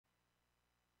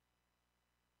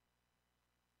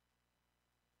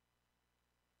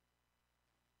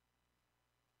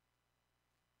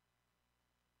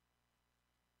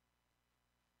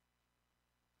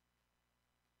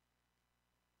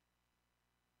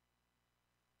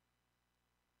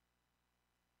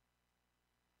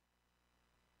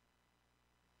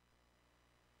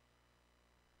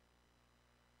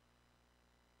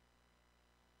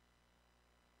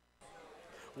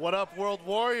What up, World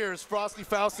Warriors? Frosty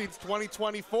Faustings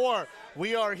 2024.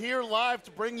 We are here live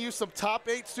to bring you some top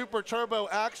 8 Super Turbo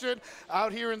action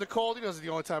out here in the cold. You know, this is the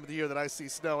only time of the year that I see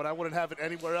snow, and I wouldn't have it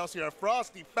anywhere else here.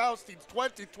 Frosty Faustings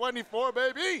 2024,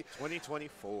 baby.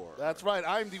 2024. That's right.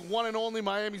 I'm the one and only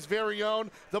Miami's very own,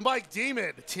 the Mike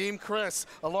Demon, TeamKhris.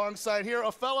 Alongside here,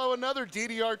 a fellow, another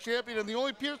DDR champion, and the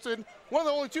only person, one of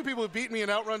the only 2 people who beat me in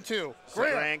Outrun 2.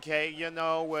 XagrandK, you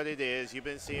know what it is. You've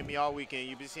been seeing me all weekend.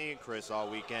 You've been seeing Chris all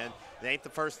weekend. It ain't the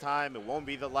first time. It won't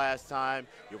be the last time.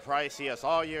 You'll probably see us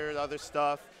all year and other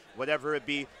stuff, whatever it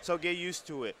be. So get used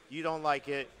to it. You don't like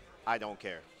it, I don't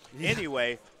care. Yeah.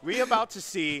 Anyway, we're about to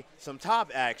see some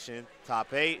top action,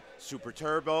 top 8, Super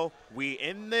Turbo. We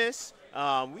in this.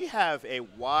 We have a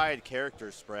wide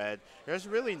character spread. There's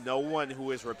really no one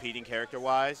who is repeating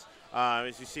character-wise.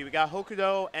 As you see, we got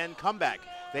Hokuto and Comeback.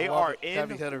 They are in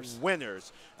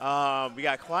winners. We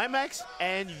got Climax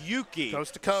and Yuki.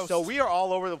 Coast to coast. So we are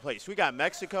all over the place. We got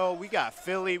Mexico, we got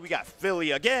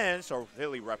Philly again, so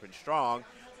Philly repping strong.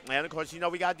 And, of course, you know,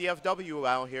 we got DFW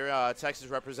out here, Texas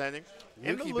representing.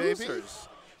 In the losers, baby,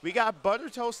 we got Butter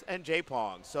Toast and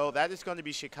J-Pong. So that is going to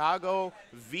be Chicago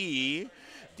v.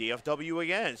 DFW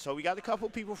again. So we got a couple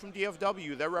people from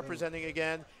DFW. They're representing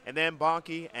again. And then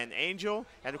Bonky and Angel.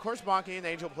 And, of course, Bonky and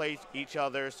Angel play each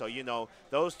other. So, you know,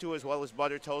 those two as well as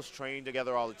Butter Toast train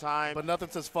together all the time. But nothing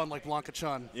says fun like Blanca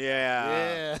Chun.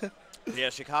 Yeah. Yeah. Yeah,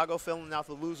 Chicago filling out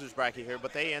the losers bracket here.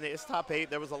 But they ended. It's top 8.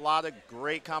 There was a lot of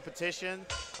great competition.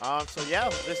 So, yeah,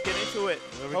 let's get into it.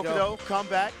 Hokuto,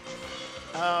 Comeback.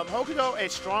 Hokuto, a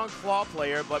strong claw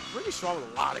player, but pretty strong with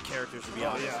a lot of characters, to be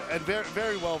honest. Yeah, and very,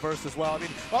 very well versed as well. I mean,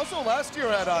 also last year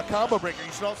at Combo Breaker,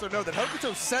 you should also know that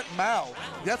Hokuto sent Mao.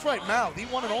 That's right, Mao, the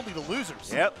one and only the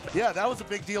losers. Yep. Yeah, that was a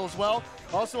big deal as well.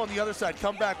 Also on the other side,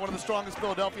 Comeback, one of the strongest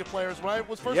Philadelphia players. When I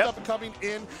was first up and coming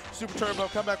in Super Turbo,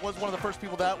 Comeback was one of the first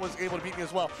people that was able to beat me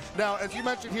as well. Now, as you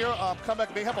mentioned here,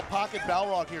 Comeback may have a pocket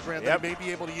Balrog here, Grant, that he may be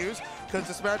able to use, because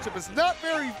this matchup is not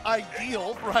very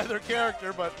ideal for either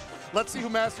character, but let's see who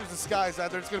masters the skies.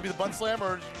 Either it's going to be the butt slam,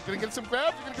 or you're going to get some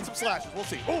grabs, you're going to get some slashes. We'll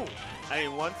see. Ooh. I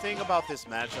mean, one thing about this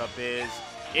matchup is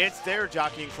it's their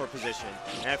jockeying for position.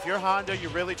 And if you're Honda,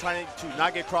 you're really trying to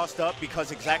not get crossed up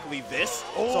because exactly this.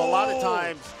 Oh. So a lot of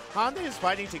times, Honda is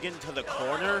fighting to get into the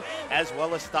corner as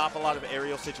well as stop a lot of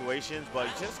aerial situations, but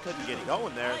he just couldn't get it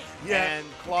going there. Yeah. And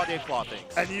Claw did Claw things.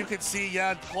 And you can see,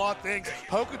 yeah, Claw things.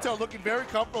 Hokuto looking very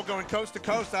comfortable going coast to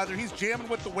coast. Either he's jamming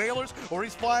with the Whalers or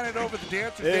he's flying it over the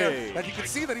dancers there. And you can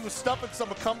see that he was stuffing some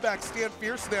of Comeback Stand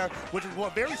Fierce there, which is a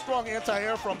very strong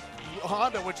anti-air from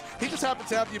Honda, which he just happens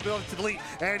to have the ability to delete.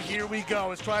 And here we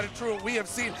go. It's tried and true. We have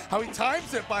seen how he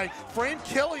times it by frame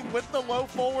killing with the low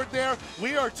forward there.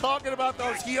 We are talking about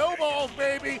those Hyo balls,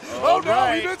 baby. Oh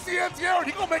no, he missed the anti-air, and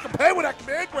he's going to make him pay with that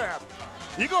command grab.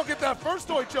 You're going to get that first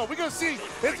Oicho. We're going to see. Is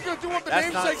he going to do what the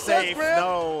namesake says, Grant?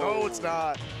 No, it's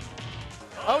not.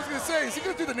 I was going to say, is he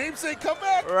going to do the namesake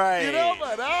comeback? Right. You know,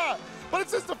 but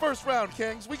it's just the first round,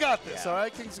 Kings. We got this, all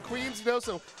right? Kings and Queens, you know,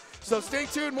 so stay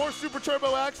tuned. More Super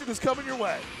Turbo action is coming your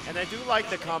way. And I do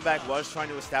like the Comeback was trying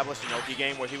to establish an Oki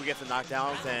game where he would get the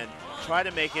knockdowns and try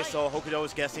to make it so Hokuto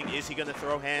is guessing, is he going to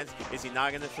throw hands? Is he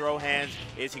not going to throw hands?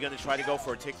 Is he going to try to go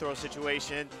for a tick throw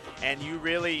situation? And you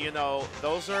really, you know,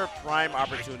 those are prime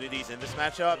opportunities in this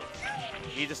matchup.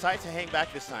 He decided to hang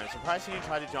back this time. Surprised he didn't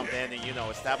try to jump in and, you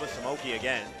know, establish some Oki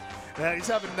again. Man, he's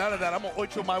having none of that. I'm going to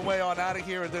Oicho my way on out of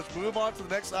here and just move on to the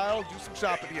next aisle, do some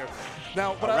shopping here.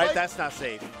 Now, what I like, that's not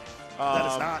safe.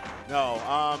 That is not.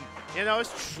 No. You know,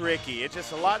 it's tricky. It's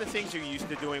just a lot of things you're used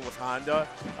to doing with Honda.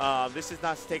 This is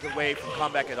not to take away from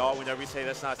Comeback at all whenever you say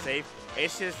that's not safe.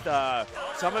 It's just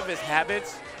some of his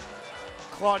habits,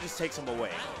 Claw just takes him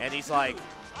away. And he's like,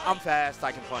 I'm fast,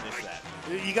 I can punish that.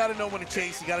 You got to know when to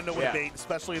chase, you got to know when to bait,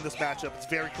 especially in this matchup. It's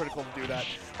very critical to do that.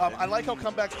 I like how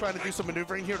Comeback's trying to do some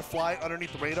maneuvering here to fly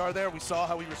underneath the radar there. We saw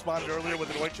how he responded earlier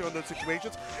with an Oicho in those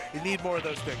situations. You need more of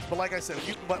those things. But like I said,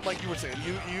 like you were saying,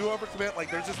 you overcommit, like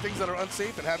there's just things that are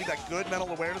unsafe, and having that good mental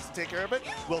awareness to take care of it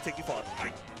will take you far.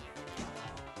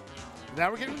 Now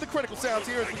we're getting the critical sounds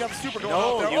here as we got the super going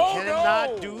on there. You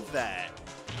cannot do that.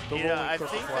 Yeah, I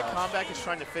think the Comeback is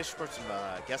trying to fish for some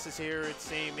guesses here, it's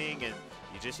seeming, and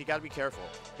you got to be careful.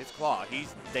 It's Claw.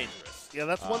 He's dangerous. Yeah,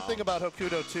 that's one thing about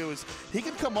Hokuto, too, is he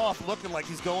can come off looking like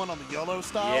he's going on the YOLO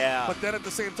style, but then at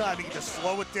the same time, he can just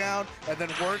slow it down and then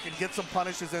work and get some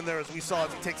punishes in there, as we saw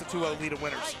as he takes a 2-0 lead at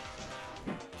winners.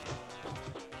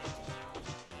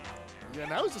 Yeah,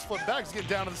 now he's just flipping back. He's getting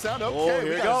down to the sound. Okay,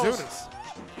 here we got goes.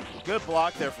 Azunas. Good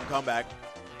block there from Comeback.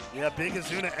 Yeah, big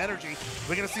Azuna energy.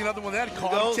 We're going to see another one there.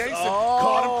 Caught him chasing.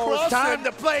 Caught him crossing. It's time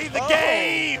to play the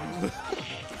game.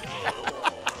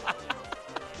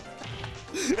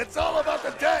 It's all about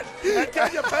the debt, and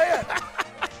can you pay it?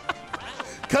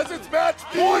 Because it's match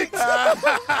points.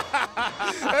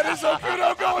 And is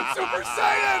Okuno going Super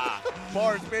Saiyan?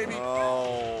 Bars, baby.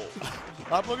 Oh.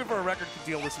 I'm looking for a record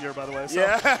deal this year, by the way. So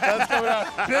Yeah. that's coming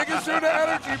out. Big Asuna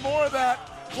energy, more of that.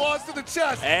 Claws to the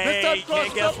chest. Hey, this time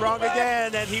can't guess wrong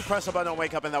again. And he pressed a button on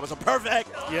wake up, and that was a perfect.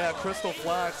 Yeah, Crystal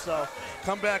Flash. So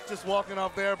comeback just walking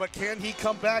off there. But can he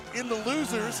come back in the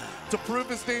losers to prove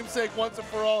his namesake once and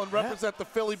for all and represent the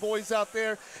Philly boys out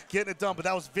there getting it done? But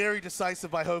that was very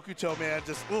decisive by Hokuto, man.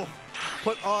 Just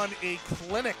put on a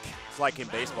clinic. It's like in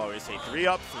baseball where you say 3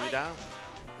 up, 3 down.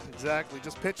 Exactly,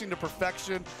 just pitching to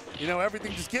perfection. You know,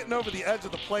 everything just getting over the edge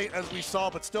of the plate as we saw,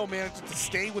 but still managing to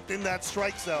stay within that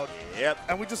strike zone. Yep.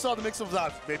 And we just saw the mix of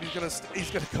odds. Maybe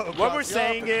he's gonna go. What we're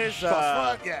saying is,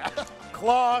 yeah.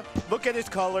 Claw, look at his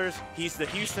colors. He's the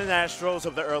Houston Astros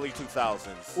of the early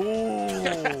 2000s.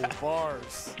 Ooh,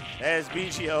 bars. That is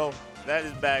BGO. That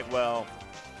is Bagwell.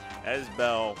 That is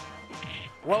Bell.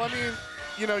 Well, I mean,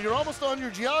 you know, you're almost on your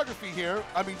geography here.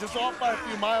 I mean, just off by a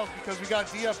few miles because we got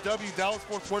DFW, Dallas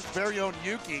Fort Worth's very own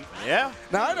Yuki. Yeah.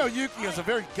 Now, I know Yuki is a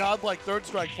very godlike third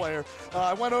strike player.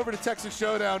 I went over to Texas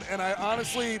Showdown, and I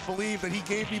honestly believe that he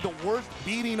gave me the worst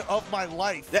beating of my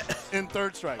life in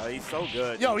third strike. Oh, he's so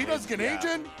good. Yo, he does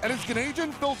Ganasian, and his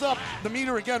Ganasian fills up the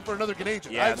meter again for another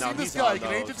Ganasian. Yeah, I've seen this guy,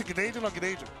 Ganasian to Ganasian on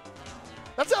Ganasian.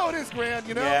 That's how it is, Grand,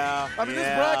 you know? Yeah. I mean,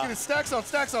 this bracket is stacks on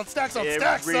stacks on stacks on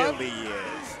stacks, It son. really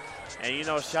is. And, you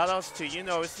know, shout-outs to, you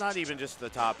know, it's not even just the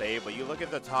top 8, but you look at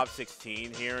the top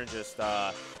 16 here and just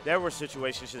there were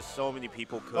situations just so many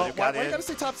people could have got in. Why you got to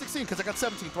say top 16? Because I got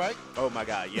 17th, right? Oh, my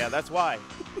God. Yeah, that's why.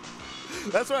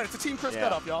 That's right. It's a TeamKhris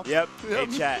cutoff, y'all. Yep. Hey,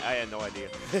 chat, I had no idea.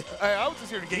 Hey, I was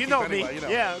just here to get you know me. anyway, you know.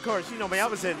 Yeah, of course. You know me. I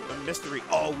was in mystery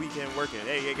all weekend working.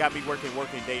 Hey, it got me working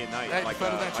day and night. Hey, like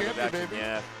that champion, baby.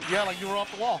 Yeah. Yeah, like you were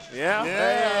off the wall. Yeah.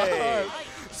 Yeah. Hey. All right.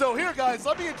 So here, guys,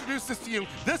 let me introduce this to you.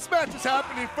 This match is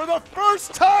happening for the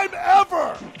first time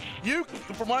ever.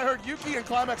 From what I heard, Yuki and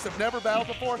Climax have never battled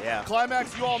before. Yeah.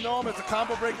 Climax, you all know him as a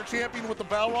combo breaker champion with the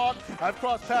Balrog. I've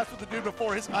crossed paths with the dude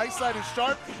before. His eyesight is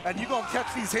sharp, and you're going to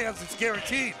catch these hands. It's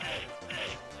guaranteed.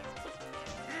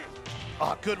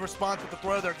 Good response with the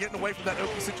throw there, getting away from that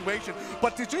Oki situation.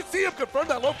 But did you see him confirm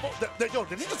that low forward? Yo,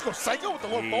 did he just go psycho with the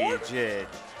low forward? He did.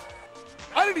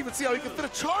 I didn't even see how he could fit a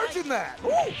charge in that.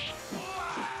 Ooh.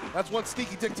 That's one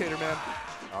sneaky dictator, man.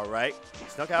 All right.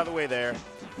 Snuck out of the way there.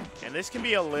 And this can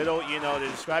be a little, you know, to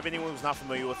describe anyone who's not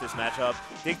familiar with this matchup,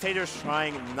 Dictator's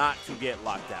trying not to get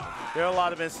locked down. There are a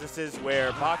lot of instances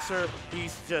where Boxer,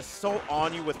 he's just so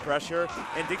on you with pressure,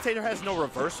 and Dictator has no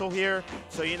reversal here.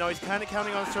 So, you know, he's kind of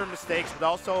counting on certain mistakes, but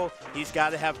also he's got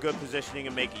to have good positioning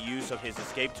and make use of his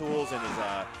escape tools and his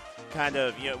kind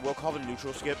of, you know, we'll call them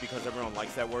neutral skip because everyone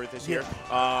likes that word this year.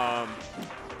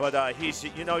 But he's,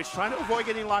 you know, he's trying to avoid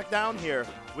getting locked down here,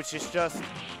 which is just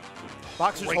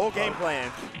Boxer's whole game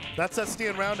plan. That's that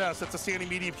stand roundhouse. That's a standing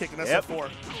medium kick, and that's Yep. a 4.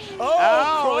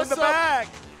 Oh, in the back.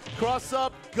 Cross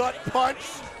up, gut punch.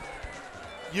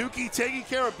 Yuki taking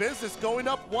care of business, going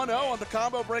up 1-0 on the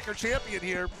combo breaker champion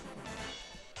here.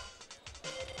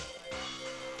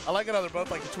 I like how they're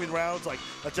both like between rounds, like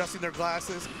adjusting their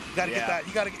glasses. You got to get that.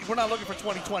 You got to. We're not looking for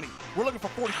 20/20. We're looking for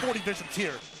 40/40 visions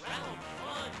here.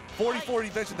 40/40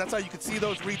 vision. That's how you can see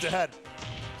those reads ahead.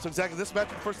 So exactly, this match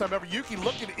for the first time ever. Yuki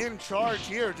looking in charge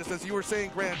here, just as you were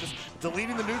saying, Grant, just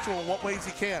deleting the neutral in what ways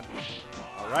he can.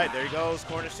 All right, there he goes,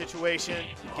 corner situation.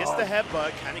 Gets the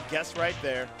headbutt, kind of guessed right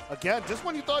there. Again, just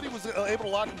when you thought he was able to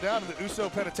lock him down in the Uso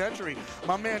Penitentiary,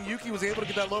 my man Yuki was able to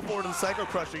get that low forward to the Psycho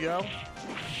Crusher, yo.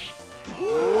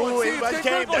 Ooh, he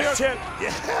came, that's him.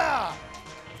 Yeah!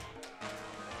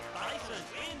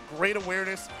 Great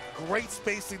awareness, great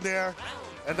spacing there.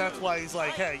 And that's why he's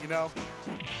like, hey, you know,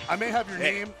 I may have your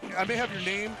name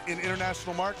in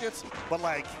international markets, but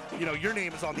like, you know, your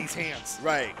name is on these hands.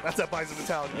 Right. That's that Bison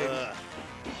mentality, baby. In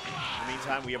the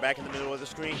meantime, we are back in the middle of the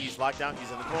screen. He's locked down. He's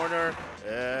in the corner.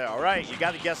 All right, you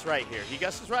got to guess right here. He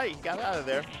guesses right. He got out of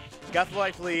there. He's got the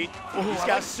life lead. He's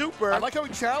got super. I like how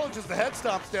he challenges the head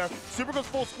stomps there. Super goes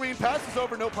full screen, passes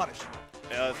over, no punish.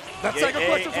 That Psycho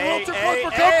Clutch is a little too close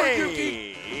for comfort,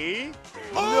 Yuki.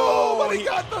 Oh, No, but he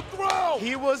got the throw.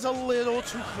 He was a little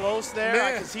too close there.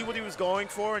 Man. I could see what he was going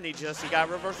for, and he got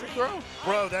reversal throw.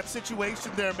 Bro, that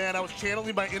situation there, man, I was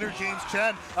channeling my inner James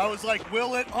Chen. I was like,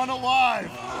 will it unalive?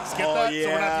 Skip that, yeah, so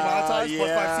we're not demonetized, plus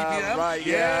 5 CPM? Right,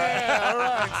 yeah. All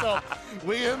right, so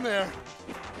we in there.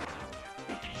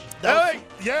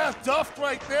 Yeah, duffed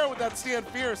right there with that stand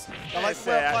fierce. I like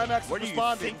the way Climax is responding. Where do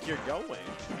you think you're going?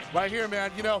 Right here,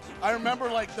 man. You know, I remember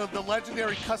like the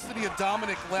legendary Custody of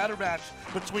Dominic ladder match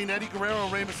between Eddie Guerrero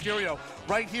and Rey Mysterio.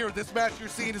 Right here, this match you're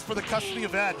seeing is for the custody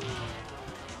of Ed.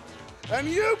 And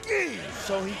Yuki!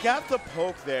 So he got the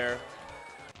poke there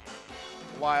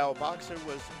while Boxer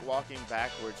was walking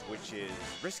backwards, which is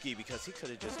risky because he could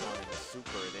have just gone into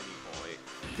super at any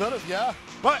point. Could have, yeah.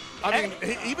 But, I mean,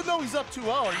 even though he's up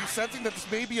 2-0, are you sensing that this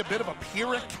may be a bit of a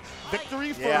Pyrrhic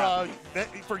victory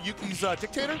for Yuki's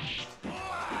Dictator?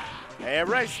 And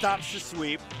Ray stops the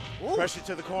sweep. Ooh. Pressure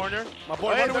to the corner. My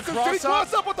boy, did he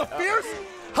cross up with the fierce?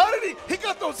 How did he? He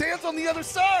got those hands on the other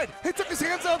side. He took his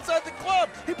hands outside the club.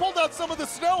 He pulled out some of the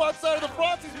snow outside of the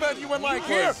Frosties menu and like,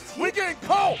 here, we getting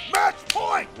cold. Match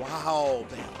point. Wow,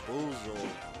 bamboozled.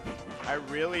 I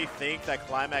really think that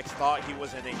Climax thought he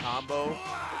was in a combo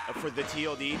for the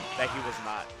TOD that he was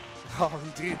not. Oh,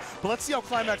 indeed. But let's see how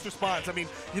Climax responds. I mean,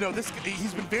 you know,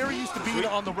 he's been very used to being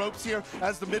on the ropes here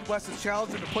as the Midwest has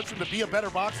challenged him to push him to be a better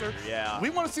boxer. Yeah. We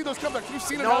want to see those comebacks. You've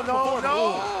seen it happen before.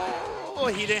 No.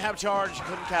 He didn't have charge.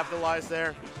 Couldn't capitalize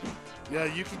there.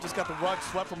 Yeah, Yuki just got the rug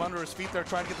swept from under his feet there,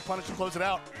 trying to get the punish and close it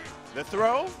out. The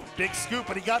throw. Big scoop,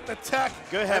 but he got the tech.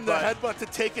 Good headbutt. And the headbutt to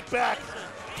take it back.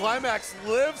 Climax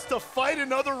lives to fight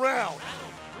another round.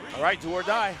 All right, do or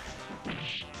die.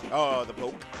 Oh, the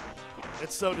poke.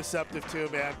 It's so deceptive too,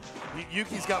 man.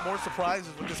 Yuki's got more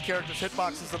surprises with this character's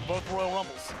hitboxes than both Royal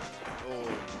Rumbles.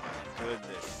 Oh, my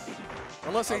goodness.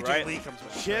 Unless AJ Lee comes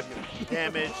back. Chip,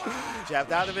 damage,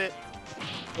 jabbed out of it,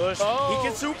 push, oh, he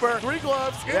can super. 3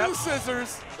 gloves, into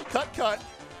scissors, cut.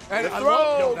 And the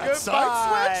throw, that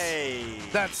side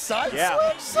switch. That side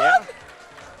switch, son.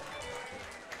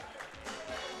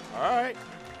 Yeah. All right.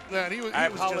 Man, he was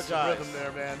just in rhythm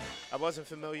there, man. I wasn't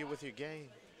familiar with your game.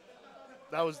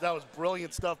 That was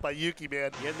brilliant stuff by Yuki,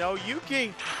 man. You know,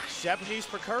 Yuki, Japanese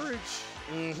for courage.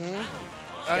 Mm-hmm.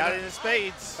 Got it in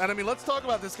spades. And I mean, let's talk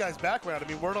about this guy's background. I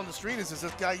mean, word on the street is this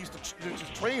guy used to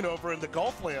just train over in the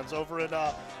Gulf lands over in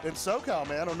SoCal,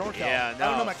 man, or NorCal. Yeah, no. I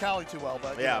don't know my Cali too well,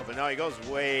 but yeah, but no, he goes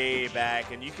way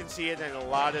back, and you can see it in a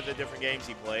lot of the different games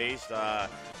he plays.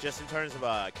 Just in terms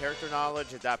of character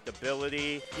knowledge,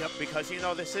 adaptability. Yep. Because you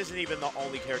know, this isn't even the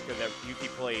only character that Yuki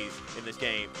plays in this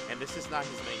game, and this is not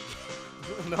his main game.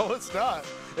 No, it's not.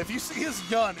 If you see his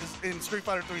gun in Street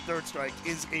Fighter 3 Third Strike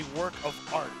is a work of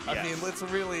art. Yes. I mean, it's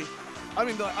really,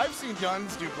 I've seen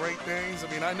Guns do great things.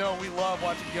 I mean, I know we love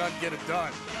watching Gun get it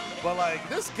done. But, like,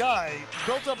 this guy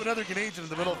built up another Grenadian in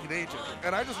the middle of Grenadian.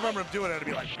 And I just remember him doing it and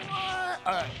be like, what?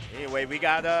 All right. Anyway, we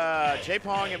got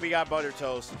J-Pong and we got Butter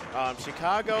Toast.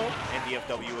 Chicago and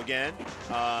DFW again.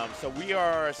 So we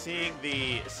are seeing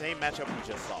the same matchup we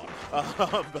just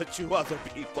saw, but 2 other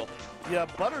people. Yeah,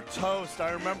 Butter Toast, I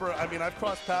remember, I've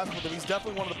crossed paths with him. He's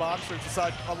definitely one of the boxers,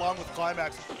 along with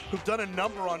Climax, who've done a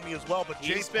number on me as well. But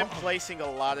he's been placing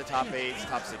a lot of top 8s,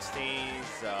 top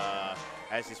 16s,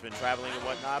 as he's been traveling and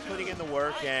whatnot, putting in the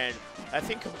work. And I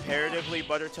think comparatively,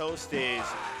 Butter Toast is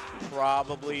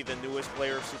probably the newest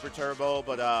player of Super Turbo.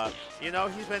 But, you know,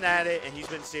 he's been at it, and he's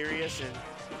been serious, and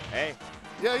hey.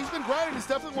 Yeah, he's been grinding. He's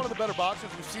definitely one of the better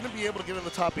boxers. We've seen him be able to get in the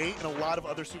top 8 in a lot of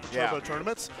other Super Turbo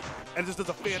tournaments, and just does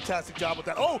a fantastic job with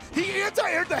that. Oh, he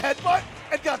anti-aired the headbutt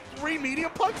and got 3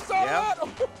 medium punches out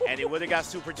of that. And he would have got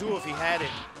Super 2 if he had it.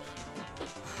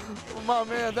 My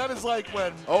man, that is like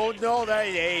when... Oh, no,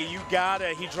 hey, you got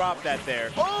it. He dropped that there.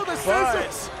 Oh, the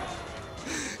scissors!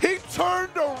 He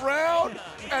turned around,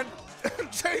 and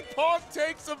J-Pong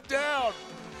takes him down.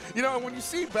 You know, when you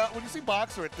see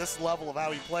Boxer at this level of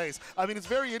how he plays, it's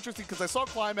very interesting because I saw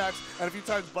Climax and a few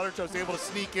times Butter Toast able to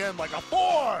sneak in like a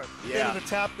 4 into the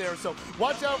tap there. So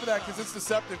watch out for that because it's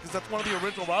deceptive because that's one of the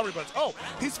original robbery buttons. Oh,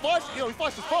 he's flashed, he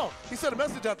flashed his phone. He sent a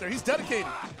message out there. He's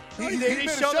dedicated. He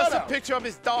showed us a picture of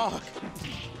his dog.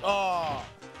 Oh.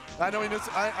 I know he missed.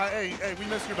 Hey, we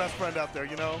miss your best friend out there,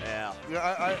 you know? Yeah.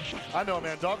 I know,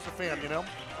 man. Dogs are fan, you know?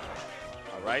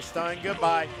 All right, Stun,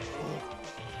 goodbye.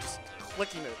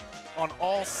 Clicking it on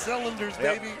all cylinders,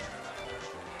 baby.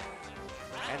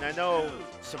 And I know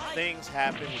some things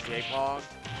happened with J-Pong.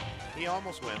 He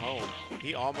almost went home.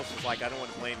 He almost was like, I don't want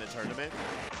to play in the tournament.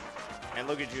 And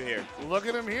look at you here. Look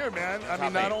at him here, man.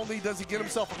 Not only does he get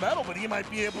himself a medal, but he might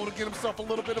be able to get himself a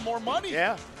little bit of more money.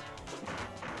 Yeah.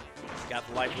 He's got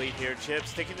the life lead here. Chip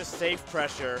sticking to safe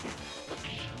pressure.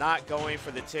 Not going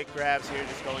for the tick grabs here,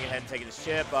 just going ahead and taking his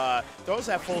chip. Throws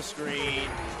that full screen.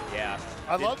 Yeah.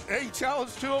 He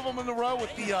challenged 2 of them in a row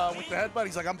with the headbutt.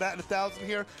 He's like, I'm batting 1,000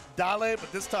 here. Dale,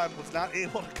 but this time was not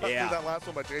able to cut through that last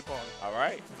one by J-Pong. All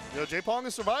right. You know, J-Pong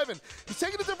is surviving. He's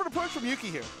taking a different approach from Yuki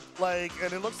here.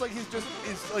 And it looks like he's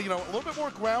a little bit more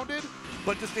grounded,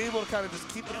 but just able to kind of just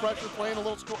keep the pressure, playing a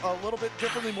little bit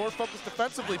differently, more focused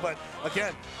defensively. But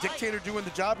again, Dictator doing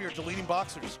the job here, deleting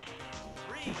boxers.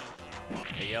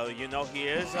 You know, he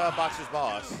is Boxer's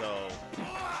boss, so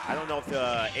I don't know if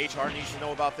the HR needs to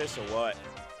know about this or what.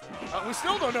 We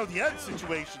still don't know the end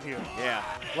situation here. Yeah.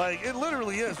 Like, it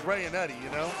literally is Ray and Eddie, you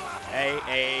know?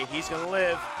 Hey, he's going to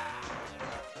live.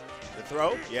 The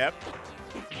throw? Yep.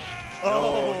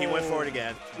 Oh, he went for it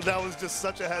again. That was just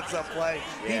such a heads-up play.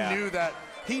 Yeah.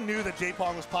 He knew that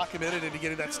J-Pong was pot committed into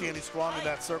getting that standing strong in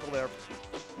that circle there.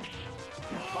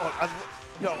 Oh,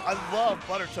 I love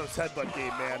Butter Toast's headbutt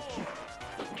game, man.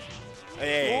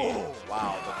 Hey, Ooh.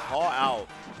 wow, the call out.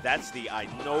 That's the I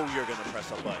know you're going to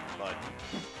press a button, but.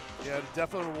 Yeah,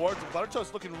 definitely rewards. Butter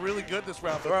Toast looking really good this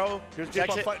round. Throw. Here's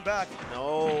J-Pong fighting back.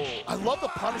 No. I love the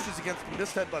punishes against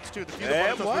missed headbutts, too. The few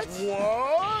What?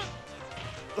 What?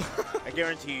 I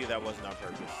guarantee you that wasn't on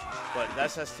purpose. But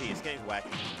that's ST. It's getting wacky.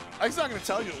 He's not going to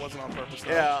tell you it wasn't on purpose,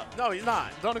 though. Yeah. No, he's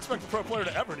not. Don't expect a pro player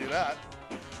to ever do that.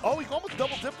 Oh, he almost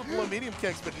double dipped with below medium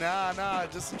kicks, but nah,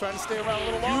 just trying to stay around a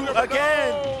little longer.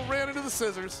 Again! No, ran into the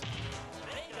scissors.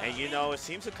 And you know, it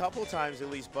seems a couple times at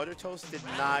least Butter Toast did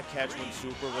not catch when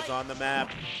Super was on the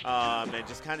map, and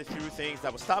just kind of threw things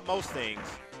that would stop most things.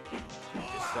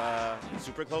 Just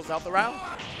Super closed out the round.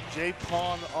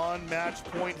 J-Pong on match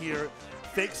point here.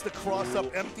 Fakes the cross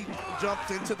up, empty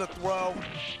jumps into the throw.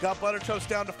 Got Butter Toast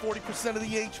down to 40% of the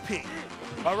HP.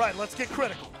 All right, let's get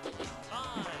critical.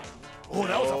 Oh,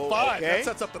 that was a 5. Okay. That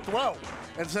sets up the throw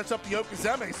and sets up the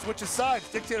Okazeme. Switches sides.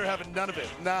 Dictator having none of it.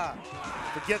 Nah,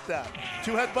 forget that.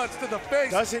 2 headbutts to the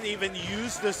face. Doesn't even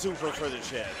use the Super for the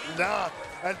chin. Nah,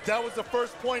 and that was the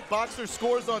first point. Boxer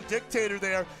scores on Dictator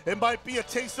there. It might be a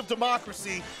taste of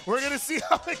democracy. We're going to see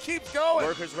how it keeps going.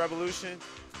 Workers' Revolution.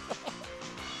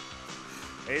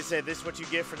 They said this is what you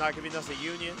get for not giving us a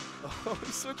union. Oh,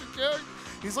 he's such a character.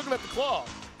 He's looking at the claw.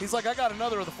 He's like, I got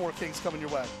another of the 4 kings coming your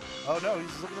way. Oh, no,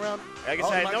 he's looking around. Like I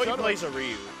said, I know he plays a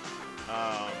Ryu.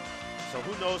 So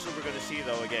who knows who we're going to see,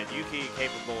 though. Again, Yuki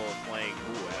capable of playing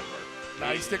whoever.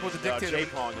 Nah, he's sticking with the Dictator.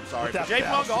 J-Pong, I'm sorry. But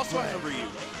J-Pong also has a Ryu.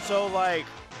 So, like,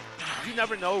 you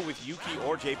never know with Yuki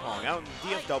or J-Pong. Out in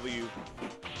DFW,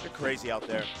 they're crazy out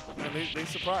there. And they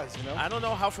surprise, you know? I don't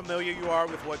know how familiar you are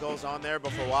with what goes on there,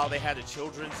 but for a while they had a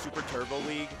Children's Super Turbo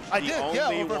League. The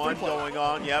only one going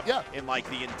on, in like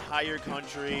the entire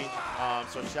country.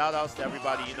 So shout outs to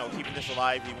everybody, you know, keeping this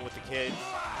alive even with the kids.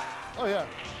 Oh, yeah.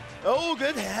 Oh,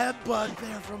 good headbutt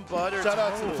there from Butter. Shout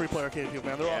out to the free player arcade people,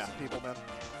 man. They're awesome people, man.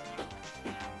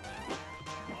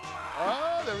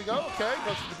 There we go. Okay,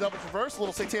 goes for the double reverse.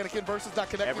 Little satanic inverses not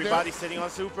connected. Everybody sitting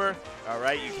on Super. All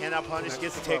right, you cannot punish,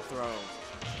 gets to take thrown.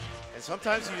 And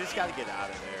sometimes you just got to get out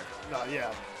of there. No,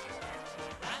 yeah.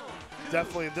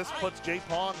 Definitely. This puts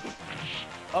J-Pong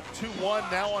up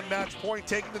 2-1, now on match point,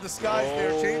 taking to the skies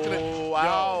there, changing it. Oh,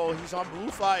 wow, he's on blue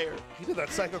fire. He did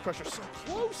that Psycho Crusher so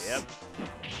close. Yep.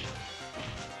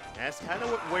 That's kind of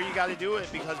where you got to do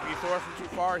it, because if you throw it from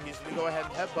too far, he's going to go ahead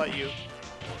and headbutt you.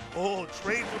 Oh,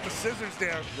 trade with the scissors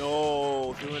there.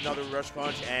 No, threw another rush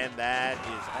punch, and that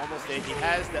is almost it. He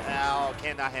has the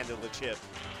cannot handle the chip.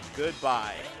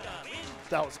 Goodbye.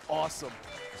 That was awesome.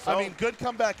 So, I mean, good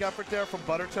comeback effort there from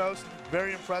Butter Toast.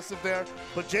 Very impressive there.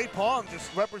 But J-Pong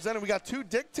just represented. We got 2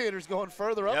 Dictators going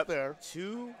further up there.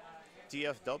 2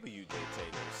 DFW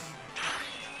Dictators.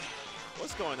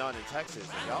 What's going on in Texas?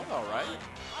 Y'all all right?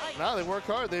 No, they work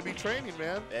hard. They be training,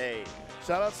 man. Hey.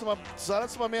 Shout out to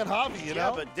my man Javi, you know?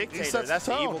 Yeah, but Dictator, that's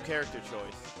an evil character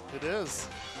choice. It is.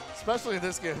 Especially in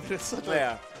this game. It's such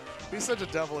he's such a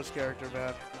devilish character,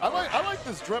 man. I like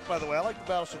this drip, by the way. I like the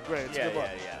Battleship Gray. It's good luck.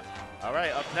 All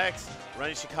right, up next,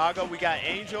 running Chicago, we got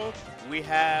Angel, we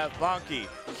have Bonky.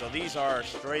 So these are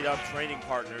straight up training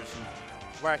partners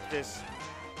who practice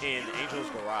in Angel's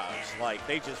garage. Like,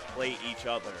 they just play each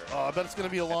other. Oh, I bet it's going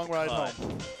to be a long ride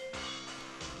home.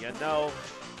 You know.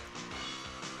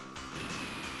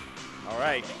 All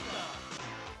right.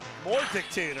 More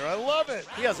Dictator. I love it.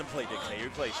 He doesn't play Dictator. He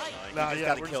plays Shine. Nah, he just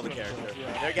got to kill the character.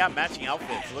 They got matching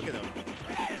outfits. Look at them.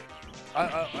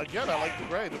 Again, I like the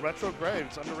gray, the retro gray.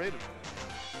 It's underrated.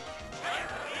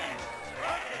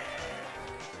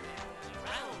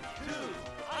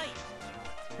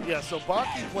 Yeah, so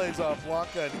Baki plays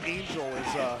Blanca, and Angel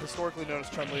is historically known as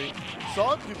Chun-Li.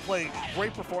 Saw him play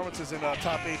great performances in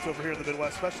top 8s over here in the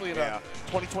Midwest, especially in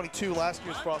 2022, last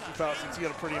year's Frosty Faustings. He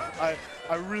had a pretty.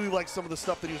 I really like some of the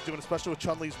stuff that he was doing, especially with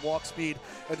Chun-Li's walk speed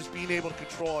and just being able to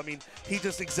control. I mean, he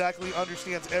just exactly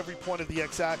understands every point of the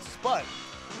X-axis, but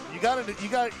you got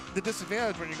the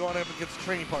disadvantage when you're going up against a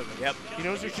training partner. Yep. He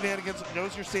knows your shenanigans,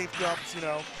 knows your safe jumps, you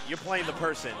know. You're playing the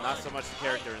person, not so much the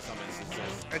character in some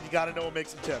instances. And you got to know what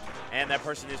makes him tip. And that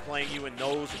person is playing you and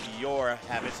knows your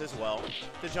habits as well.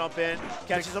 To jump in,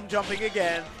 catches him jumping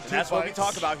again. And that's what we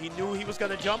talk about. He knew he was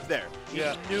going to jump there. He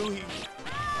knew he...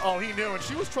 Oh, he knew, and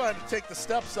she was trying to take the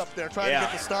steps up there, trying to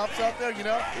get the stomps up there, you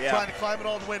know, trying to climb it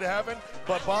all the way to heaven.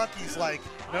 But Bonky's like,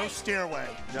 No stairway.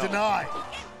 No. Denied.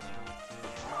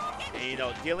 And, you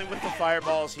know, dealing with the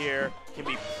fireballs here can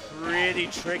be pretty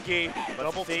tricky. But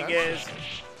Double the thing tension. is,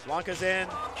 Blanca's in,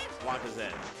 Blanca's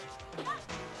in.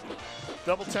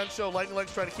 Double 10 show, lightning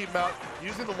legs trying to keep him out,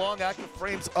 using the long active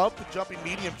frames of the jumping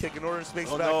medium kick in order to space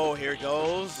Oh back. no, here it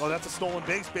goes. Oh, that's a stolen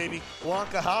base, baby.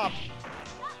 Blanca hop.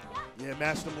 Yeah,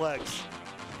 mashed them legs.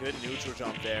 Good neutral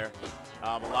jump there.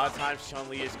 A lot of times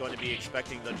Chun-Li is going to be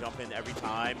expecting the jump in every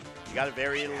time. You got to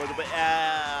vary it a little bit.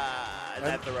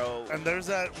 That throw. And there's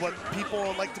that, what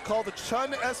people like to call the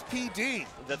Chun SPD.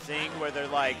 The thing where they're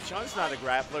like, Chun's not a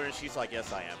grappler, and she's like,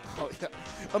 yes, I am. Oh, yeah.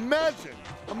 Imagine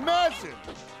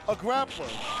a grappler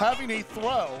having a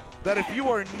throw that if you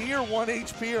are near 1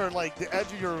 HP or like the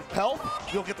edge of your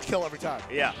health, you'll get the kill every time.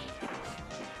 Yeah.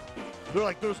 They're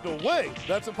like, there's no way.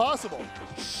 That's impossible.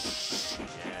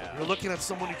 Yeah. You're looking at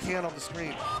someone who can on the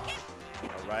screen.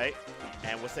 All right.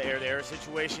 And what's the air-to-air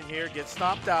situation here? Gets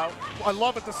stomped out. I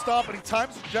love it, the stop, and he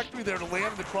times the trajectory there to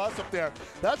land the cross up there.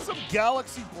 That's some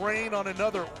galaxy brain on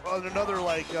another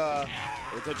like,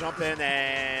 With the jump in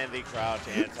and the crouch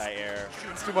anti-air.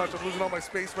 it's too much. I'm losing all my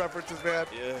space references, man.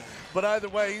 Yeah. But either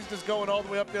way, he's just going all the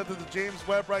way up there to the James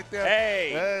Webb right there.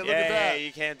 Hey, look at that.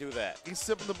 You can't do that. He's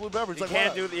sipping the blue beverage. You like,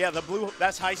 can't what? do the blue.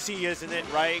 That's high C, isn't it?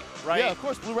 Right. Yeah, of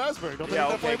course, blue raspberry. Don't they Yeah.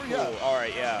 have that Okay. flavor? Cool. Yeah. All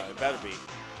right. Yeah. It better be.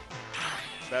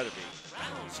 Better be.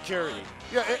 Security.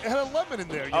 Yeah, it had a lemon in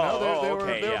there. You Oh, know, they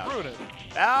okay, were yeah. brewing it.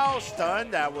 Ow,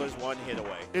 stunned. That was one hit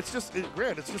away. It's just,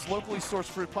 Grant, it's just locally sourced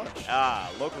fruit punch. Ah,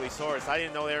 locally sourced. I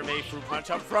didn't know they were made fruit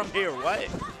punch. I'm from here. What?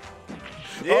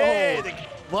 Yeah.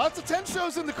 Oh, lots of 10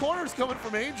 shows in the corners coming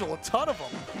from Angel, a ton of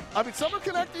them. I mean, some are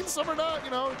connecting, some are not.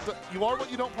 You know, you are what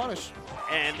you don't punish.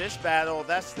 And this battle,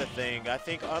 that's the thing. I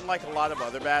think unlike a lot of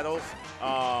other battles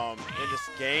in this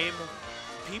game,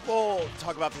 people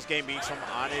talk about this game being some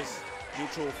honest,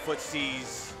 neutral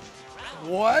footsies.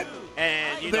 What?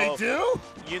 And, you They know, do?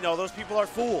 You know, those people are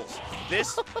fools.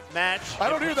 This match, I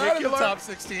don't hear that in the particular, top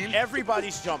 16.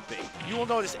 Everybody's jumping. You will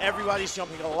notice everybody's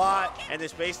jumping a lot, and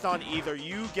it's based on either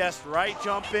you guessed right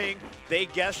jumping, they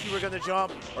guessed you were going to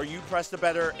jump, or you pressed the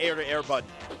better air-to-air button.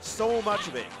 So much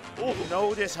of it. Ooh,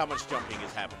 notice how much jumping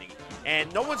is happening.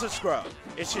 And no one's a scrub.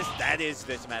 It's just that is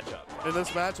this matchup. In this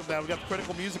matchup now, we got the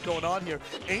critical music going on here.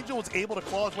 Angel was able to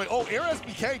claw his way. Oh, Air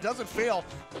SBK doesn't fail.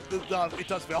 It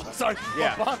does fail. Sorry.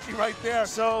 Yeah. Bonky right there.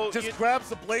 So just grabs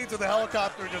the blades of the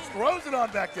helicopter and just throws it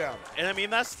on back down. And I mean,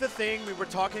 that's the thing. We were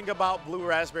talking about Blue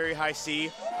Raspberry High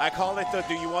C. I call it the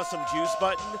do you want some juice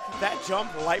button. That jump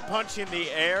light punch in the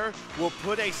air will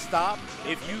put a stop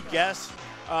if you guess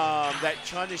that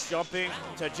Chun is jumping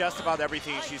to just about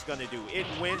everything she's going to do. It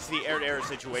wins the air-to-air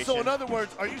situation. So in other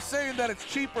words, are you saying that it's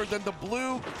cheaper than the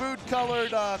blue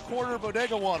food-colored quarter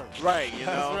bodega water? Right, you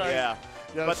know, right. yeah.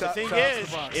 Yeah, But the thing shout out to is,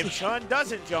 the Bronx. if Chun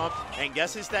doesn't jump and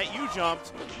guesses that you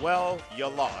jumped, well, you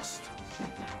lost.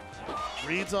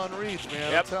 Reads on reads,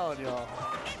 man. Yep. I'm telling y'all.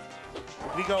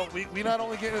 We not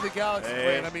only get into the galaxy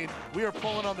brain, I mean, we are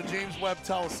pulling on the James Webb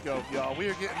telescope, y'all. We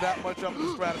are getting that much up in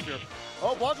the stratosphere.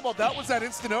 Oh, walk ball, that was that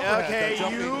instant overhead. Okay,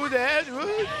 that you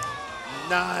did.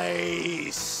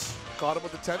 Nice. Caught him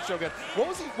with the 10 show again.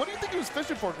 What do you think he was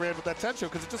fishing for, Grant, with that 10 show?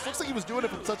 Because it just looks like he was doing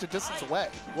it from such a distance away.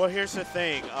 Well, here's the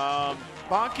thing.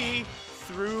 Bonky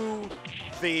threw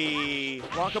the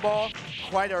Blanca ball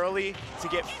quite early to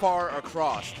get far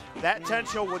across. That 10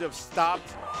 show would have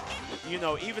stopped, you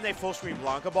know, even a full screen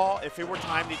Blanca ball if it were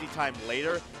timed any time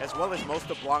later, as well as most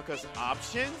of Blanca's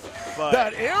options. But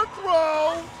that air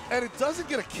throw, and it doesn't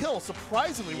get a kill,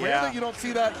 surprisingly. Yeah. Rarely you don't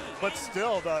see that, but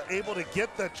still able to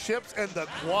get the chips and the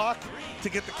block to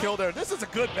get the kill there. This is a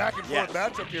good back and forth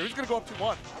matchup here. Who's going to go up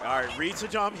 2-1? All right, reads a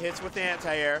jump, hits with the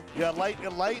anti-air. Yeah, light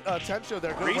 10 show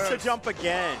there. Good Reads the awareness. jump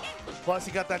again. Plus,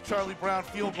 he got that Charlie Brown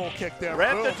field goal kick there.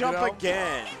 Read Boom, the jump you know?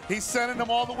 again. He's sending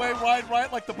them all the way wide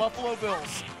right like the Buffalo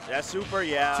Bills. That's super,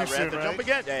 yeah. Too Read soon, the right? jump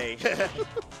again. Hey.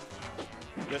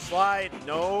 The slide,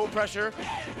 no pressure.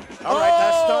 All right,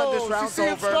 that's done. This round's see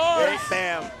it over. start. Hey,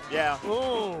 bam. Yeah.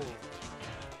 Oh.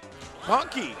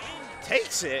 Bonky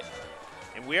takes it,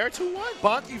 and we are 2-1.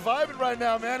 Bonky vibing right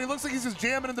now, man. He looks like he's just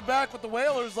jamming in the back with the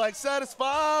Whalers, like,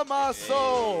 satisfy my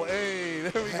soul. Hey,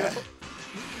 there we go.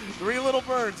 3 little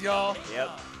birds, y'all.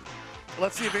 Yep.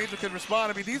 Let's see if Angel can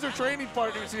respond. I mean, these are training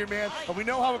partners here, man, and we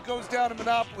know how it goes down in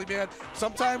Monopoly, man.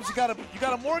 Sometimes you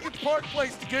gotta mortgage Park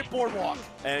Place to get Boardwalk.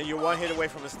 And you're 1 hit away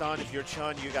from a stun. If you're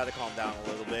Chun, you got to calm down a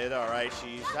little bit. All right,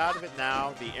 she's out of it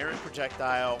now. The errant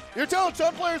projectile. You're telling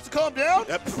Chun players to calm down?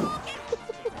 Yep.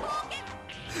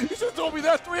 You should have told me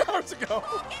that 3 hours ago.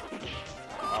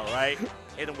 All right,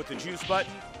 hit him with the juice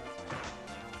button.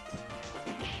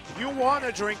 You want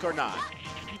a drink or not?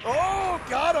 Oh,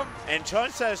 got him. And Chun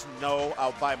says, no,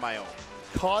 I'll buy my own.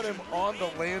 Caught him on the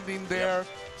landing there. Yep.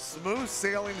 Smooth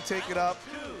sailing to take it up.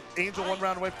 Angel 1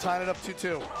 round away, tying it up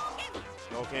 2-2.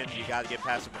 Smoking, you got to get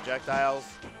past the projectiles,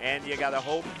 and you got to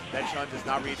hope that Chun does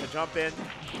not reach a jump in.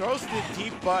 Throws the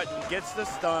deep button, gets the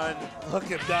stun.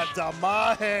 Look at that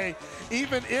Damahe.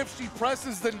 Even if she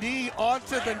presses the knee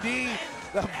onto the knee,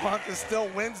 the Blanca still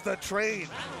wins the trade.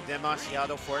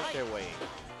 Demasiado fuerte, way.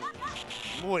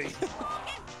 Boy.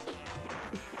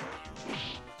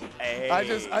 Hey. I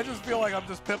just feel like I'm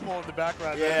just Pitbull in the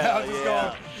background. Yeah, I'm just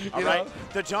going, all right.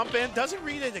 The jump in doesn't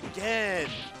read it again.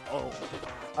 Oh,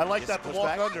 I like that, the walk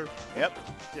back. under. Yep.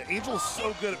 Yeah, Angel is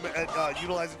so good at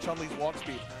utilizing Chun-Li's walk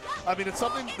speed. I mean, it's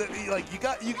something that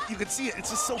you can see it.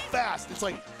 It's just so fast. It's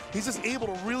like he's just able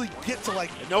to really get to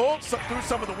through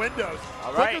some of the windows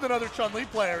quicker than other Chun-Li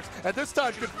players. And this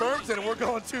time confirms it, and we're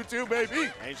going 2-2,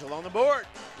 baby. Angel on the board.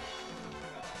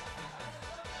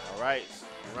 All right.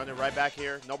 Running right back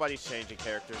here. Nobody's changing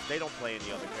characters. They don't play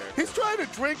any other characters. He's trying to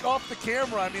drink off the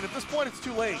camera. I mean, at this point, it's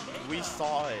too late. We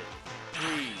saw it.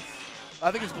 Please.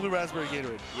 I think it's Blue Raspberry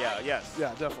Gatorade. Yeah, yes.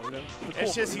 Yeah, definitely.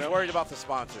 It's just he's worried about the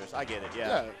sponsors. I get it,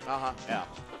 yeah. Yeah. Yeah.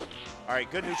 All right,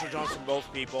 good neutral jumps from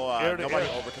both people. Nobody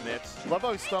overcommits. Love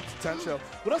how he stumps the Tensho.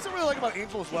 What else I really like about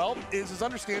Angel as well is his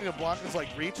understanding of Blanca's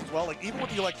reach as well. Like, even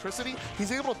with the electricity,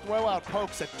 he's able to throw out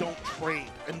pokes that don't trade.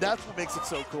 And that's what makes it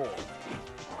so cool.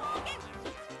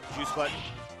 Juice button.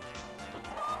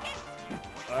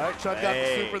 All right, Chun got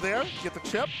the super there. Get the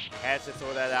chip. Had to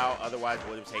throw that out, otherwise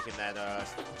would have taken that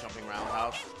jumping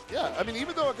roundhouse. Yeah, I mean,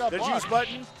 even though it got blocked. The juice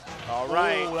button. All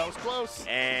right. Oh, that was close.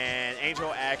 And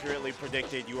Angel accurately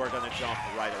predicted you are going to jump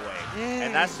right away.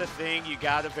 And that's the thing. You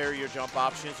got to vary your jump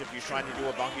options if you're trying to do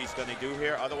what Bunky's going to do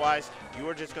here. Otherwise, you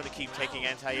are just going to keep taking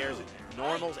anti-airs,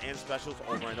 normals, and specials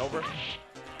over and over.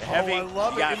 The heavy, I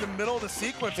love it in the middle of the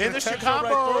sequence. Finish your combos.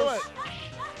 Right through it.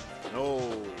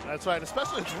 No. That's right,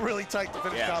 especially it's really tight to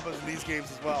finish combos in these games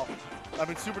as well. I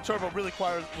mean, Super Turbo really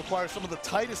requires some of the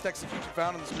tightest execution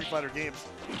found in the Street Fighter games.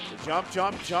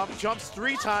 Jumps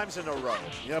 3 times in a row.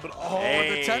 Yeah, but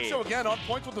the Tensho again on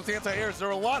points with those anti-airs. They're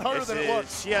a lot harder than it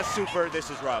looks. Yeah, Super, this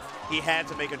is rough. He had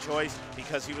to make a choice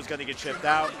because he was going to get chipped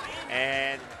out,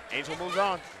 and Angel moves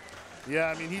on.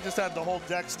 Yeah, I mean, he just had the whole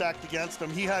deck stacked against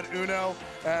him. He had Uno,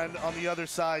 and on the other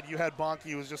side, you had Bonky,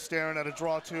 who was just staring at a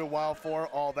draw 2, wild 4,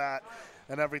 all that,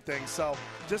 and everything. So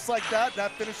just like that,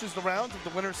 that finishes the rounds of the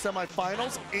winners'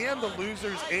 semifinals and the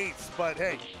losers' eights. But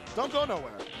hey, don't go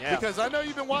nowhere. Yeah. Because I know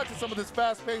you've been watching some of this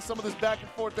fast pace, some of this back and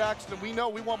forth action, and we know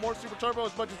we want more Super Turbo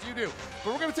as much as you do.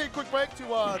 But we're going to take a quick break to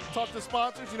talk to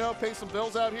sponsors, pay some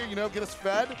bills out here, get us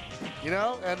fed, and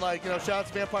shout out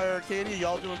to Vampire Arcadia,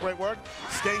 y'all doing great work.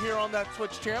 Stay here on that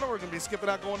Twitch channel. We're going to be skipping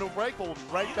out, going to a break, but we'll be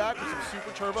right back with some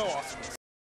Super Turbo awesomeness.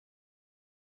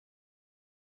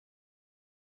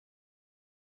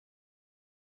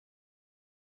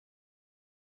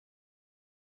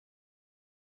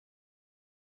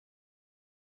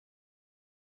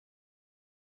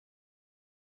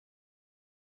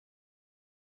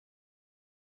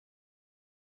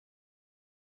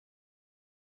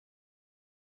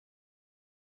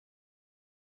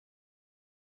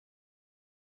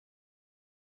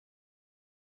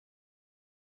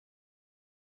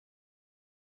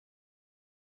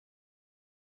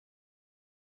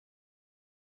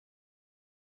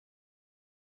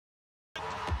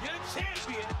 Your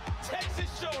champion, Texas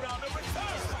Showdown, the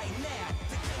return. Right now,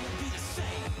 the game will be the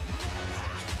same.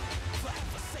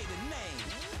 Forever say the name.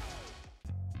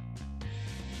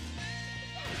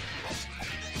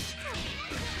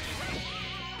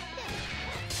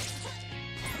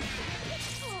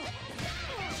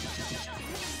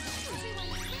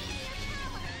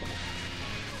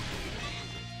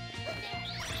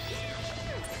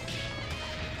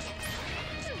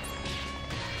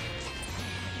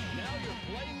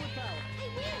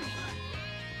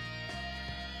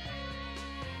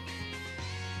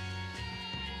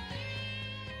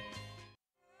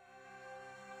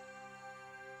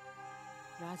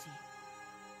 Raji,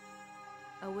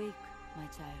 awake, my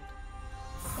child.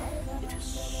 It is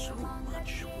so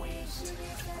much weight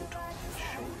put on his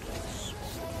shoulders.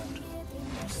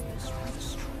 What is this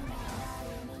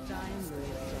restraint? Time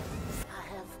will I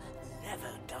have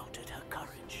never doubted her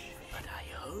courage, but I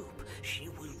hope she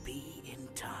will be in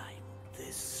time.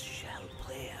 This shall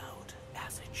play out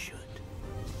as it should.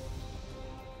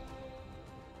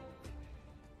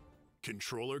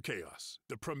 Controller Chaos,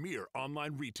 the premier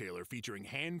online retailer featuring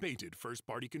hand-painted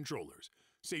first-party controllers.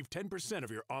 Save 10%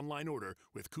 of your online order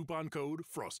with coupon code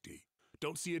FROSTY.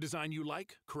 Don't see a design you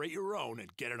like? Create your own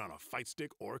and get it on a fight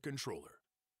stick or a controller.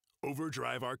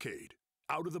 Overdrive Arcade.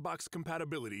 out-of-the-box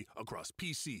compatibility across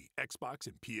PC, Xbox,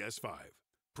 and PS5.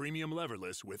 Premium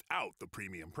leverless without the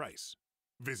premium price.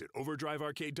 Visit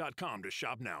overdrivearcade.com to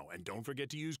shop now, and don't forget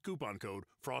to use coupon code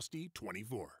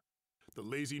FROSTY24. The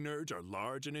lazy nerds are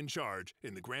large and in charge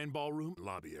in the Grand Ballroom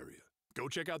lobby area. Go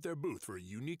check out their booth for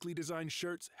uniquely designed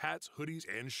shirts, hats, hoodies,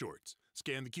 and shorts.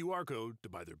 Scan the QR code to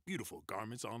buy their beautiful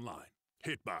garments online.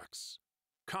 Hitbox.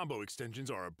 Combo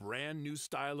extensions are a brand new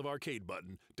style of arcade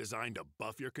button designed to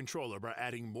buff your controller by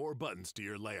adding more buttons to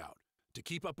your layout. To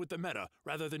keep up with the meta,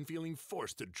 rather than feeling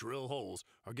forced to drill holes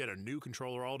or get a new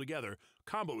controller altogether,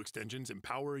 combo extensions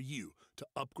empower you to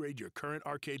upgrade your current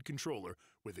arcade controller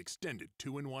with extended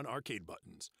 2-in-1 arcade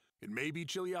buttons. It may be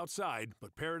chilly outside,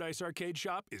 but Paradise Arcade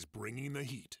Shop is bringing the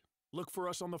heat. Look for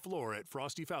us on the floor at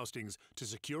Frosty Faustings to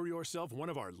secure yourself one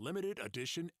of our limited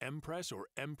edition Empress or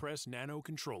Empress Nano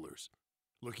controllers.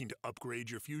 Looking to upgrade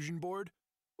your Fusion board?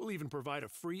 We'll even provide a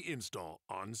free install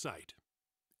on site.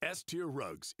 S-Tier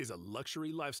Rugs is a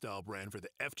luxury lifestyle brand for the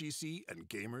FGC and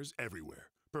gamers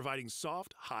everywhere, providing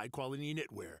soft, high-quality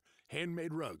knitwear,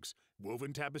 handmade rugs,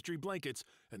 woven tapestry blankets,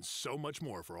 and so much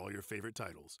more for all your favorite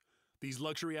titles. These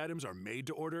luxury items are made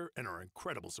to order and are an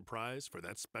incredible surprise for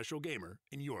that special gamer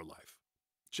in your life.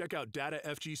 Check out Data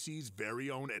FGC's very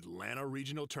own Atlanta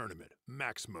Regional Tournament,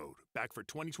 Max Mode, back for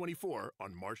 2024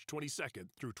 on March 22nd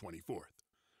through 24th.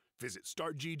 Visit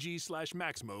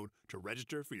startgg/maxmode to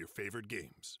register for your favorite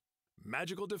games.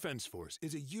 Magical Defense Force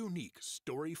is a unique,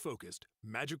 story-focused,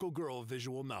 magical girl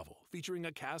visual novel featuring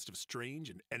a cast of strange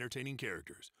and entertaining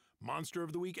characters, Monster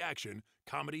of the Week action,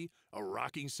 comedy, a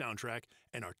rocking soundtrack,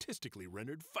 and artistically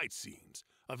rendered fight scenes.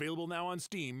 Available now on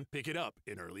Steam. Pick it up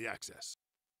in early access.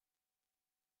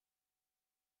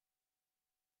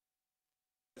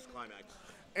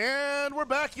 And we're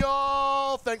back,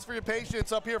 y'all. Thanks for your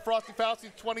patience up here, Frosty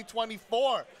Faustings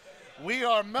 2024. We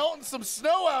are melting some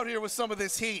snow out here with some of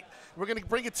this heat. We're going to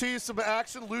bring it to you some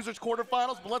action, losers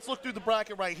quarterfinals, but let's look through the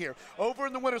bracket right here. Over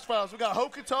in the winners finals, we got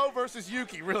Hokuto versus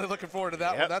Yuki. Really looking forward to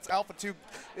that one. That's Alpha 2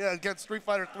 against Street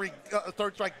Fighter 3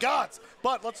 Third Strike Gods.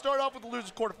 But let's start off with the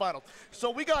losers quarterfinals.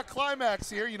 So we got Climax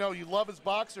here. You know, you love his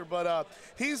boxer, but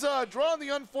he's drawn the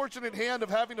unfortunate hand of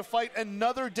having to fight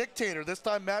another dictator, this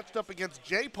time matched up against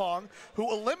J-Pong,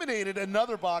 who eliminated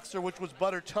another boxer, which was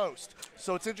Butter Toast.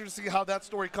 So it's interesting to see how that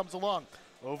story comes along.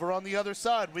 Over on the other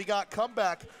side, we got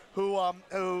Comeback, who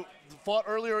fought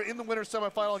earlier in the winner's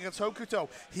semifinal against Hokuto.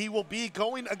 He will be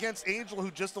going against Angel,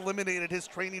 who just eliminated his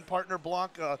training partner,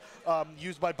 Blanca,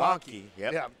 used by Bonky.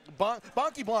 Yeah,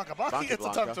 Bonky Blanca. Bonky, it's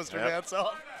a tongue twister, man. So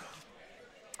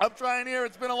I'm trying here.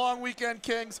 It's been a long weekend,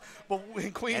 Kings, but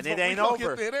in Queens. And it ain't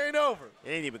over. It ain't over. It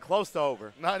ain't even close to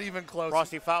over. Not even close.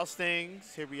 Frosty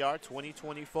Faustings, here we are,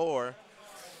 2024.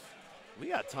 We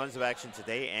got tons of action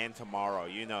today and tomorrow.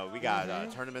 You know, we got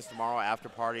tournaments tomorrow, after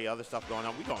party, other stuff going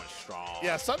on. We going strong.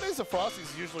 Yeah, Sundays at Frosties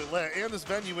is usually lit, and this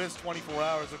venue is 24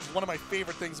 hours, which is one of my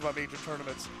favorite things about major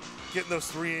tournaments, getting those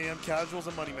 3 a.m. casuals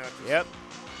and money matches. Yep.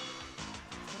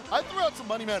 I threw out some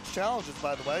money match challenges,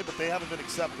 by the way, but they haven't been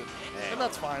accepted, and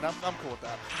that's fine. I'm cool with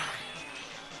that.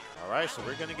 All right, so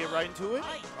we're going to get right into it.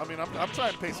 I mean, I'm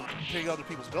trying to pay other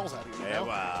people's bills out here. You know?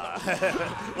 Wow.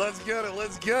 Let's get it.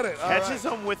 Let's get it. Catches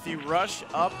him with the rush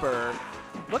upper.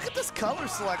 Look at this color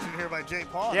selection here by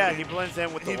J-Pong. Yeah, he blends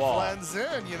in with the wall. He blends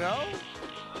in, you know?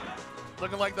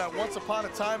 Looking like that Once Upon a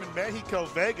Time in Mexico,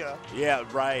 Vega. Yeah,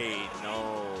 right.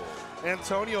 No.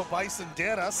 Antonio Bison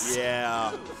Dennis.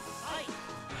 Yeah.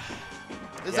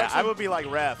 I would be like,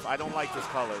 ref, I don't like this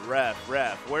color.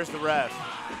 Ref. Where's the ref?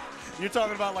 You're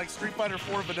talking about like Street Fighter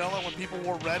 4 Vanilla when people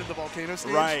wore red in the volcano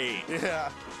stage? Right.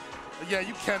 Yeah. Yeah,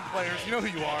 you Ken players. You know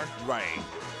who you are. Right.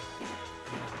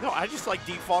 No, I just like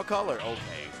default color.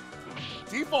 Okay.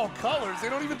 Default colors? They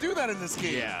don't even do that in this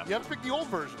game. Yeah. You have to pick the old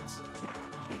versions.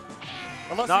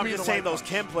 Unless no, I'm just saying those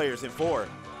Ken players in 4.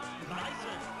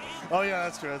 Oh, yeah,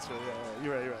 that's true. Yeah,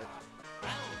 you're right.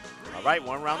 All right,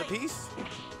 1 round apiece.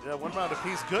 Yeah, 1 round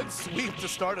apiece. Good sweep to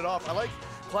start it off. I like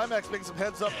Climax making some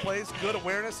heads-up plays. Good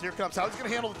awareness. Here comes. How's he going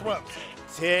to handle the throws?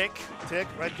 Tick.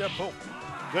 Right there. Boom.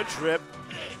 Good trip.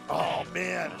 Oh,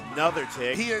 man. Another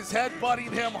tick. He is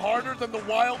headbutting him harder than the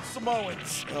Wild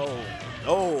Samoans.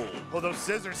 Oh, those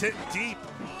scissors hitting deep.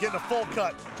 Getting a full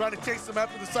cut. Trying to chase him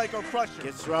after the Psycho Crusher.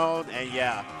 Gets thrown, and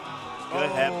yeah.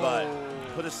 Good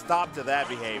headbutt. Put a stop to that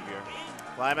behavior.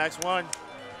 Climax 1.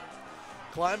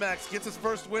 Climax gets his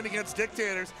first win against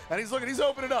Dictators, and he's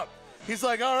opening up. He's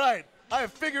like, all right, I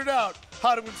have figured out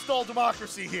how to install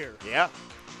democracy here. Yeah.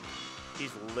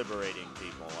 He's liberating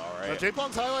people, all right. Now,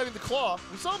 J-Pong's highlighting the claw.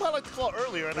 We saw him highlight the claw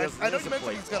earlier, and I know you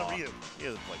mentioned he's got a Ryu. He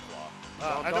doesn't play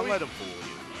claw. Don't let him fool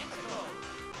you.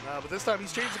 But this time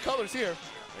he's changed the colors here.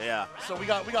 Yeah. So we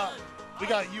got We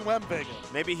got Vega.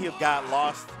 Maybe he got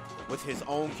lost with his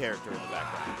own character in the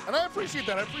background. And I appreciate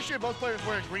that. I appreciate both players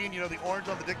wearing green, you know, the orange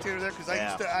on the dictator there, because I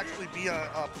used to actually be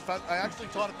I actually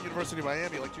taught at the University of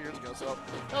Miami like 2 years ago, so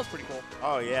that was pretty cool.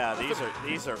 Oh yeah,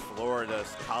 these are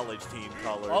Florida's college team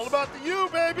colors. All about the U,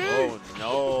 baby! Oh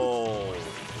no.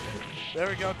 There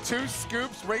we go, 2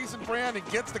 scoops, Raisin Brand, and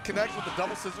gets the connect with the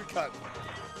double scissor cut.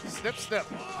 Snip, snip.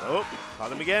 Oh,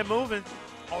 caught him again moving.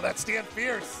 Oh, that stand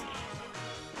fierce.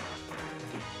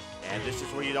 And this is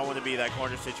where you don't want to be, that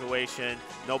corner situation.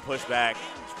 No pushback.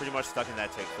 It's pretty much stuck in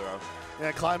that tick throw.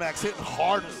 Yeah, Climax hitting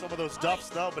hard with some of those duffs,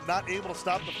 though, but not able to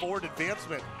stop the forward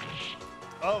advancement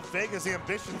of Vega's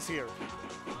ambitions here.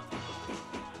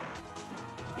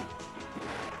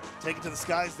 Take it to the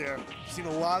skies there. Seen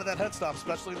a lot of that head stop,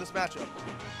 especially in this matchup.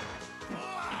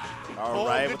 All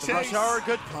right, with the rush hour,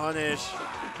 good punish.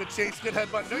 Good chase, good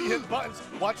headbutt. No, you hit buttons.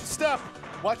 Watch your step.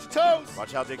 Watch your toes.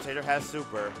 Watch how Dictator has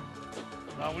super.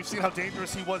 We've seen how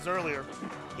dangerous he was earlier.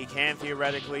 He can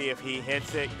theoretically, if he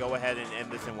hits it, go ahead and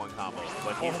end this in one combo.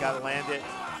 But he's got to land it.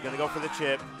 He's going to go for the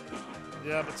chip.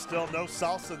 Yeah, but still no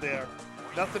salsa there.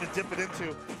 Nothing to dip it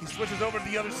into. He switches over to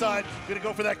the other side. Going to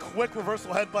go for that quick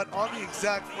reversal headbutt on the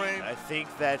exact frame. I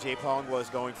think that J-Pong was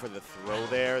going for the throw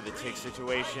there, the tick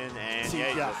situation, and yeah,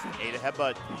 he just ate a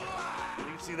headbutt. You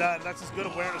can see that, and that's just good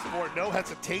awareness for it. No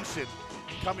hesitation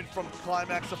coming from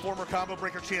Climax, the former combo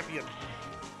breaker champion.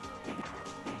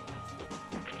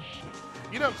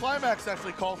 You know, Climax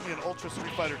actually calls me an Ultra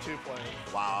Street Fighter 2 player.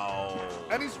 Wow.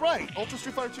 And he's right. Ultra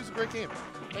Street Fighter 2 is a great game.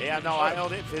 Yeah, no, I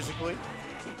held it physically.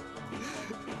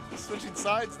 Switching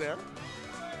sides there.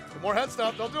 More head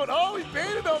stop. Don't do it. Oh, he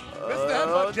baited him. Missed the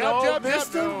headbutt. Jab, jab, jab.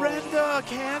 Mr. Renda,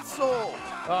 cancel.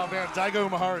 Oh, man. Daigo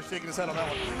Umehara is shaking his head on that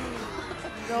one.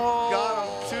 No. Got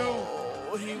him, too.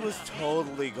 He was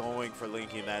totally going for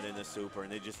linking that into super,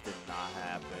 and it just did not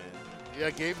happen. Yeah,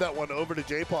 gave that one over to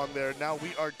J-Pong there. Now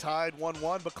we are tied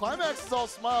 1-1, but Climax is all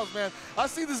smiles, man. I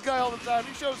see this guy all the time.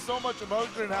 He shows so much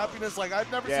emotion and happiness. Like, I've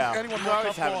never seen anyone more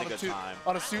comfortable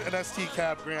on a suit and ST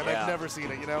cab, Grant. I've never seen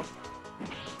it, you know?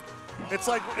 It's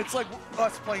like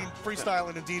us playing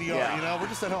freestyling in DDR, you know? We're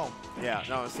just at home. Yeah,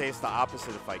 no, say it's the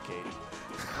opposite of Fightcade.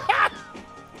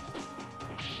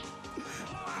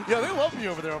 Yeah, they love me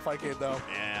over there on Fightcade, though.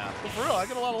 Yeah. But for real, I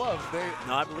get a lot of love.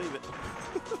 No, I believe it.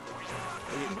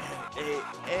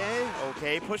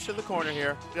 Okay, push to the corner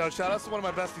here. Yo, shout out to one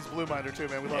of my besties, Blue Minder, too,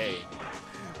 man. We love you.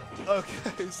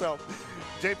 Okay, so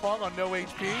J-Pong on no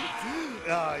HP.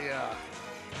 Yeah.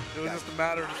 It was just a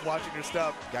matter of just watching your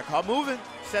step. Got caught moving.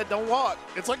 Said don't walk.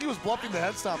 It's like he was bluffing the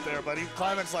head stomp there, but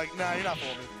Climax like, nah, you're not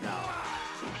fooling me. No.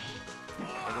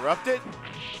 Interrupted.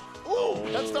 Ooh,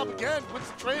 head stomp again. Wins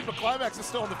the trade, but Climax is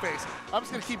still in the face. I'm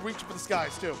just going to keep reaching for the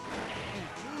skies, too.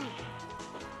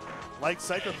 Light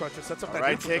Psycho Cruncher sets up that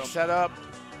right tick set up.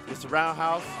 It's a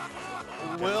roundhouse.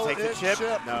 Will take it the chip?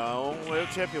 chip? No, will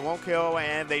chip. It won't kill,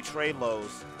 and they trade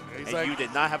lows. And like, you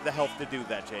did not have the health to do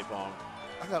that, J-Pong.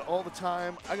 I got all the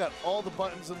time. I got all the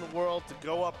buttons in the world to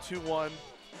go up 2-1.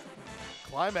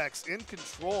 Climax in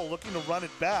control, looking to run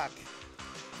it back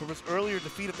from his earlier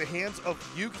defeat at the hands of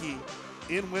Yuki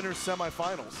in winners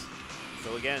semifinals.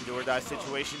 So again, do or die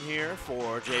situation here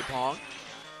for J-Pong.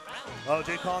 Oh,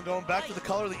 J-Pong going back to the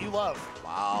color that you love.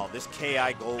 Wow, this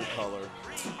KI gold color.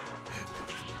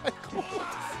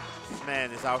 This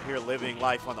man is out here living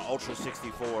life on the Ultra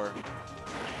 64.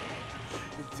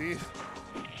 Indeed.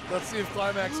 Let's see if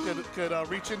Climax could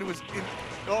reach into his...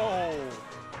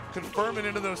 confirming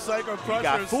into those Psycho Crushers. He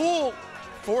got fooled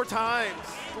 4 times.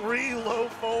 3 low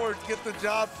forwards get the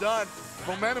job done.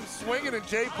 Momentum swinging in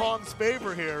J-Pong's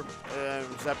favor here.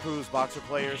 That proves boxer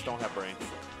players don't have brains.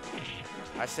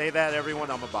 I say that, everyone,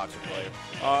 I'm a boxer player.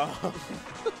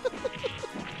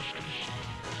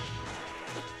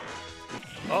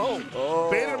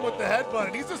 Baited him with the headbutt,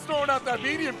 and he's just throwing out that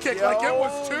medium kick like it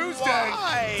was Tuesday.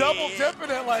 Why? Double dipping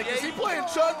it like, is he playing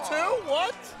Chun too?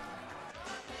 What?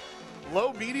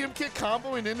 Low medium kick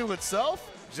comboing into itself?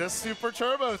 Just super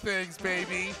turbo things,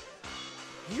 baby.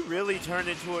 He really turned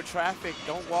into a traffic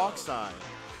don't walk sign.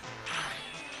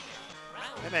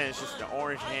 That man is just an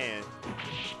orange hand.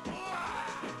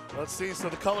 Let's see, so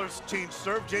the colors change.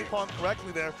 Serve J-Pong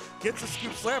correctly there. Gets a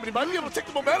scoop slam, and he might be able to take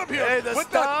the momentum here. Hey,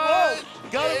 with that throw.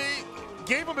 Got him.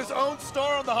 Gave him his own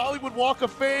star on the Hollywood Walk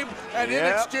of Fame, and in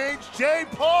exchange,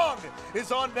 J-Pong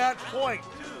is on match point.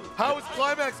 How is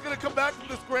Climax going to come back from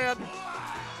this, Grand?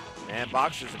 Man,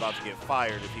 Boxer's about to get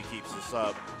fired if he keeps this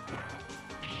up.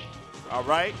 All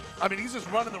right. I mean, he's just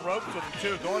running the ropes with him,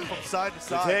 too, going from side to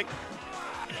side.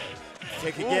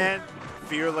 Tick again.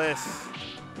 Fearless.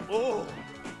 Ooh.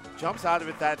 jumps out of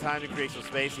it that time to create some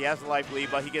space. He has a life lead,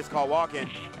 but he gets caught walking.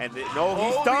 And no,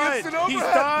 he's Oh, the done. instant He's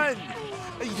overhead.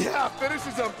 done. Yeah,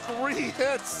 finishes on 3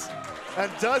 hits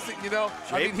and does it, you know.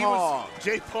 I mean, he was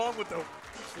J-Pong with the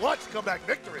clutch comeback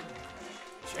victory.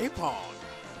 J-Pong.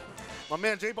 My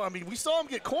man J-Pong, I mean, we saw him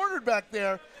get cornered back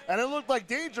there, and it looked like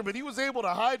danger, but he was able to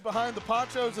hide behind the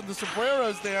ponchos and the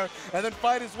sombreros there and then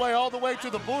fight his way all the way to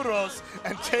the burros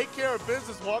and take care of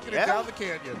business walking it down the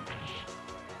canyon.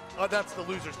 Oh, that's the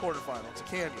loser's quarterfinal. It's a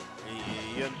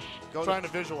canyon. Trying to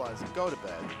visualize it. Go to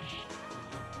bed.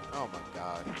 Oh, my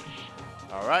God.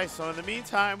 All right, so in the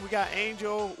meantime, we got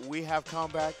Angel. We have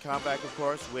comeback, of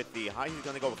course, with the high. He's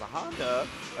going to go with the Honda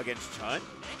against Chun.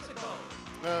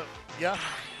 Yeah.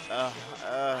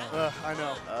 I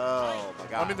know. Oh, my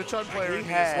God. I mean, the Chun player is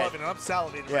loving it. I'm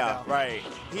salivating right now. Yeah, right.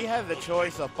 He had the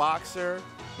choice of Boxer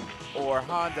or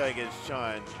Honda against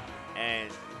Chun.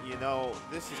 And, you know,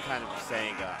 this is kind of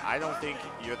saying, I don't think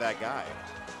you're that guy.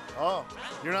 Oh,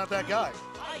 you're not that guy.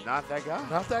 Not that guy.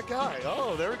 Not that guy.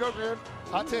 Oh, there we go, Grand.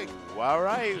 Hot take. Well, all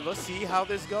right, let's see how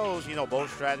this goes. You know,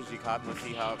 both strategy, Cotton. Let's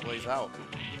see how it plays out.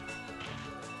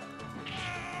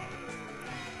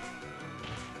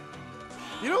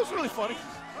 You know what's really funny?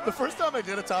 The first time I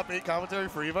did a top 8 commentary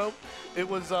for Evo, it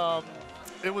was on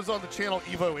the channel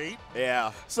Evo 8.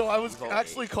 Yeah. So I was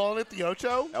actually calling it the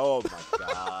Ocho. Oh my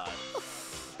God.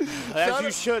 As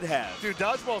you should have. Dude,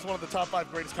 Dodgeball is one of the top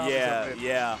 5 greatest comments ever made.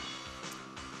 Yeah.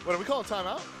 What, are we calling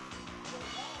timeout?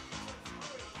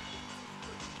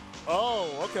 Oh,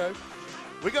 okay.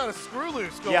 We got a screw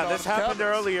loose going on. Yeah, this happened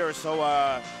earlier.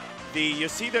 So you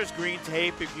see there's green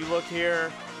tape. If you look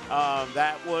here,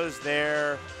 that was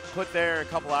there, put there a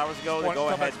couple hours ago to go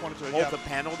ahead and hold the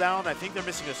panel down. I think they're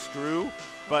missing a screw,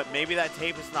 but maybe that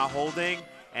tape is not holding,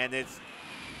 and it's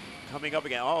coming up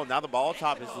again. Oh, now the ball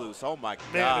top is loose. Oh, my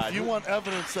God. Man, if you want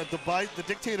evidence that the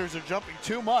dictators are jumping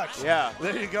too much, yeah,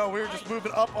 there you go. We were just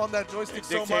moving up on that joystick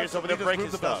so much. Dictators over there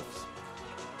breaking stuff.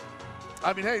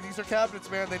 I mean, hey, these are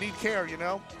cabinets, man. They need care, you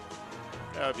know?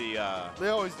 They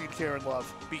always need care and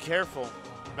love. Be careful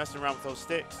messing around with those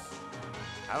sticks.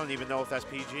 I don't even know if that's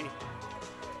PG.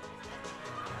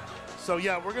 So,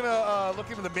 yeah, we're going to look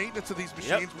into the maintenance of these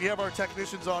machines. Yep. We have our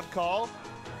technicians on call.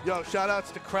 Yo,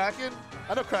 shout-outs to Kraken.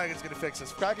 I know Kraken's going to fix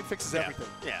this. Kraken fixes everything.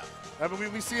 Yeah. I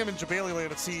mean, we see him in Jabali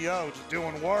Land at CEO just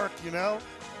doing work, you know?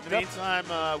 In the meantime,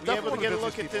 we able to get a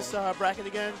look at this bracket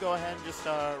again? Go ahead and just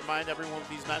remind everyone what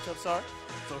these matchups are.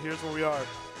 So here's where we are.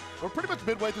 We're pretty much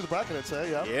midway through the bracket, I'd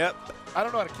say, yeah? Yep. I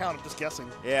don't know how to count. I'm just guessing.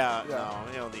 Yeah, no,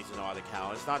 you don't need to know how to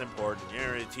count. It's not important.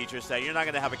 You're a teacher, say you're not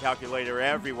going to have a calculator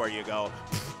everywhere you go.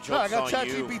 No, I got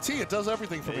ChatGPT. It does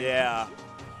everything for me. Yeah.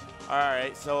 All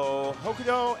right, so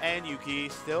Hokuto and Yuki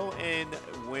still in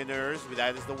winners.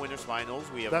 That is the winners finals.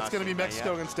 That's going to be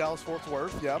Mexico against Dallas-Fort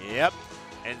Worth, yep. Yep.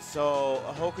 And so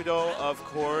Hokuto, of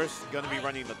course, going to be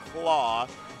running the Claw,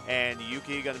 and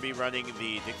Yuki going to be running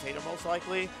the Dictator most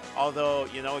likely. Although,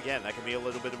 you know, again, that can be a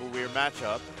little bit of a weird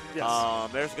matchup.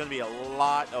 Yes. There's going to be a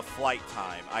lot of flight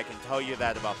time. I can tell you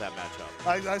that about that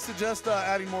matchup. I suggest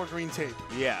adding more green tape.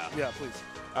 Yeah. Yeah, please.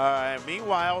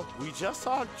 Meanwhile, we just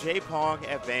saw J-Pong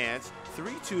advance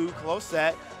 3-2, close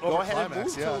set. Go ahead and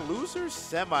move to losers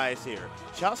semis here.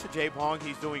 Shouts to J-Pong.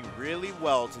 He's doing really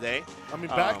well today. I mean,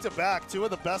 back-to-back, 2 of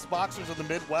the best boxers in the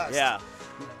Midwest. Yeah.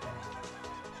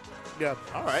 Yeah.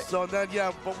 All right. So then,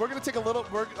 yeah, but we're going to take a little,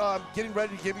 we're getting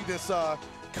ready to give you this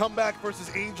comeback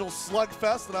versus Angels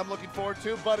slugfest that I'm looking forward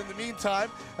to. But in the meantime,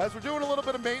 as we're doing a little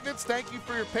bit of maintenance, thank you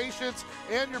for your patience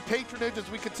and your patronage as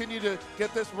we continue to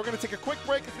get this. We're going to take a quick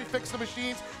break as we fix the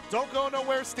machines. Don't go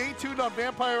nowhere. Stay tuned on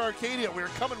Vampire Arcadia. We're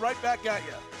coming right back at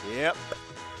you. Yep.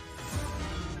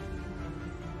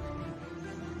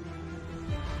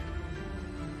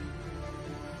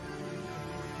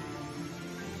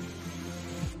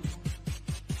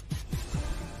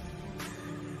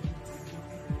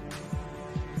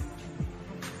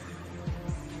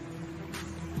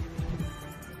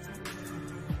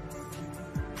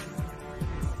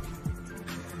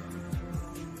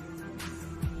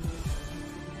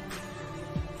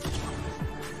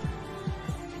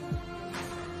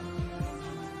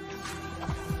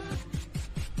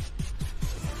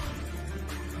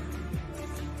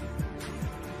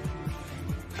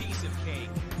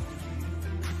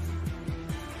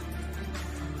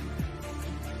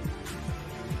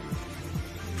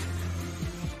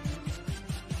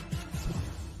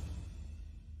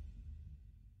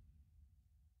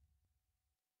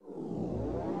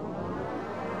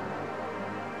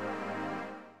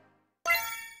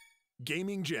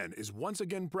 Gaming Gen is once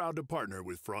again proud to partner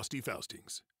with Frosty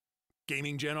Faustings.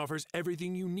 Gaming Gen offers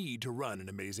everything you need to run an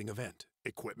amazing event: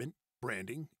 equipment,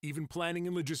 branding, even planning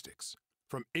and logistics.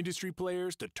 From industry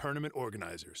players to tournament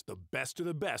organizers, the best of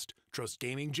the best trust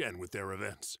Gaming Gen with their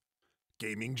events.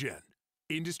 Gaming Gen,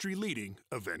 industry-leading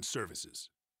event services.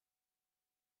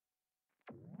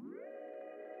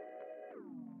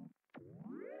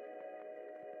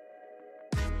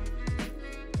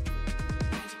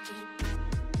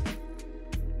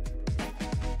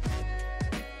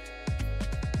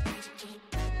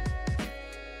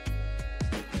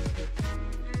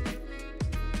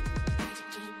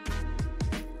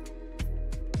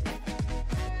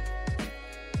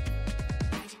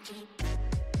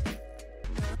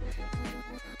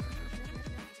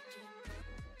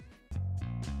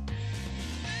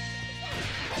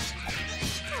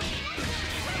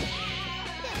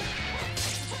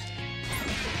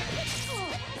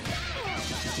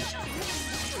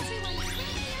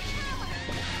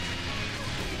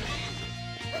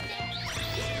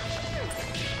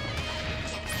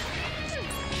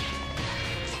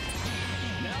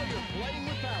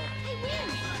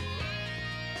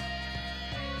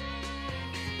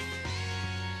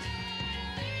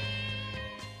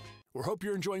 We hope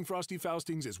you're enjoying Frosty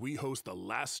Faustings as we host the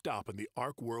last stop on the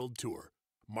ARC World Tour.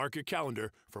 Mark your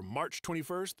calendar for March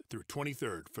 21st through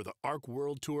 23rd for the ARC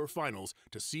World Tour Finals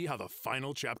to see how the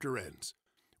final chapter ends.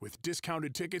 With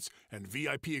discounted tickets and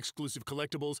VIP exclusive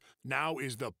collectibles, now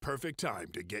is the perfect time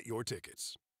to get your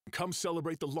tickets. Come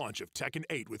celebrate the launch of Tekken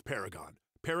 8 with Paragon.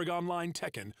 Paragon Line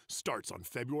Tekken starts on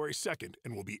February 2nd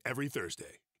and will be every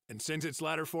Thursday. And since it's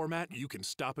ladder format, you can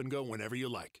stop and go whenever you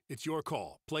like. It's your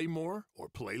call. Play more or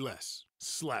play less.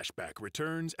 Slashback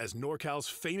returns as NorCal's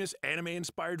famous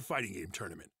anime-inspired fighting game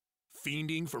tournament.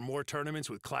 Fiending for more tournaments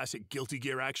with classic Guilty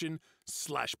Gear action?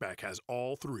 Slashback has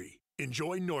all three.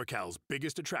 Enjoy NorCal's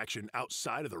biggest attraction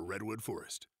outside of the Redwood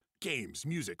Forest. Games,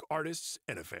 music, artists,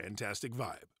 and a fantastic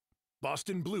vibe.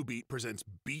 Boston Blue Beat presents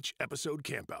Beach Episode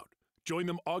Campout. Join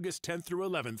them August 10th through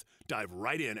 11th. Dive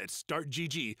right in at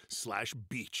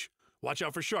startgg/beach. Watch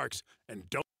out for sharks and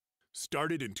don't.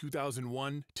 Started in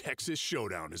 2001, Texas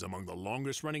Showdown is among the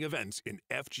longest-running events in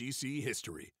FGC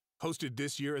history. Hosted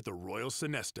this year at the Royal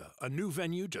Sonesta, a new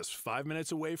venue just 5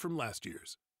 minutes away from last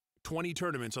year's. 20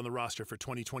 tournaments on the roster for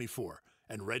 2024,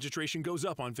 and registration goes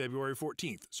up on February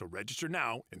 14th, so register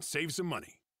now and save some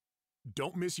money.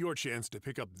 Don't miss your chance to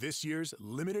pick up this year's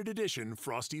limited edition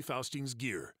Frosty Faustings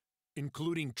gear,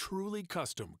 including truly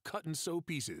custom cut-and-sew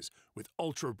pieces with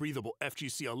ultra-breathable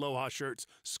FGC Aloha shirts,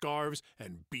 scarves,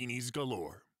 and beanies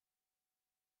galore.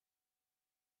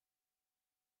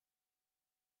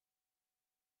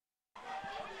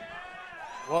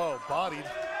 Whoa, bodied.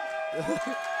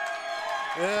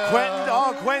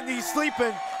 Yeah. Quentin, he's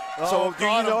sleeping. So do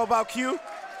you know about Q?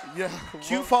 Yeah.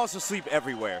 Q falls asleep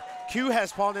everywhere. Q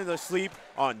has fallen asleep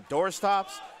on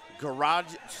doorstops,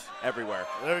 garage, everywhere.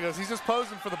 There he goes. He's just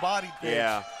posing for the body page.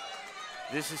 Yeah.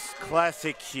 This is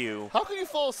classic Q. How can you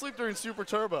fall asleep during Super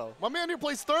Turbo? My man here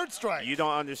plays Third Strike. You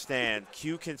don't understand.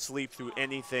 Q can sleep through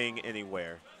anything,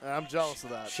 anywhere. I'm jealous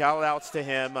of that. Shout outs to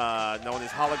him, known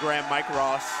as Hologram Mike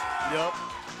Ross. Yep.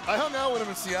 I hung out with him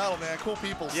in Seattle, man. Cool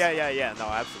people. Yeah. No,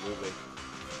 absolutely.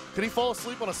 Could he fall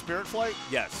asleep on a Spirit Flight?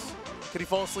 Yes. Could he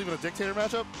fall asleep in a Dictator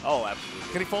matchup? Oh,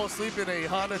 absolutely. Can he fall asleep in a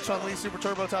Honda Chun-Li Super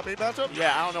Turbo Top 8 matchup?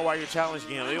 Yeah, I don't know why you're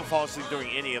challenging him. He'll fall asleep during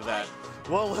any of that.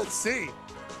 Well, let's see.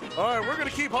 All right, we're going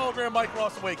to keep Hologram Mike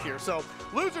Ross awake here. So,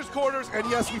 losers quarters, and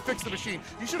yes, we fixed the machine.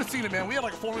 You should have seen it, man. We had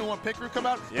like a Formula 1 pit crew come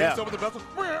out. Yeah. Over the bezel.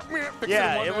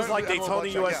 Yeah, it was like Daytona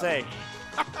USA.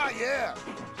 Yeah.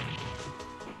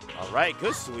 All right,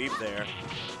 good sweep there.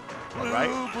 All right.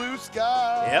 Blue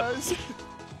skies. Yep.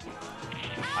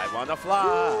 I want to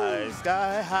fly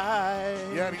sky high.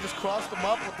 Yeah, and he just crossed them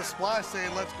up with the splash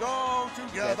saying, let's go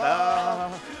together.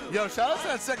 Yo, shout out to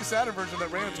that Sega Saturn version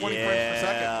that ran at 20 frames per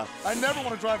second. I never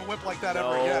want to drive a whip like that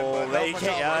ever again.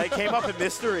 But it came up in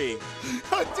mystery.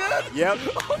 I did? Yep.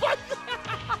 Oh my God.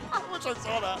 I wish I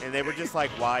saw that. And they were just like,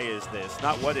 why is this?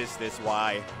 Not what is this,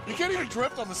 why? You can't even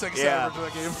drift on the Sega Saturn version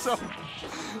of that game. So,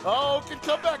 can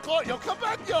Comeback Claw. Yo,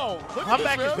 Comeback,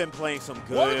 Comeback has been playing some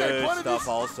good stuff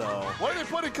also. What did they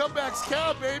put in Comeback's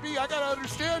cab, baby? I got to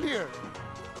understand here.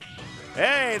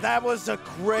 Hey, that was a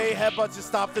great headbutt to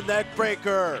stop the neck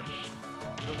breaker.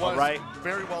 It was all right.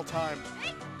 Very well timed.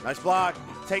 Nice block.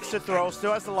 Takes the throw.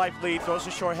 Still has the life lead. Throws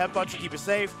a short headbutt to keep it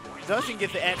safe. Doesn't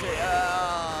get the answer.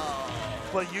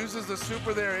 But uses the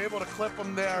super there, able to clip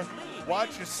him there.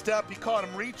 Watch your step. He caught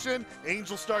him reaching.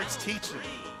 Angel starts teaching.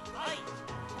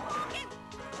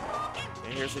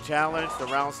 And here's the challenge. The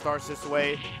round starts this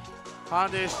way.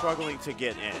 Honda is struggling to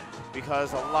get in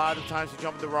because a lot of times you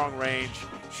jump in the wrong range.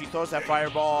 She throws that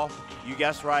fireball. You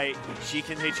guessed right. She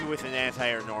can hit you with an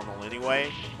anti-air normal anyway.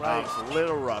 Right. It's a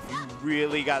little rough. You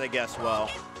really got to guess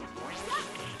well.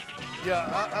 Yeah,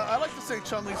 I like to say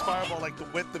Chun-Li's fireball, like the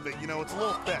width of it, you know, it's a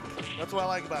little thick. That's what I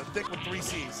like about it, thick with 3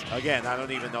 C's. Again, I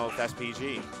don't even know if that's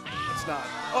PG. It's not.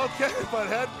 Okay, but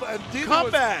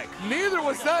Comeback. Neither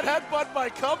was that headbutt by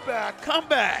Comeback.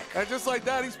 Comeback. And just like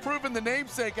that, he's proven the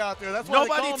namesake out there. That's why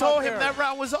Nobody told him that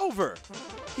round was over.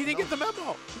 He didn't get the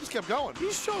memo. He just kept going. He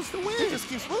chose to win. He just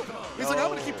keeps moving. He's like, I'm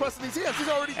going to keep pressing these hands. He's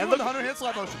already doing the 100 hand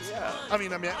slap motions. Yeah. I mean,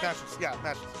 matches. Yeah,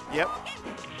 matches. Yep.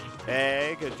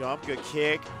 Hey, good jump, good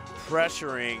kick.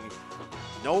 Pressuring.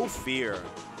 No fear.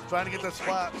 Trying to get those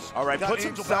slaps. All right, puts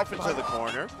Angel himself back into the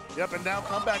corner. Yep, and now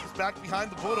Comeback is back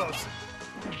behind the Budos.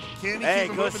 Can he Hey,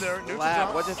 keep him good moving there? Neutral slap.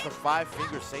 drops. What does the 5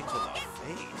 fingers say to the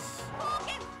face?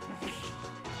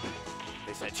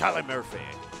 They said, Charlie Murphy.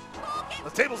 The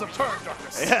tables have turned,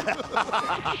 Darkness.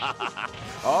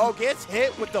 Oh, gets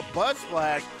hit with the butt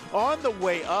splash on the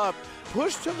way up.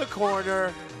 Pushed to the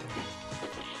corner.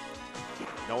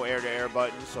 No air-to-air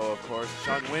button, so of course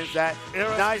Chun wins that.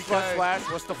 Nice butt splash.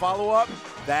 What's the follow-up?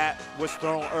 That was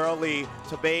thrown early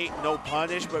to bait, no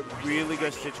punish, but really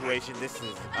good situation. This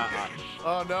is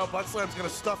Oh no, Butt Slam's gonna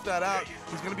stuff that out.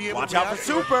 He's gonna be able Watch to out for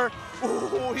Super.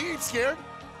 Ooh, he ain't scared.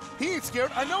 He ain't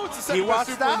scared. I know it's the second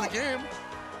best Super in the game,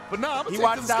 but no, I'm gonna He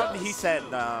watched out and he said,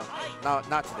 no,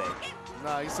 not today.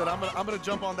 Nah, he said, I'm gonna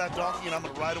jump on that donkey and I'm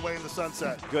gonna ride away in the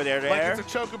sunset. Good air-to-air. Like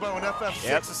it's a chocobo in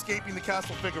FF6 escaping the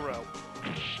Castle Figaro.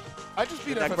 I just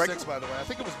beat FF6, by the way. I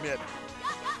think it was mid.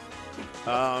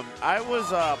 I was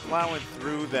plowing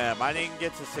through them. I didn't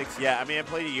get to 6 yet. I mean, I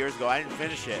played it years ago. I didn't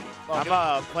finish it. Oh,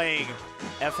 I'm playing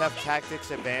FF Tactics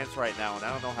Advanced right now, and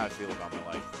I don't know how I feel about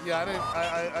my life. Yeah,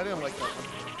 I didn't like that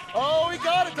one. Oh, he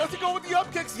got it. Does he go with the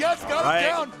up kicks? Yes, got it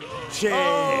down. Chip.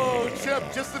 Oh,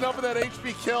 Chip, just enough of that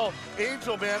HP kill.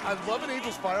 Angel, man, I love an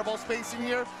Angel's fireball spacing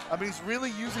here. I mean, he's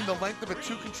really using the length of it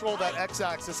to control that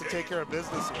X-axis and take care of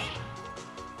business here.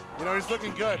 You know, he's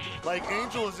looking good. Like,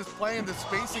 Angel is just playing the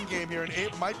spacing game here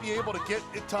and might be able to get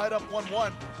it tied up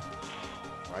 1-1.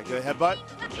 Right, good headbutt.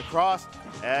 The cross,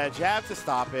 jab to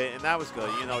stop it, and that was good.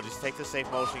 You know, just take the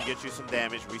safe motion, get you some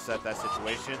damage, reset that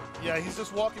situation. Yeah, he's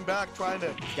just walking back, trying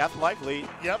to. He's got the life lead.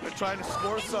 Yep, and trying to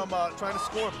score some, trying to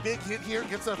score a big hit here.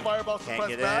 Gets that fireball to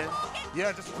press back.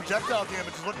 Yeah, just projectile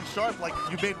damage is looking sharp, like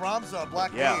you made Ramza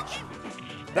Black Mage.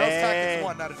 That was Tactics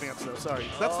 1, not Advanced, though. Sorry,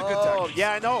 that's the good Tactics.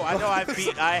 Yeah, I know.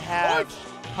 I have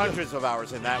hundreds of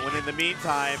hours in that. When in the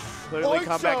meantime, clearly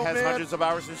Comeback has hundreds of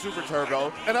hours in Super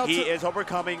Turbo. And he is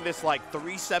overcoming this like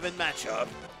 3-7 matchup.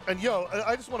 And yo,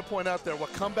 I just want to point out there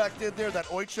what Comeback did there, that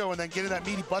Oicho, and then getting that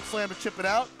meaty butt slam to chip it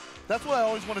out. That's what I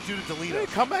always want to do to delete it.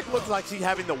 Comeback looks like he's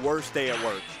having the worst day at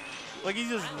work. Like, he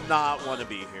does not want to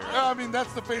be here. I mean,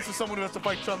 that's the face of someone who has to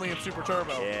fight Chun-Li in Super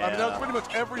Turbo. Yeah. I mean, that was pretty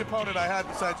much every opponent I had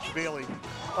besides Jabali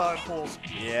in pools.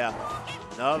 Yeah.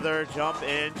 Another jump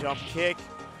in, jump kick.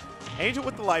 Angel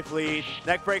with the life lead.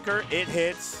 Neckbreaker, it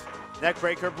hits.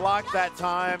 Neckbreaker blocked that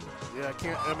time. Yeah,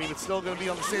 I mean, it's still going to be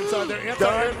on the same side there.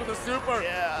 Anti-hit with a super.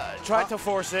 Yeah, tried to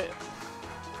force it.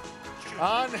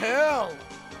 Angel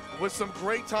with some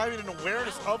great timing and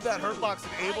awareness of that hurt box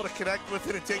and able to connect with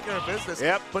it and take care of business.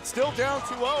 Yep. But still down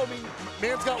 2-0. I mean,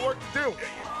 man's got work to do.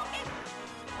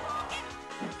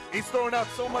 He's throwing out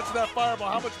so much of that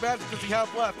fireball. How much magic does he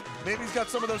have left? Maybe he's got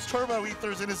some of those turbo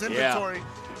ethers in his inventory.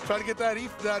 Yeah. Trying to get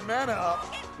that mana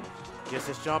up. Gets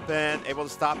his jump in, able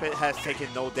to stop it, has taken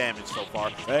no damage so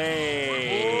far.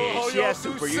 Hey, oh, she has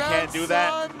super, you can't do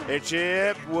that. A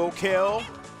chip will kill.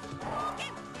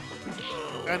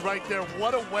 And right there,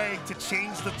 what a way to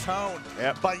change the tone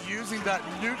by using that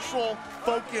neutral,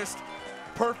 focused,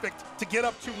 perfect to get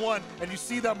up 2-1. And you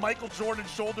see that Michael Jordan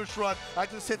shoulder shrug. I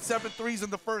just hit 7 threes in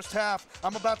the first half.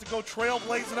 I'm about to go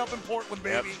trailblazing up in Portland,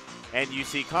 baby. Yep. And you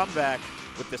see Comeback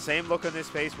with the same look on his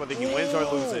face whether he wins or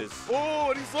loses. Oh,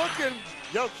 and he's looking.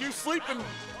 Yo, Q's sleeping.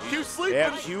 Q's sleeping.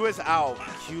 Yeah, Q is out.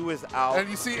 Q is out. And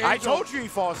you see Angel, I told you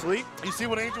he'd fall asleep. You see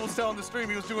what Angel was telling the stream?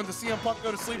 He was doing the CM Punk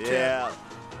go to sleep chant. Yeah.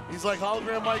 He's like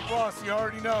hologram Mike Ross. He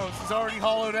already knows. He's already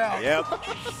hollowed out. Yep.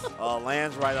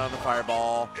 Lands right on the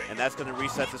fireball, and that's going to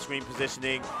reset the screen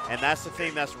positioning. And that's the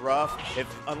thing that's rough.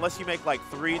 Unless you make like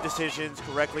 3 decisions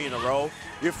correctly in a row,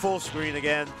 you're full screen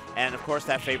again. And of course,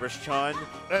 that favors Chun,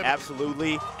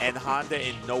 absolutely, and Honda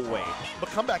in no way. But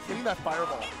Comeback hitting that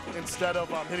fireball instead of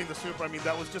hitting the super. I mean,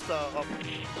 that was just a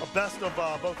best of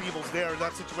both evils there in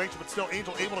that situation. But still,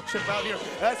 Angel able to chip out here.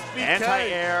 SBK.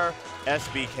 Anti-air,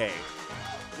 SBK.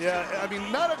 Yeah, I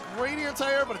mean, not a great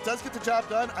anti-air, but it does get the job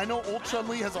done. I know old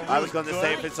Chun-Li has a really I was going to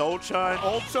say, if it's old Chun.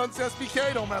 Old Chun's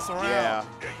SBK, don't mess around. Yeah.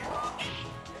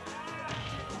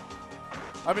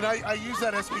 I mean, I use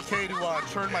that SBK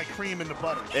to churn my cream into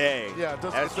butter. Hey, yeah, it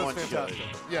does fantastic.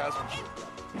 Yeah, that's one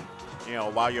should. You know,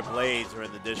 while your blades are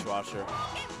in the dishwasher.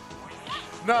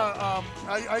 No,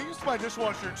 I used my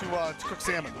dishwasher to cook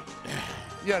salmon.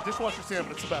 Yeah, dishwasher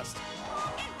salmon, it's the best.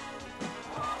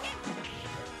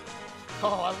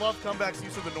 Oh, I love Comeback's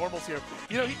use of the normals here.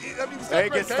 You know, I mean, They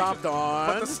get stomped on.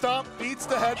 But the stomp beats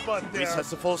the headbutt there. Resets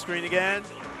the full screen again.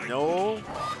 No.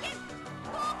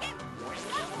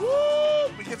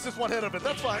 Woo! He gets just one hit of it.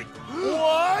 That's fine.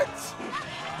 What?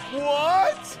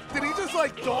 What? Did he just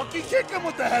like donkey kick him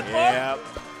with the headbutt? Yep.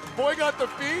 Boy got the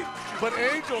feet, but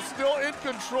Angel still in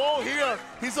control here.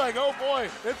 He's like, oh boy,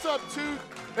 it's up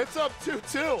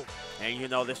 2-2. And you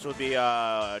know, this would be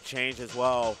a change as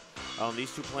well.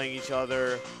 These two playing each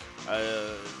other,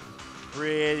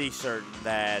 pretty certain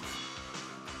that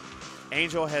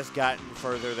Angel has gotten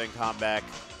further than Comeback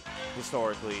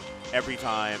historically every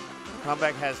time.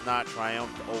 Comeback has not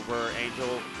triumphed over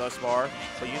Angel thus far,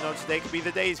 but you know, today could be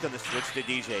the day he's going to switch to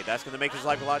DJ. That's going to make his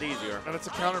life a lot easier. And it's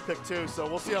a counter pick too, so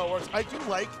we'll see how it works. I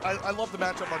love the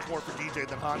matchup much more for DJ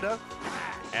than Honda.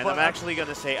 And I'm actually going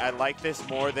to say I like this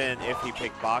more than if he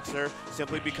picked Boxer,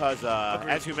 simply because,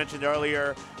 as you mentioned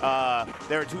earlier,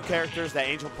 there are two characters that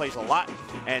Angel plays a lot,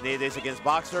 and it is against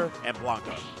Boxer and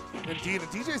Blanca. Indeed,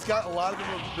 and DJ's got a lot of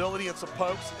ability and some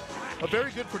pokes. A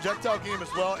very good projectile game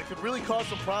as well. It could really cause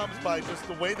some problems by just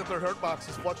the way that their hurt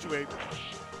boxes fluctuate.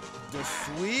 The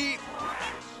sweep.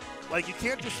 Like, you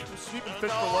can't just sweep and fish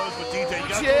for lows with DJ. You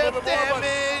got to do a little bit more.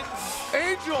 But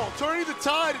Angel turning the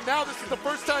tide, and now this is the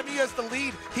first time he has the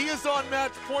lead. He is on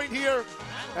match point here.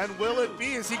 And will it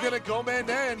be? Is he going to go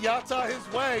man-man Yata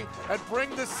his way and bring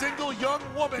the single young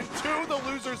woman to the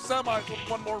loser's semis with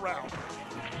one more round?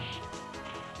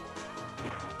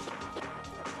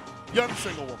 Young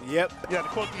single woman. Yep. Yeah, to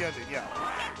quote the ending, yeah.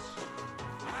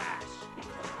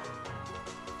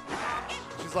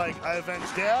 She's like, I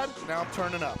avenged Dad, now I'm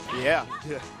turning up. Yeah.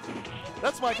 Yeah.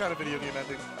 That's my kind of video game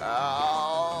ending.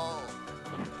 Oh.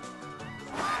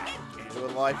 Angel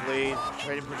with life lead,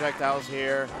 trading projectiles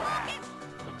here.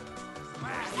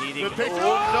 Needing. Good picture.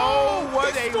 Oh, no!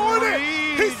 What he a stored it!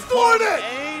 read He stored it!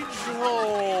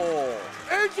 Angel!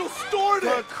 Angel stored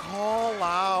The it! call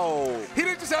out. He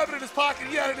didn't just have it in his pocket,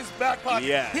 he had it in his back pocket.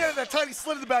 Yes. He had that tiny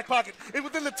slit in the back pocket. And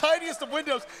within the tiniest of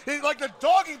windows, like the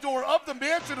dogging door of the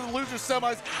mansion of the loser's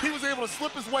semis, he was able to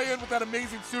slip his way in with that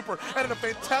amazing super and a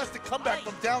fantastic comeback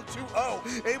from down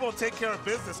 2-0, able to take care of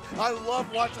business. I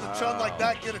love watching the Chun like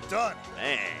that get it done.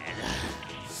 Man.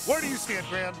 Where do you stand,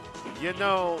 Gran? You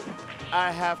know,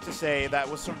 I have to say that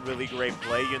was some really great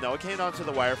play. You know, it came down to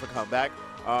the wire for Comeback.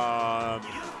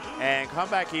 And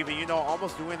Comeback even, you know,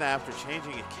 almost doing that after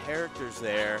changing characters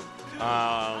there.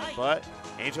 But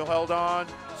Angel held on.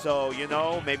 So, you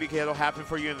know, maybe it'll happen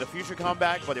for you in the future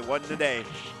Comeback, but it wasn't today.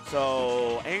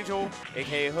 So, Angel,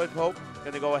 a.k.a. Hood Pope,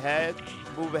 going to go ahead,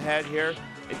 move ahead here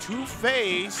to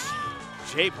face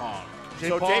J-Pong.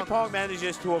 So J-Pong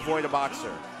manages to avoid a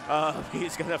Boxer.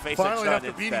 He's going to face finally a Chun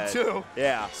after beating instead. two.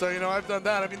 Yeah. So, you know, I've done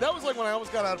that. I mean, that was like when I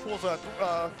almost got out of pools.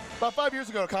 About 5 years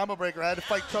ago, a Combo Breaker, I had to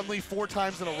fight Chun-Li 4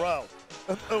 times in a row.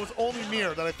 It was only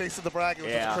Mir that I faced in the bracket,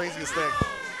 which was the craziest thing.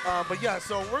 But yeah,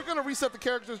 so we're going to reset the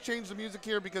characters, change the music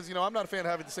here because, you know, I'm not a fan of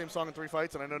having the same song in 3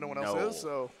 fights, and I know no one else is.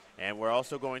 So. And we're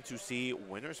also going to see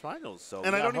winners finals. So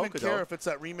and I don't even care if it's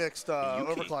that remixed,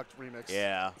 overclocked remix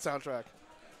soundtrack.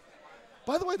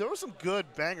 By the way, there were some good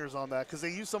bangers on that because they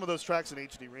used some of those tracks in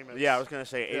HD remix. Yeah, I was going to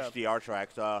say HDR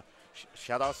tracks.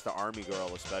 Shout outs to Army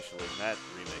Girl especially. That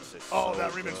remix is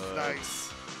that remix is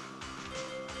nice.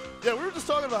 Yeah, we were just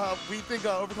talking about how we think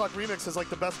Overclock Remix is like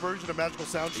the best version of Magical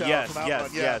Sound Shower from Outrun.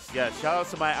 Yes. Shout out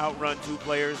to my Outrun 2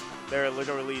 players. There are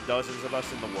literally dozens of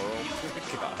us in the world.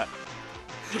 God.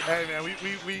 Hey, man,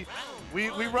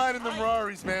 we ride in them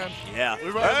Raris, man. Yeah.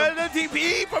 We ride the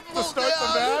DP from the start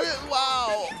the match.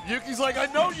 Wow. Yuki's like, I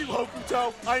know you,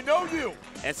 Hokuto. I know you.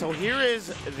 And so here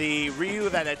is the Ryu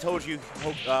that I told you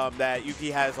that Yuki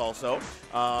has also.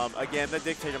 Again, the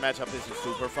Dictator matchup isn't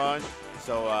super fun.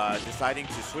 So deciding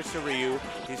to switch to Ryu,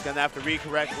 he's going to have to read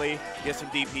correctly, get some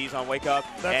DPs on Wake Up.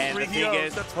 That's and the thing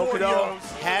is, Hokuto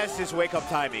has his Wake Up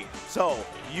timing. So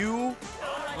you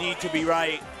need to be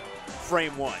right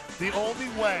frame 1. The only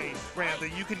way, Brand,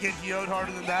 that you could get Yo'd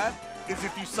harder than that is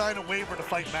if you sign a waiver to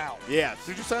fight Mao. Yes.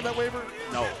 Did you sign that waiver?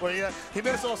 No. Well, yeah. He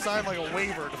made us all sign like a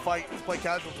waiver to play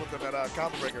casuals with him at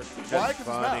Combo Breaker. Why? Because it's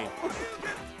Mao.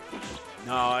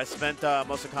 No, I spent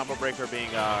most of Combo Breaker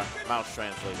being Mouse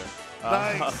translator.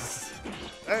 Nice.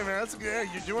 Hey man, that's good.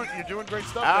 You're doing great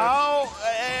stuff.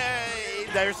 Hey,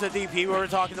 there's the DP we were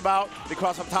talking about. The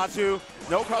cross up Tatsu.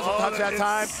 No cross up Tatsu that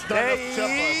time.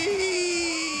 Hey.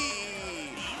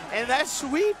 And that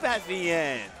sweep at the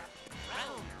end.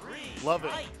 Love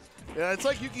it. Yeah, it's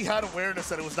like Yuki had awareness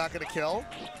that it was not going to kill.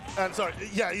 And sorry,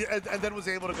 yeah, and then was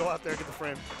able to go out there and get the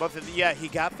frame. But yeah, he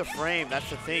got the frame. That's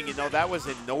the thing. You know, that was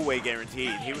in no way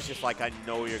guaranteed. He was just like, I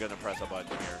know you're going to press a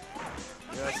button here.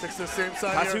 Yeah, sticks to the same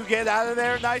side Tatsu here. get out of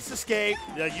there. Nice escape.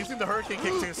 Yeah, using the hurricane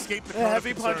kick to escape the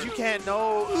heavy punch. You can't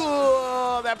know.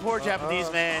 Oh, that poor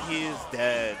Japanese man. He's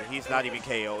dead. He's not even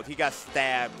KO'd. He got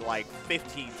stabbed like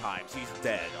 15 times. He's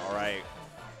dead. All right.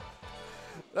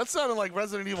 That sounded like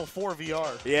Resident Evil 4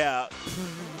 VR. Yeah.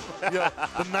 Yeah,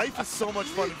 the knife is so much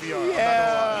fun in VR.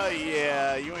 Yeah,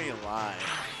 yeah, you ain't lying.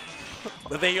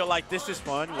 But then you're like, this is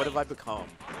fun. What have I become?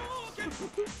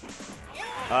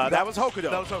 That was Hokuto.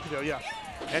 That was Hokuto, yeah.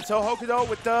 And so Hokuto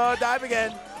with the dive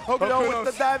again. Hokuto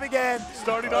with the dive again.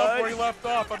 Starting off where he left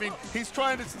off. I mean, he's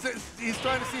trying to see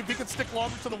if he can stick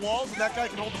longer to the walls, and that guy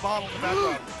can hold the bottle in the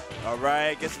background. All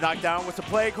right, gets knocked down with the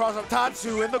play. Cross up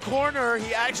Tatsu in the corner.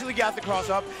 He actually got the cross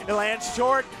up. It lands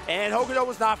short, and Hokuto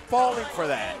was not falling for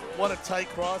that. What a tight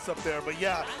cross up there. But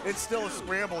yeah, it's still a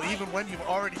scramble. Even when you've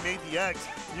already made the X,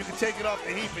 you can take it off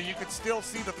the heat, but you can still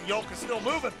see that the yoke is still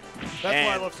moving. That's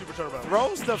why I love Super Turbo.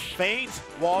 Throws the feint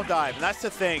wall dive, and that's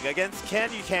the thing. Against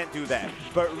Ken, you can't do that.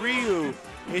 But Ryu,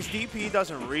 his DP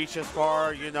doesn't reach as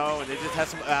far, you know, and it just has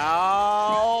some,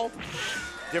 ow.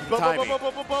 Different timing.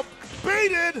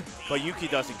 Baited! But Yuki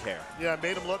doesn't care. Yeah,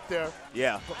 made him look there.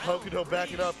 Yeah. Hokuto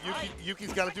back it up.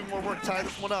 Yuki's got to do more work. Tie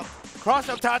this one up. Cross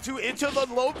up Tatsu into the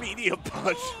low medium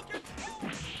punch.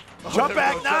 Jump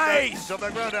back, nice! Jump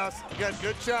back roundhouse. Again,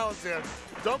 good challenge there.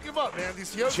 Don't give up, man.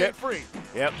 These heels ain't free.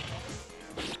 Yep.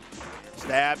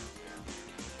 Stab.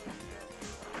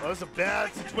 That was a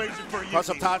bad situation for Yuki. Cross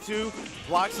up Tatsu,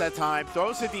 blocks that time,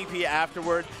 throws the DP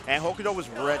afterward, and Hokuto was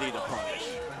ready to punish.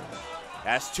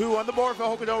 That's 2 on the board for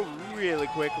Hokuto really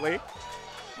quickly.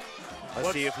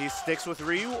 Let's see if he sticks with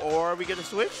Ryu, or are we gonna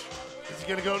switch? Is he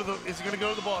gonna go to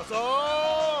the boss?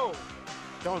 Oh!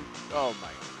 Don't. Oh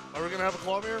my. Are we gonna have a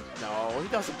claw mirror? No, he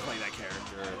doesn't play that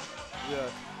character.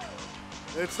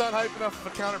 Yeah. It's not hype enough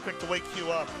of a counter pick to wake Q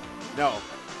up. No.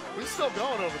 He's still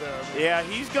going over there. I mean. Yeah,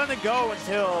 he's gonna go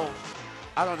until,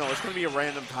 I don't know, it's gonna be a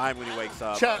random time when he wakes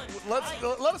up. Chat, let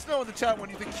us know in the chat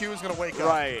when you think Q is gonna wake up.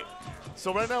 Right.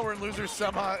 So right now we're in losers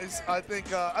semis. I think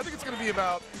it's going to be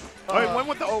about. All right, went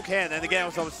with the Oken, and again,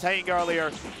 as I was saying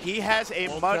earlier, he has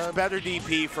a much better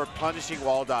DP for punishing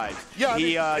wall dives. Yeah,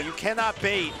 you cannot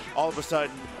bait all of a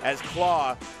sudden as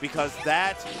Claw because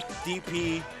that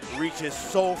DP reaches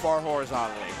so far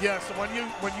horizontally. Yeah, so when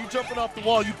you jumping off the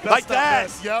wall, you best like that.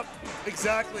 Miss. Yep,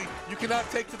 exactly. You cannot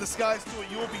take to the skies to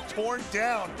it. You will be torn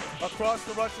down across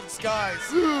the Russian skies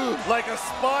like a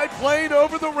spy plane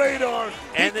over the radar.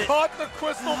 And he caught the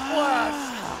crystal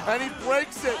flash, and he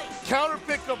breaks it. Counter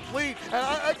pick complete. And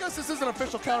I guess this is an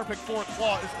official counter pick for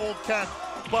Claw, is old Ken.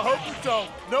 But Hokuto,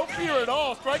 no fear at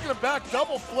all, striking him back,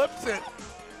 double flips it.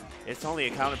 It's only a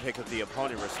counter pick if the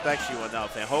opponent respects you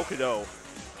enough, and Hokuto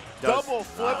double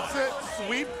flips it,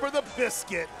 sweep for the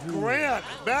biscuit. Grand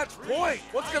match point.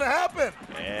 What's going to happen?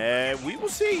 We will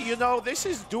see. You know, this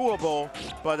is doable,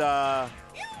 but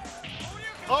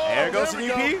there goes the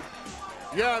DP.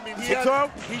 Yeah, I mean,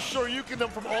 he sure Yuki'd him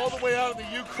from all the way out of the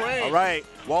Ukraine. All right,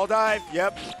 wall dive,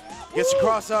 yep. Gets a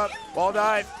cross up, wall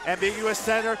dive, ambiguous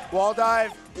center, wall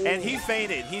dive, and he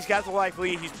feinted. He's got the life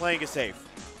lead. He's playing it safe.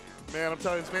 Man, I'm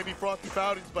telling you, this may be Frosty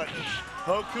Faustings, but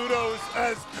Hokuto is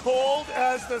as cold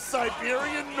as the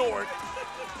Siberian North.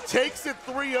 Takes it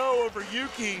 3-0 over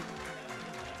Yuki.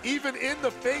 Even in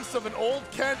the face of an old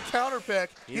Ken counter pick,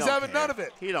 he's having none of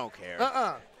it. He don't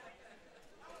care.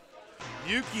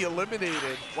 Yuki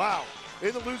eliminated. Wow.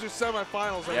 In the loser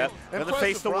semifinals. Yep. Going to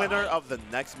face the winner of the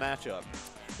next matchup.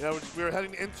 Yeah, we're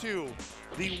heading into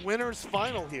the winner's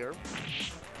final here.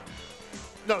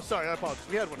 No, sorry, I apologize.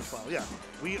 We had winner's final. Yeah.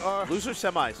 We are loser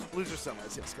semis. Loser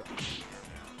semis, yes, go.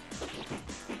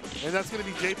 And that's going to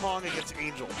be J-Pong against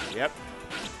Angel. Yep.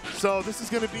 So this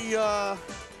is going to be,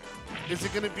 is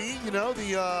it going to be, you know,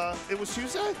 it was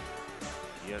Tuesday?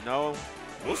 You know,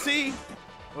 we'll see.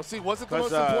 We'll see. Was it the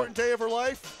most important day of her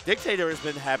life? Dictator has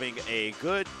been having a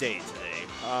good day today.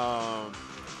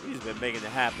 He's been making it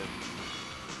happen.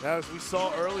 As we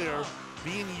saw earlier,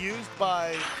 being used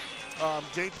by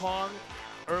J-Pong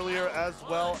earlier, as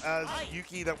well as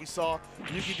Yuki, that we saw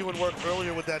Yuki doing work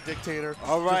earlier with that Dictator.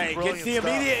 All right, gets the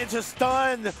immediate into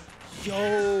stun.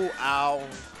 Yo, ow.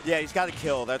 Yeah, he's got to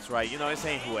kill. That's right. You know, it's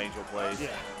ain't who Angel plays. Yeah.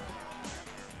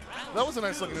 That was a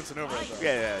nice looking instant over, though.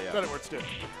 Yeah. Better words too.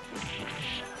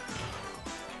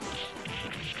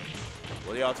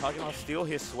 What are y'all talking about? Steal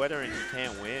his sweater and you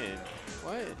can't win.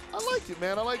 What? I like it,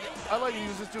 man. I like it. He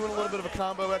was just doing a little bit of a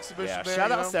combo exhibition there.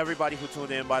 Shout outs to everybody who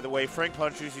tuned in, by the way. Frank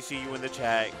Punchers, you see you in the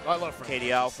chat. I love Frank.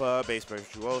 Katie Alpha, Base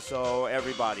Virtuoso,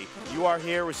 everybody. You are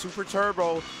here with Super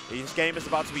Turbo. This game is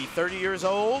about to be 30 years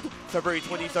old, February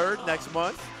 23rd, next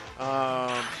month.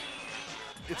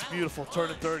 It's beautiful,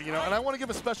 turning 30, you know. And I want to give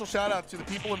a special shout out to the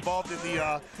people involved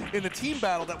in the team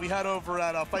battle that we had over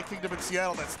at Fight Kingdom in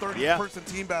Seattle. That's 30-person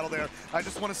team battle there. I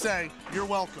just want to say you're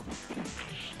welcome,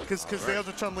 because there's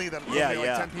a Chun Li that like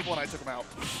 10 people and I took them out.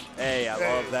 Hey, I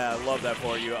love that. I love that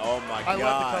for you. Oh my God! I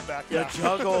love the comeback. The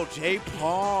juggle, Jay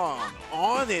Pong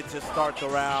on it to start the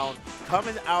round,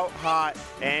 coming out hot,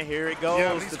 and here it goes.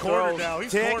 Yeah, he's cornered now.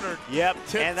 He's cornered. Yep.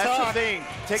 And that's the thing.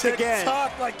 Tick again.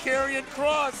 Tick-tock like Karrion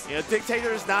Kross. You know, Dictator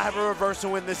does not have a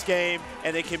reversal in this game,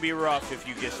 and it can be rough if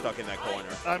you get stuck in that corner.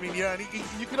 I mean, yeah, and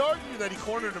you could argue that he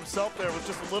cornered himself there with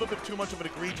just a little bit too much of an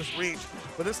egregious reach.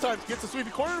 But this time he gets the sweep.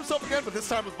 He cornered himself again, but this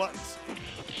time with buttons.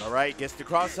 All right, gets the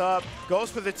cross up, goes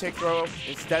for the tick throw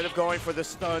instead of going for the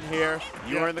stun here.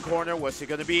 You were in the corner. What's it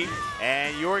going to be?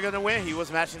 And you were going to win. He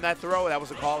was matching that throw. That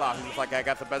was a call out. He was like, I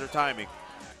got the better timing.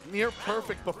 Near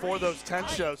perfect before those 10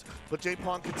 shows, but Jay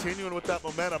Pong continuing with that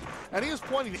momentum. And he is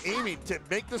pointing, aiming to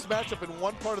make this matchup in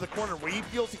one part of the corner where he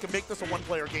feels he can make this a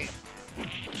one-player game.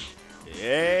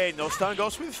 Hey, no stun,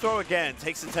 goes for the throw again.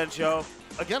 Takes the 10 show.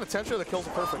 Again, a 10 show that kills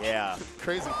a perfect. Yeah.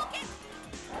 Crazy.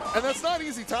 And that's not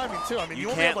easy timing, too. I mean, you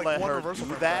only can't have like let one her reversal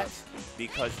do that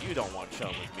because you don't want Chun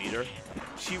with meter.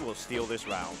 She will steal this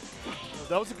round.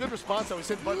 That was a good response. I was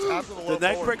hitting buttons after the low The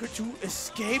neck forward. breaker to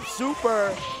escape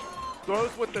super.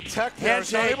 Throws with the tech there.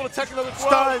 He's not Handshake. able to tech another throw.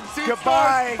 Stun. Sees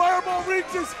Goodbye. Fireball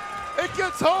reaches. It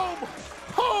gets home.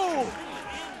 Home.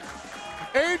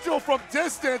 Angel from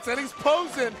distance, and he's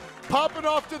posing, popping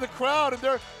off to the crowd, and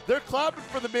they're clapping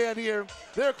for the man here.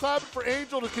 They're clapping for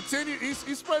Angel to continue. He's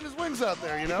spreading his wings out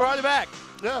there, you know. Brought it back.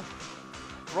 Yeah.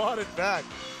 Brought it back.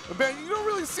 But man, you don't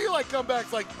really see like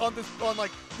comebacks like on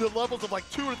like the levels of like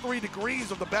 2 or 3 degrees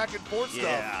of the back and forth stuff.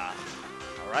 Yeah.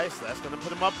 All right, so that's going to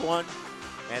put him up 1.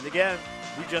 And again,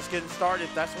 we're just getting started.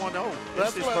 That's 1-0.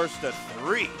 This is first to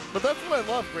 3. But that's what I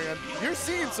love, Grant. You're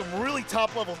seeing some really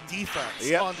top-level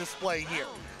defense on display here.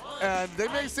 And they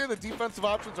may say the defensive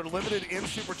options are limited in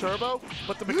Super Turbo,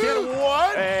 but the mechanic,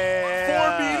 what?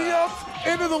 4 mediums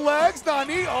into the legs.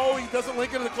 Nani. Oh, he doesn't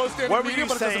link into the close standing What were medium,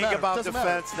 you but it doesn't saying matter. about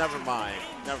defense? Never mind.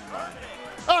 Never mind.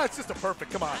 Oh, it's just a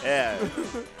perfect. Come on. Yeah.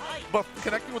 But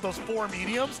connecting with those 4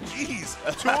 mediums, jeez.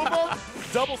 2 of them,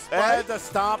 double spike. And the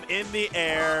stomp in the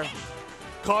air.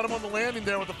 Caught him on the landing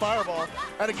there with the fireball.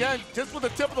 And again, just with the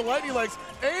tip of the lightning legs,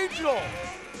 Angel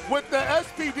with the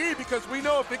SPD, because we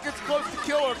know if it gets close to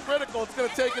kill or critical, it's going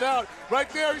to take it out. Right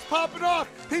there, he's popping off.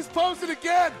 He's posing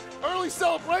again. Early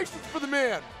celebrations for the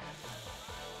man.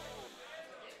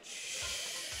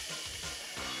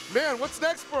 Man, what's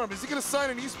next for him? Is he going to sign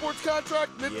an esports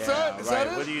contract mid-set? Is that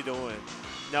it? What are you doing?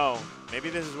 No, maybe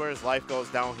this is where his life goes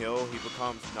downhill. He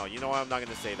becomes, no, you know what? I'm not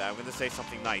going to say that. I'm going to say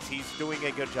something nice. He's doing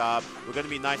a good job. We're going to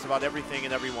be nice about everything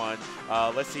and everyone.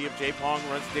 Let's see if Jay Pong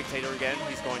runs Dictator again.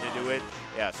 He's going to do it.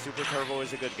 Yeah, Super Turbo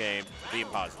is a good game. Being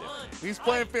positive. He's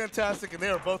playing fantastic, and they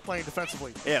are both playing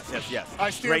defensively. Yes, yes, yes. I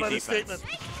stand Great by this defense.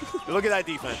 statement. Look at that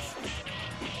defense.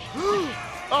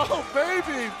 Oh,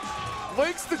 baby.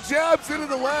 Links the jabs into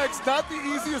the legs. Not the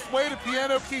easiest way to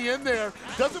piano key in there.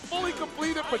 Doesn't fully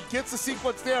complete it, but gets the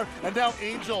sequence there. And now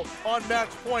Angel on match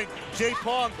point. Jay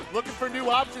Pong looking for new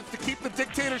options to keep the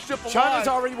dictatorship alive. China's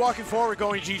already walking forward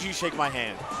going, GG, shake my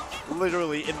hand.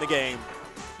 Literally in the game.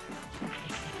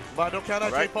 But don't count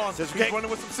out Jay Pong. Scissor He's kick.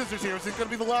 running with some scissors here. Is it going to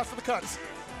be the last of the cuts?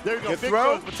 There you go. Good Big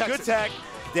throw, throws, protects good it. tech.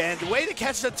 Then the way to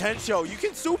catch the 10 show, you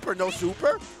can super, no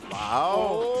super. Wow.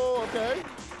 Oh, okay.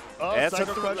 Oh, That's a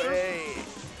psycho crusher. hey.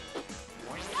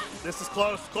 This is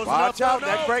close. Close Watch enough. out,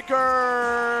 neck breaker.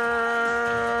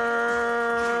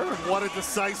 What a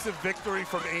decisive victory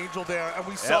from Angel there. And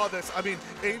we saw this. I mean,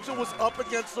 Angel was up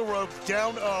against the ropes,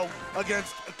 down 0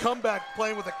 against a comeback,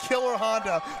 playing with a killer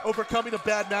Honda, overcoming a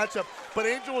bad matchup. But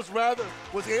Angel was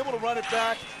able to run it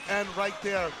back, and right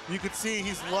there, you could see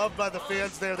he's loved by the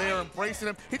fans there. They are embracing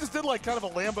him. He just did like kind of a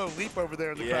Lambo leap over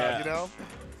there in the crowd, you know?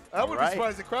 I wouldn't be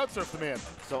surprised the crowd surfed the man.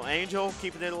 So Angel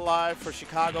keeping it alive for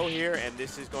Chicago here, and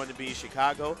this is going to be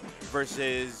Chicago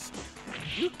versus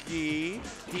Yuki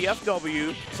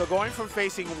DFW. So going from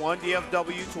facing one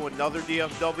DFW to another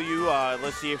DFW,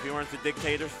 let's see if he runs the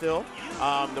Dictator still.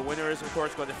 The winner is, of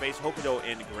course, going to face Hokuto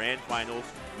in grand finals.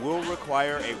 Will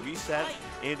require a reset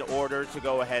in order to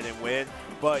go ahead and win.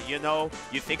 But, you know,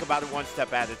 you think about it one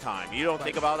step at a time. You don't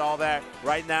think about all that.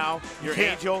 Right now, you're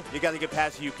Angel, you got to get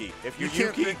past Yuki. If you're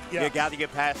Yuki, you got to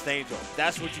get past Angel.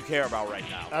 That's what you care about right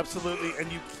now. Absolutely,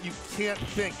 and you can't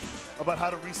think about how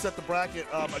to reset the bracket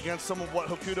against some of what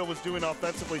Hokuto was doing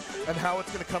offensively and how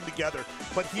it's going to come together.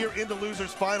 But here in the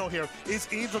losers final here, is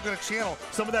Angel going to channel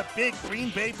some of that big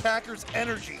Green Bay Packers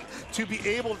energy to be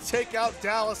able to take out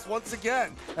Dallas once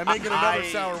again and make it another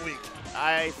sour week?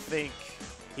 I think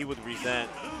he would resent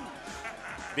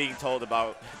being told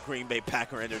about Green Bay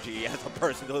Packer energy as a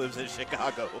person who lives in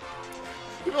Chicago.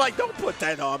 He'd be like, don't put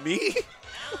that on me.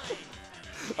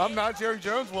 I'm not. Jerry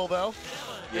Jones will, though.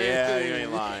 Yeah, you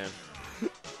ain't lying.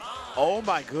 Oh,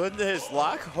 my goodness.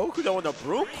 Lock Hokuto in the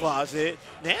broom closet.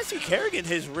 Nancy Kerrigan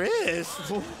his wrist.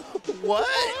 What?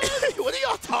 What are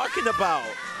y'all talking about?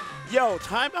 Yo,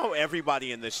 time out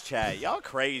everybody in this chat. Y'all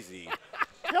crazy.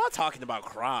 Y'all talking about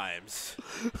crimes.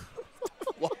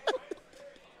 What?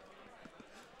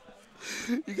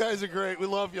 You guys are great. We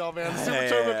love y'all, man. The Super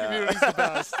Turbo community's the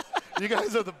best. You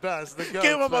guys are the best. The goats,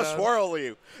 give him man. a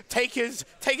swirly. Take his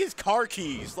car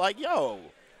keys. Like, yo,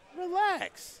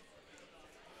 relax.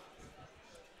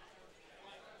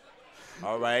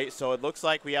 All right, so it looks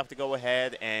like we have to go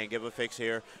ahead and give a fix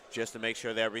here just to make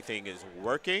sure that everything is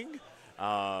working.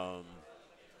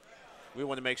 We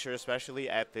want to make sure, especially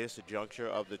at this juncture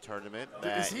of the tournament,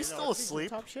 that is he still asleep?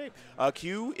 Top shape.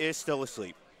 Q is still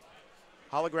asleep.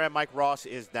 Hologram Mike Ross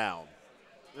is down.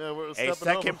 Yeah, a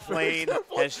second plane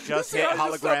has just hit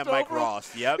Hologram Mike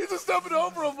Ross. Yep. He's just stepping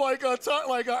over him like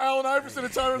Allen Iverson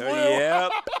and Tyron Lue.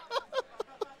 Yep.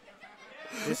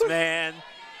 This man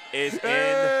is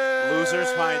in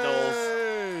losers finals.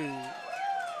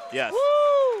 Yes.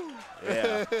 Woo!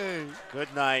 Yeah.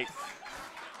 Good night.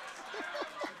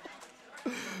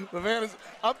 The man is,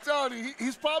 I'm telling you,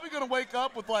 he's probably going to wake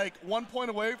up with like 1 point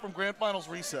away from Grand Finals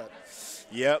reset.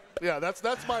 Yep. Yeah, that's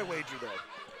my wager there.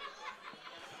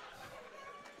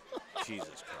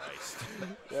 Jesus Christ.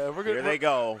 Yeah, Here they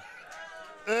go.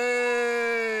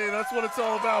 Hey, that's what it's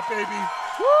all about, baby.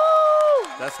 Woo!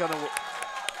 That's going to,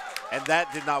 and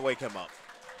that did not wake him up.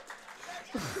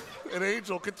 And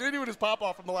Angel continuing his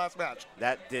pop-off from the last match.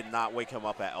 That did not wake him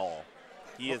up at all.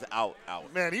 He is out.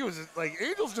 Man, he was like,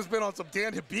 Angel's just been on some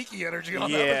Dan Hibiki energy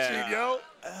on that machine, yo.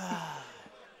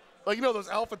 Like, you know those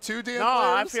Alpha 2 Dan players?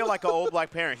 I feel like an old black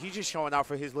parent. He's just showing out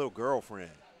for his little girlfriend.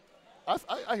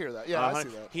 I hear that. Yeah, I see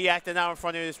that. He acting out in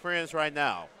front of his friends right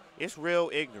now. It's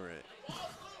real ignorant.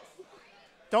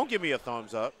 Don't give me a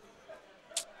thumbs up.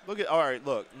 All right,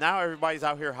 look. Now everybody's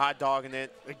out here hot dogging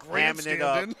it, ramming it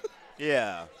up.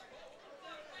 Yeah.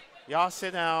 Y'all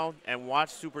sit down and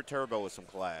watch Super Turbo with some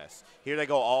class. Here they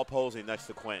go all posing next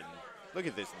to Quentin. Look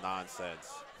at this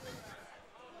nonsense.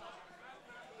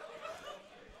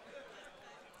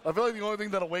 I feel like the only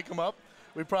thing that'll wake him up,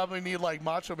 we probably need like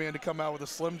Macho Man to come out with a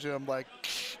Slim Jim like,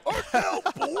 art thou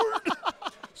bored?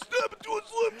 Step into a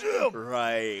Slim Jim.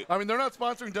 Right. I mean, they're not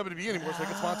sponsoring WWE anymore, so they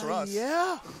can sponsor us.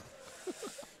 Yeah.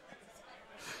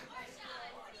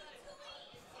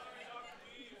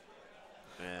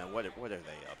 Man, what are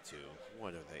they up to?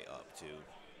 What are they up to?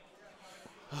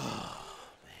 Oh,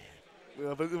 man.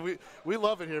 Yeah, but we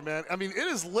love it here, man. I mean, it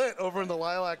is lit over in the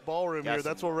Lilac Ballroom here.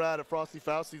 That's where we're at Frosty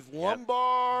Faustings,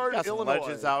 Lombard, we got Illinois. some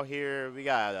legends out here. We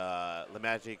got the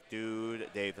Magic Dude,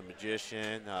 Dave the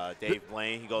Magician, Dave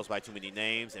Blaine. He goes by too many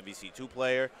names, NBC2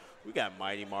 player. We got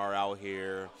Mighty Mar out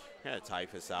here. We got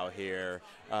Typhus out here.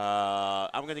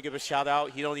 I'm going to give a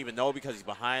shout-out. He don't even know because he's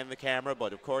behind the camera,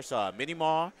 but, of course, Mini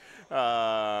Mar,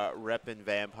 repping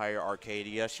Vampire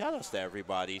Arcadia. Shout-outs to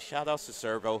everybody. Shout-outs to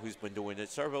Servo, who's been doing it.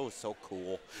 Servo is so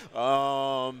cool.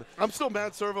 I'm still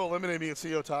mad Servo eliminated me at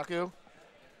CEO Taku.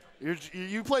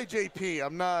 You play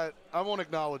JP. I won't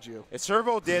acknowledge you. And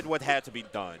Servo did what had to be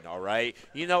done, all right?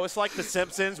 You know, it's like The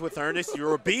Simpsons with Ernest. You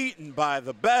were beaten by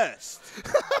the best.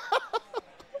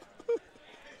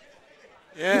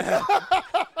 Yeah.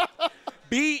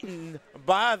 Beaten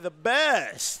by the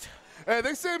best. Hey,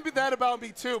 they say that about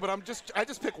me too, but I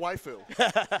just pick waifu.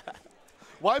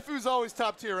 Waifu's always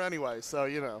top tier anyway, so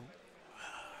you know.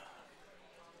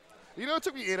 You know, it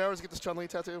took me 8 hours to get this Chun-Li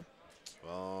tattoo.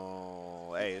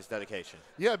 Oh, hey, it's dedication.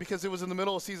 Yeah, because it was in the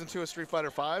middle of Season 2 of Street Fighter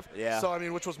V. Yeah. So, I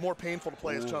mean, which was more painful to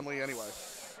play as Chun-Li anyway.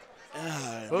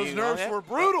 Those nerves were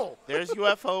brutal. There's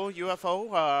UFO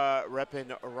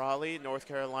repping Raleigh, North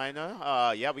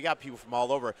Carolina. Yeah, we got people from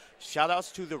all over.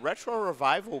 Shout-outs to the Retro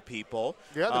Revival people.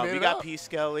 Yeah, we got P.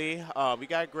 Skelly. We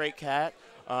got Great Cat.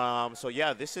 So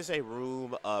yeah, this is a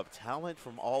room of talent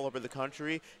from all over the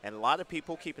country, and a lot of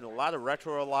people keeping a lot of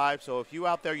retro alive. So if you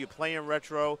out there, you're playing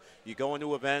retro, you go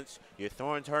into events, you're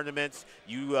throwing tournaments,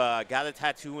 you got a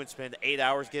tattoo and spend 8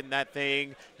 hours getting that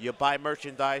thing, you buy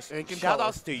merchandise. Shout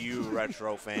outs to you,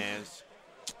 retro fans.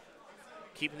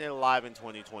 Keeping it alive in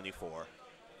 2024.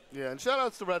 Yeah, and shout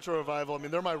outs to Retro Revival. I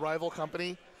mean, they're my rival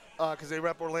company because they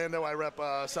rep Orlando, I rep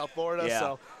South Florida. Yeah.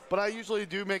 So, but I usually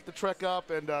do make the trek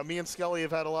up, and me and Skelly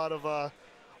have had a lot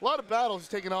of battles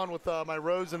taking on with my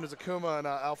Rose and Mizukuma and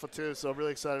Alpha 2. So I'm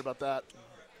really excited about that.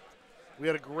 We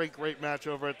had a great match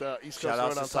over at the East Coast. Shout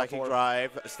out to Psychic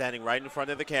Drive, standing right in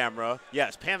front of the camera.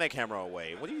 Yes, pan that camera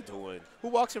away. What are you doing? Who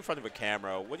walks in front of a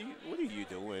camera? What are you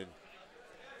doing?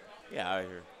 Yeah, out of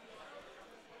here.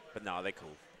 But no, they cool.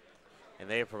 And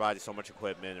they have provided so much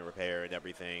equipment and repair and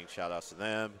everything. Shout outs to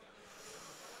them.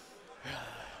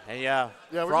 And yeah,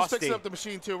 we're Frosty. just fixing up the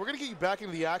machine too. We're gonna get you back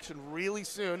into the action really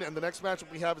soon, and the next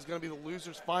matchup we have is gonna be the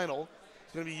losers final.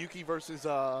 It's gonna be Yuki versus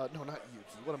no, not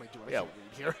Yuki. What am I doing? I can't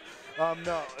read here.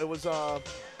 No, it was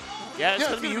yeah, it's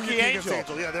gonna be Yuki Angel.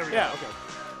 Yeah, there we go.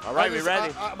 Okay. All right, we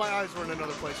ready? My eyes were in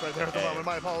another place right there at the moment.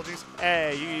 My apologies.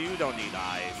 Hey, you don't need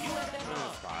eyes.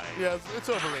 It's fine. Yeah, it's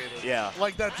overrated. Yeah.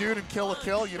 Like that dude in Kill la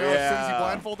Kill, you know, as soon as he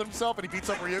blindfolded himself and he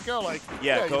beats up Ryuko, like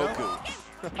yeah, Goku.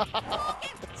 You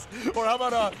know? Or how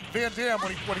about Van Damme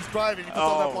when he's driving, he puts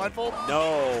on that blindfold?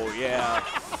 No, yeah.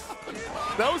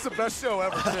 That was the best show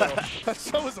ever, too. That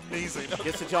show was amazing.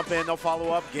 Gets to jump in, no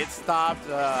follow-up, gets stopped.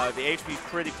 The HP's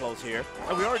pretty close here.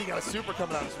 And we already got a super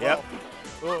coming out as well. Yep.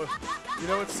 Oh, you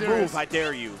know it's serious. Move, I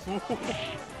dare you.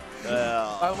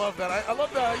 I love that. I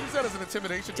love that. I use that as an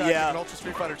intimidation tactic in Ultra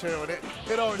Street Fighter 2, and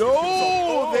it always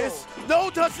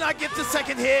does not get the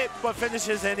second hit, but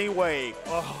finishes anyway.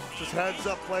 Oh, just heads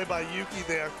up play by Yuki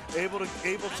there, able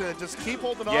to just keep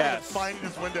holding on and finding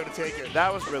his window to take it.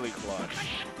 That was really clutch.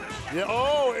 Yeah.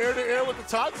 Oh, air to air with the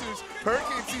Tatsus.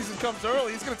 Hurricane season comes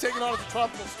early. He's going to take it on as a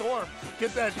tropical storm.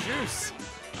 Get that juice.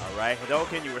 All right,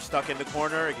 Hadoken, you were stuck in the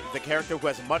corner. The character who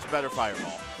has a much better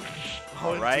fireball.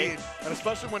 Oh, right. Indeed. And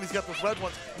especially when he's got those red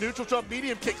ones. Neutral jump,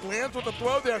 medium kick, lands with a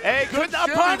throw there. Hey, could not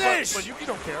punish! But Yuki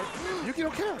don't care. Yuki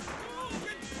don't care.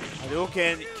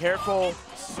 Hadoken, careful.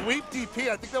 Sweep DP.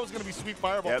 I think that was going to be sweep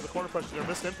fireball for the corner pressure there.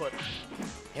 Missed input.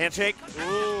 Handshake.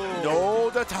 Ooh. No,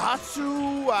 the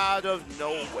Tatsu out of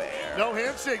nowhere. No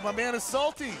handshake. My man is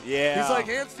salty. Yeah. He's like,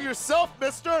 hands to yourself,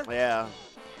 mister. Yeah.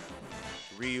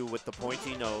 Ryu with the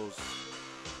pointy nose.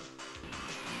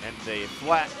 And the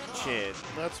flat chin.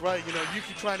 That's right. You know,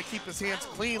 Yuki trying to keep his hands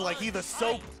clean like he's a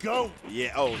soap goat.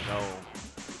 Yeah, oh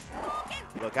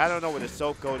no. Look, I don't know what a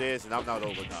soap goat is, and I'm not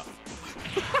old enough.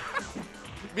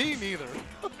 Me neither.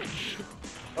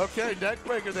 Okay, neck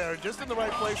breaker there. Just in the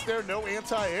right place there. No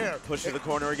anti-air. Push to the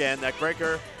corner again. Neck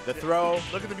breaker. The throw.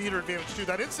 Look at the meter advantage, too.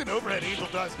 That instant overhead Angel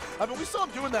does. I mean, we saw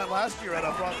him doing that last year at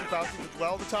Frosty Faustings as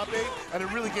well in the top 8, and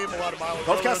it really gave him a lot of mileage.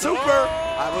 Both got super.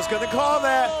 I was going to call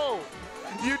that.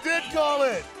 You did call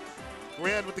it.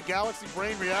 Grand with the Galaxy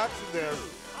Brain reaction there.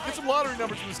 Get some lottery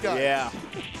numbers from this guy. Yeah.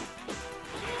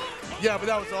 Yeah, but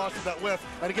that was awesome, that whiff.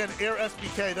 And again, air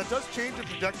SBK. That does change the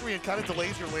trajectory and kind of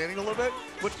delays your landing a little bit,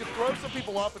 which can throw some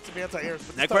people off at some anti-airs.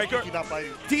 But neck breaker. Not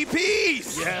biting.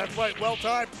 DPs! Yeah, that's right. Well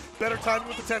timed. Better timing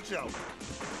with the Tensho.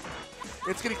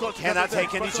 It's getting close. Cannot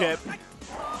take any chip.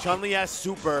 Chun-Li has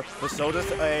super, but so does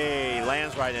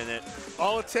lands right in it.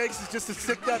 All it takes is just to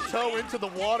stick that toe into the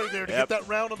water there to get that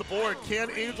round on the board. Can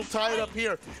Angel tie it up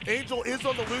here? Angel is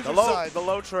on the loser side. The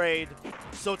low trade.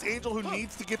 So it's Angel who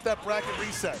needs to get that bracket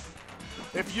reset.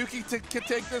 If Yuki can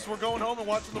take this, we're going home and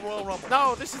watching the Royal Rumble.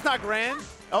 No, this is not grand.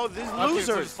 Oh, this is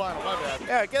losers. Final, my bad.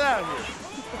 Yeah, get out of here.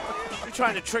 You're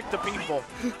trying to trick the people.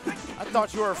 I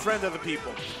thought you were a friend of the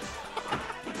people.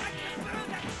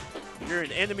 You're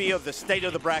an enemy of the state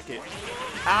of the bracket.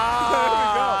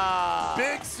 Ah! There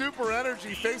we go. Big super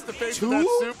energy face-to-face with that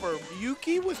super.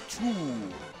 Yuki was 2.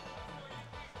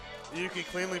 Yuki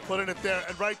cleanly putting it there,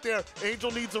 and right there,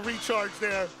 Angel needs a recharge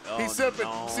there. Oh, He's sipping.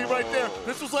 No. See right there?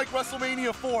 This was like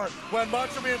WrestleMania 4 when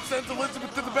Macho Man sends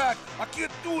Elizabeth to the back. I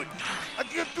can't do it. I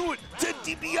can't do it. Ted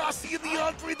DiBiase and the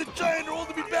Andre the Giant are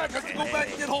holding me back. Has to go back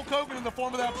and get Hulk Hogan in the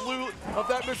form of that blue,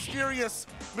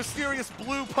 mysterious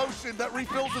blue potion that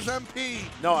refills his MP.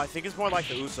 No, I think it's more like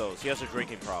the Usos. He has a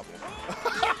drinking problem.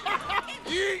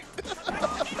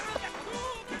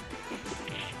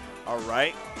 All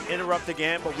right, interrupt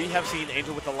again, but we have seen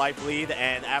Angel with the life lead,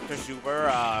 and after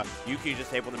super, Yuki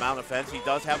just able to mount a fence. He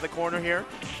does have the corner here.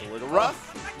 It's a little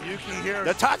rough. Yuki here.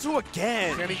 The Tatsu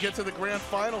again. Can he get to the grand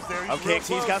finals there? Okay,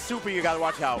 he's got super. You got to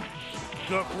watch out.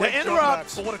 The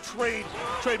interrupt. But what a trade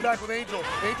back with Angel.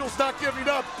 Angel's not giving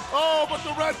up. Oh, but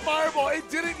the red fireball, it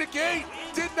didn't negate.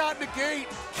 did not negate,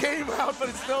 came out, but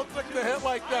it still took the hit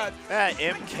like that. That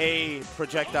MK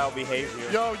projectile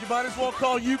behavior. Yo, you might as well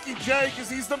call Yuki J because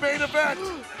he's the main event.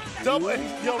 Double,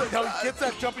 yo, how he gets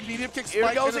that jumping medium kick Here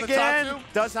spike he goes into again. the top two.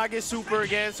 Does not get super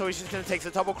again, so he's just going to take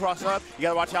the double cross up. You got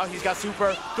to watch out. He's got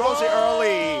super. Throws it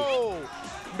early.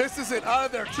 Misses it out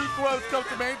of there. Two throws come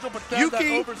from Angel, but then Yuki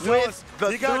that overzealous. with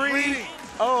the He got greedy.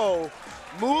 3-0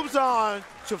 moves on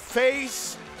to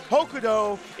face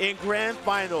Hokuto in grand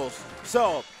finals.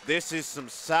 So this is some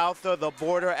south of the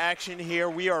border action here.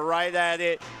 We are right at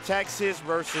it. Texas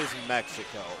versus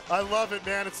Mexico. I love it,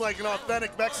 man. It's like an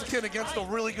authentic Mexican against a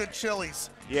really good Chili's.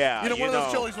 Yeah, You know, one of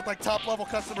those Chili's with like top-level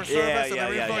customer service and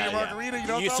they refill your margarita. You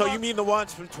know what I'm So talking you about? mean the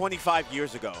ones from 25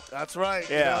 years ago? That's right.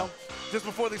 Yeah. You know? Just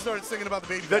before they started singing about the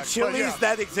baby The back. Chili's But yeah.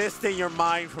 that exist in your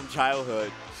mind from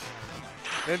childhood.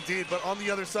 Indeed, but on the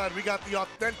other side, we got the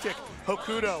authentic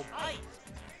Hokuto.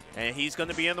 And he's going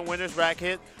to be in the winner's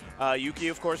bracket. Yuki,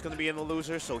 of course, going to be in the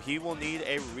loser, so he will need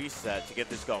a reset to get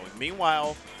this going.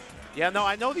 Meanwhile,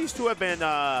 I know these two have been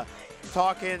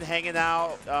talking, hanging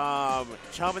out,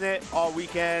 chumming it all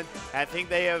weekend. I think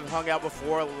they have hung out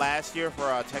before last year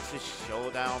for a Texas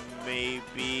Showdown,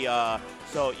 maybe.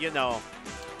 So, you know,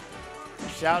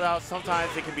 shout out.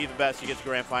 Sometimes it can be the best. You get to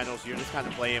grand finals. You're just kind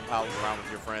of playing, palling around with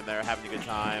your friend there, having a good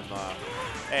time.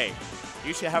 Hey,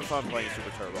 you should have fun playing Super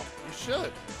Turbo. You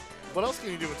should. What else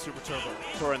can you do with Super Turbo?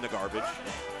 Throw in the garbage.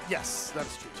 Yes, that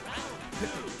is true too.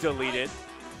 Delete it.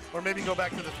 Or maybe go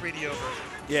back to the 3DO version.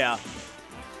 Yeah.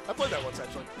 I played that once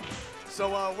actually. So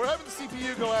we're having the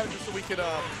CPU go at it just so we could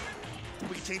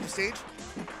change the stage.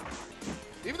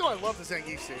 Even though I love the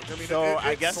Zangief stage, I mean, So it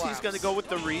I guess slaps. he's going to go with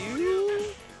the Ryu.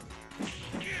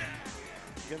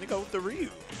 He's going to go with the Ryu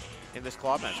in this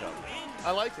claw matchup.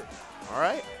 I like it. All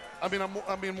right. I mean,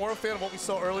 I'm more a fan of what we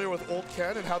saw earlier with Old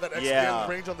Ken and how that XP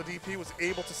range on the DP was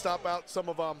able to stop out some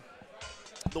of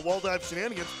the wall dive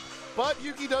shenanigans. But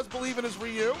Yuki does believe in his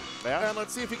Ryu, and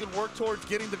let's see if he can work towards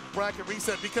getting the bracket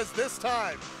reset because this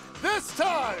time,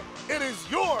 it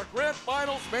is your grand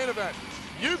finals main event.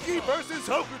 Yuki versus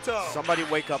Hokuto. Somebody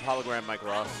wake up hologram Mike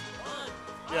Ross.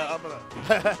 Yeah, I'm gonna.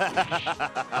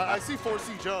 I see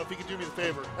 4C Joe if he can do me the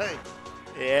favor. Hey.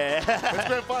 Yeah. It's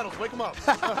grand finals. Wake him up.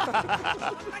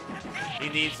 He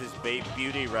needs his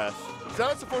beauty rest.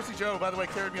 Shout out to 4C Joe, by the way,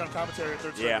 carried me on commentary at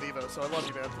Third Strike Evo, so I love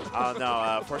you, man. Oh,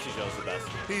 no, 4C Joe's the best.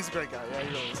 He's a great guy. Yeah, he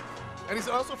really is. And he's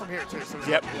also from here, too. So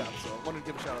Yep. Yeah, so I wanted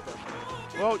to give a shout out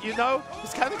there. Well, you know,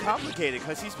 it's kind of complicated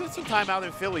because he spent some time out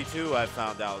in Philly, too, I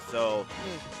found out. So,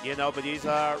 you know, but he's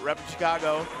repping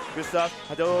Chicago. Good stuff.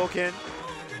 Hadouken.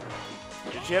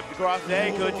 Good chip across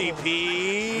there. Good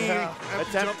DP. Yeah,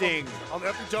 Attempting. On the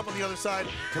empty jump on the other side.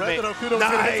 Commit. Read that Hokuto was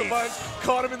going to hit the Nice. bunch.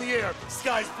 Caught him in the air.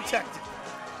 Sky's protected.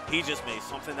 He just made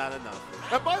something out of nothing.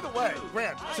 And by the way,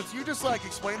 Grant, since you just like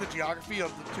explained the geography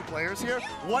of the two players here,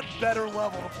 what better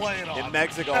level to play it on? In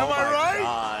Mexico. Am oh I my right?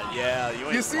 God. Yeah. You,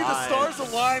 ain't You see the lying. stars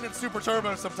align in Super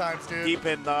Turbo sometimes, dude. Deep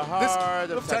in the heart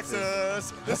of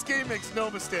Texas. This game makes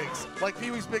no mistakes, like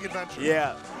Pee-wee's Big Adventure.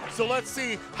 Yeah. So let's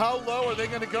see how low are they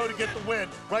going to go to get the win.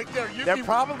 Right there. Yuki, They're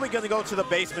probably going to go to the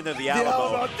basement of the the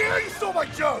Alamo. Alamo. There, you stole my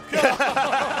joke.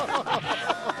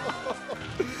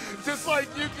 Just like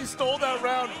Yuki stole that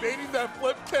round, baiting that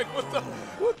flip kick with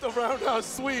the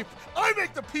roundhouse sweep. I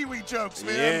make the Pee-wee jokes,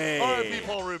 man. Yeah. R.I.P.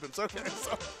 Paul Rubens. Okay,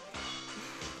 so.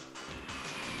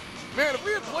 Man, if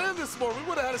we had planned this more, we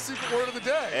would have had a secret word of the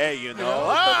day. Hey, you know.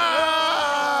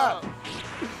 Ah!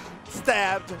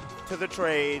 Stabbed to the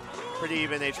trade. Pretty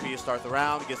even HP to start the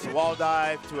round. Gets the wall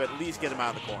dive to at least get him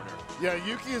out of the corner. Yeah,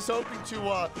 Yuki is hoping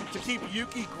to keep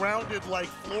Yuki grounded like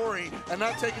Flory and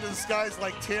not take it to the skies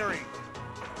like Terry.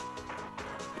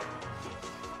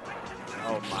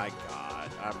 Oh my God!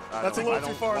 That's a little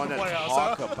too far in the playhouse,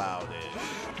 talk huh? about it.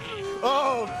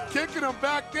 Oh, kicking him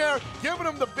back there, giving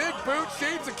him the big boot,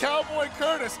 shades of Cowboy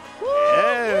Curtis. Woo!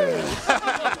 Yeah.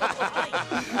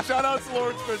 Shout out to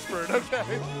Lawrence Fishburne.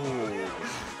 Okay.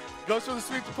 Goes for the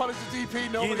sweep to punish the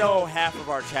DP. Nobody You know, knows. half of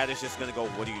our chat is just gonna go,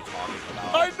 "What are you talking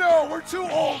about?" I know, we're too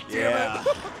old, Yeah. damn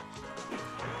it.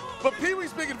 But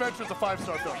Pee-wee's Big Adventure is a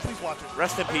 5-star film. Please watch it.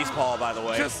 Rest in peace, Paul. By the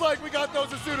way. Just like we got those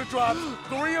Asuda drops.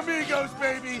 Three Amigos,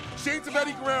 baby. Shades of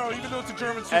Eddie Guerrero, even though it's a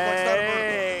German suplex, not a vertical.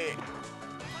 Hey.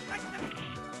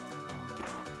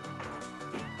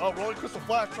 Oh, rolling crystal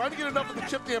flash, trying to get enough of the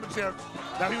chip damage there.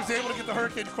 Now he was able to get the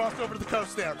Hurricane crossed over to the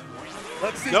coast there.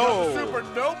 Let's see, No. goes the super,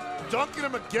 nope, dunking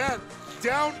him again.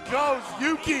 Down goes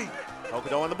Yuki.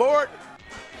 Hokuto on the board.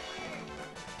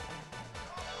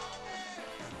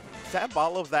 Is that a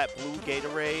bottle of that blue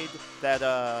Gatorade that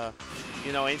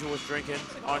you know Angel was drinking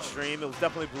on stream? It was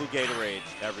definitely blue Gatorade,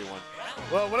 everyone.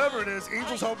 Well, whatever it is,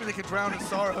 Angel's hoping they can drown his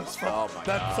sorrows from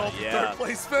that salty third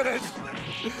place finish.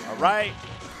 All right.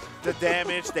 The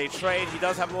damage, they trade. He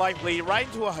does have a life bleed right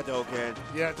into a Hadouken.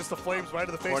 Yeah, just the flames right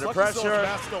to the face. Corner Lucky pressure. still his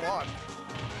mask still on.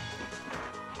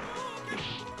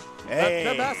 Hey.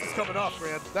 That mask is coming off,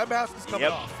 Grant. That mask is coming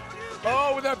off.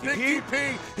 Oh, with that big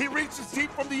DP, he reaches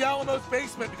deep from the Alamo's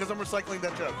basement because I'm recycling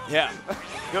that joke. Yeah,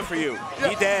 good for you. Yeah.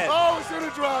 He dead. Oh, he's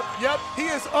gonna drop. Yep, he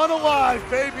is unalive,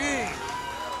 baby.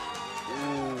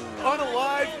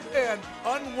 Unalive and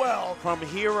unwell. From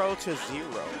hero to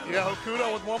zero. Yeah,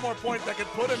 Hokuto with one more point that could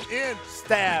put him in.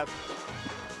 Stab.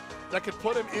 That could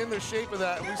put him in the shape of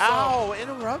that. We saw Ow,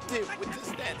 interrupted with the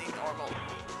standing normal.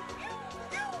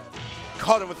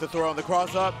 Caught him with the throw on the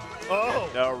cross up. Oh.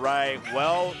 All right,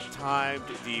 well-timed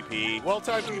DP.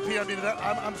 Well-timed DP. I mean,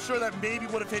 I'm sure that maybe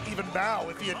would have hit even Mao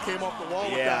if he had came off the wall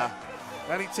with that.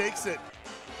 And he takes it.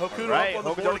 Hokuto up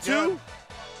on the board again. 2.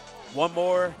 One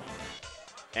more,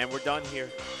 and we're done here.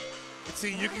 You can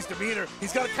see Yuki's demeanor.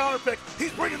 He's got a counter pick.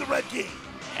 He's bringing the red key.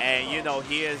 And, you know,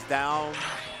 he is down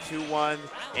 2-1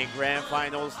 in grand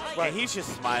finals, and he's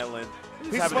just smiling.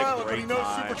 He's smiling, but he knows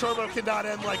Super Turbo cannot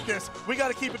end like this. We got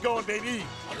to keep it going, baby.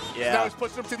 Yeah. Now he's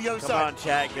pushing him to the other side. Come on,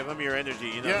 Chad. Give him your energy.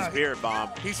 You know, the spirit bomb.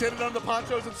 He's hitting on the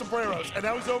ponchos and sombreros, and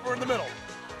now he's over in the middle.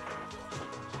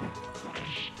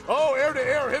 Oh, air to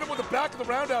air. Hit him with the back of the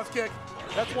roundhouse kick.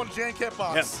 That's one XagrandK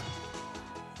box. Yes.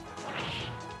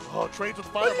 Oh, trades with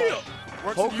fireball.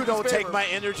 Hoku, don't take my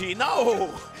energy.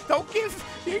 No. Don't give.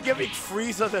 You're giving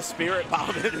Frieza the spirit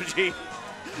bomb energy.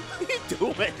 What are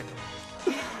you doing?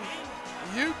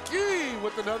 Yuki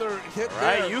with another hit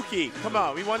there. Right, Yuki. Come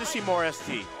on. We want to see more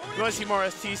ST. We want to see more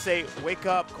ST say, wake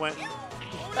up, Quentin.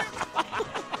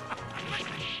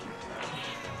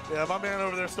 Yeah, my man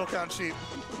over there still counting sheep.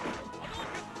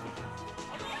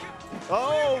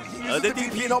 Oh, he uses the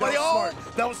DP. Nobody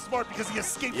That was smart because he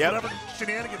escaped whatever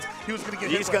shenanigans he was going to get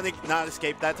hit He's going to not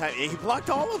escape that time. He blocked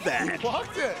all of that. He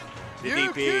blocked it. The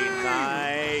Yuki. DP.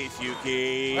 Nice,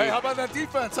 Yuki. Hey, how about that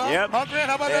defense, huh? Yep. Huh, Grant?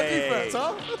 How about that defense,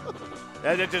 huh?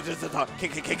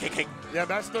 Kick. Yeah,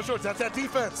 Max no shorts. That's that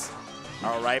defense.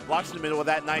 All right, blocks in the middle with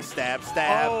that nice stab.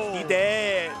 Oh. He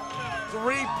dead.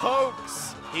 3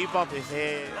 pokes. He bumped his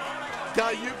head.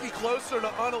 Got Yuki closer to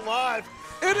unalive.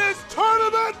 It is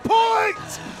tournament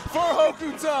points for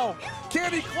Hokuto.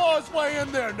 Can he claw his way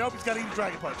in there? Nope, he's got to eat a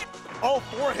Dragon Punch. Oh,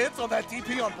 4 hits on that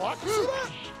DP on block. You see that?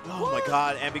 Oh my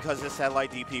God, and because this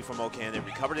satellite DP from Okan, it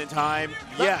recovered in time.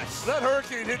 Yes. That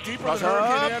Hurricane hit deeper than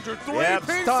Hurricane Andrew. 3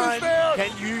 pieces time. there.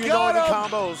 Can you know the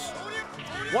combos?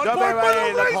 1 point for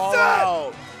the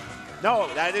reset. No,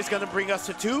 that is going to bring us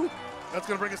to 2. That's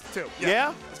going to bring us to 2.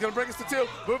 Yeah? It's going to bring us to 2.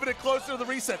 Moving it closer to the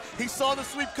reset. He saw the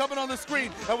sweep coming on the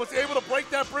screen and was able to break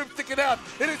that broomstick it out.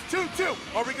 It is 2-2.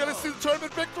 Are we going to see the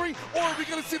tournament victory or are we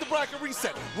going to see the bracket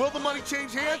reset? Will the money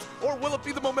change hands or will it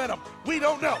be the momentum? We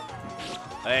don't know.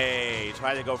 Hey,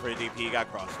 tried to go for a DP. He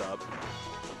got crossed up.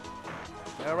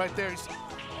 Yeah, right there. He's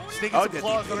sneaking some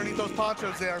claws underneath those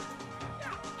ponchos there.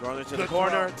 Throwing it to the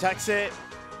corner. Tex it.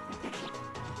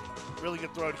 Really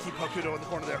good throw to keep Hokuto in the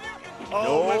corner there.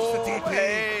 Oh, whips the DP.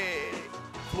 Hey.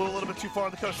 Flew a little bit too far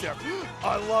on the coast there.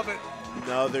 I love it.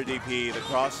 Another DP, the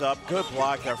cross up. Good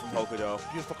block there from Hokuto.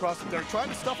 Beautiful cross up there. Trying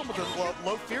to stuff him with a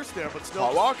low fierce there, but still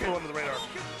flew under the radar.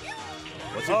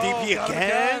 What's the DP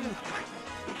again?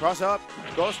 Cross up,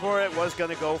 goes for it, was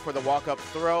gonna go for the walk up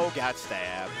throw, got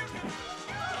stabbed.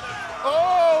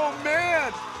 Oh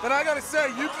man! And I gotta say,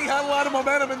 Yuki had a lot of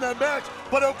momentum in that match,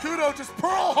 but Hokuto just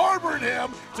Pearl Harbored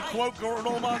him, to quote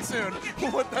Gordon Monsoon,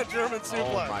 with that German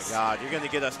suplex. Oh my God, you're gonna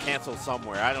get us canceled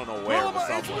somewhere. I don't know where, but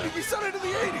somewhere. He said it in the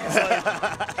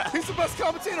 80s. Like, he's the best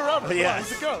commentator ever. Yes.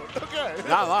 He's a goat. Okay.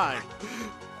 Not lying.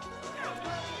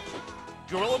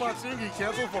 Gorilla Monsoon getting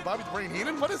canceled for Bobby the Brain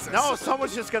Heenan? What is this? No,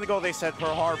 someone's just going to go, they said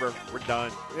Pearl Harbor. We're done.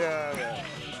 Yeah.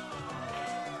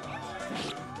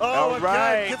 Oh,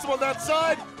 again, gets him on that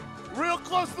side. Real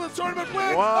close to the tournament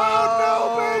win.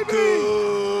 Oh, no,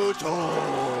 baby!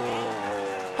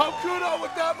 Hokuto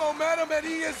with that momentum, and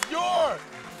he is your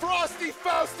Frosty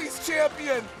Faustings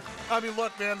champion. I mean,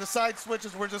 look, man, the side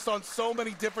switches were just on so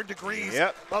many different degrees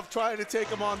of trying to take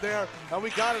him on there, and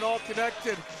we got it all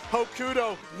connected.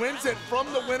 Hokuto wins it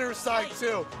from the winner's side,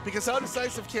 too, because how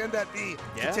decisive can that be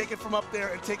to take it from up there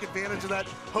and take advantage of that?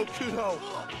 Hokuto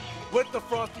with the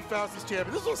Frosty Faustings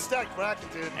champion. This was a stacked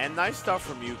bracket, dude. And nice stuff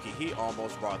from Yuki. He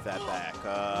almost brought that back.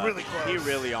 Really close. He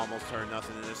really almost turned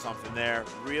nothing into something there.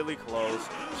 Really close.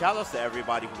 Shout outs to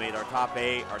everybody who made our top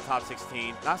 8, our top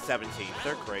 16, not 17.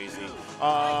 They're crazy.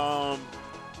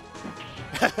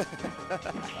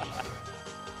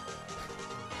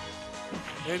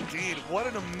 Indeed. What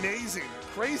an amazing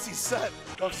crazy set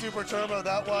of Super Turbo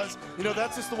that was. You know,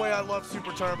 that's just the way I love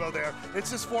Super Turbo there.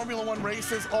 It's just Formula One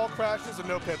races, all crashes and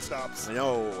no pit stops.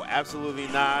 No, absolutely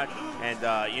not.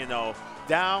 And, you know,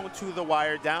 down to the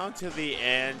wire, down to the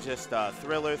end, just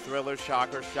thriller,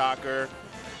 shocker, shocker.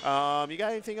 You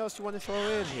got anything else you want to throw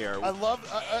in here? I love,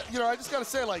 you know, I just got to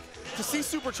say, like, to see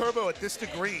Super Turbo at this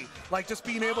degree, like just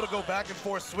being able to go back and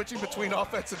forth, switching between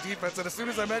offense and defense, and as soon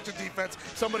as I mention defense,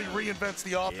 somebody reinvents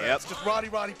the offense. Yep. Just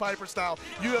Roddy Piper style.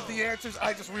 You have the answers,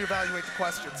 I just reevaluate the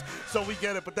questions. So we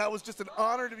get it, but that was just an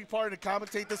honor to be part and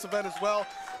commentate this event as well.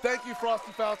 Thank you,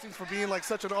 Frosty Faustings, for being like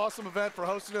such an awesome event, for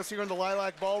hosting us here in the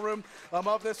Lilac Ballroom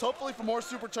of this. Hopefully for more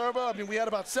Super Turbo. I mean, we had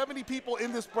about 70 people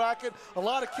in this bracket, a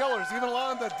lot of killers, even a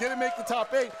lot of them that didn't make the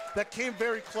top 8 that came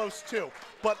very close too.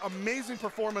 But amazing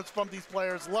performance from these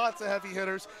players, lots of heavy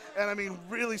hitters, and I mean,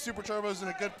 really Super Turbo's in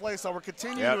a good place. So we're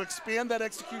continuing to expand that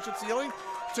execution ceiling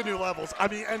to new levels. I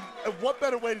mean, and what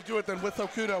better way to do it than with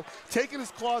Hokuto taking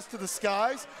his claws to the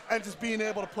skies and just being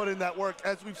able to put in that work,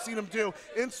 as we've seen him do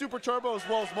in Super Turbo as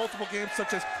well as multiple games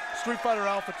such as Street Fighter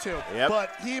Alpha 2.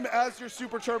 But him as your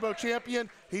Super Turbo champion,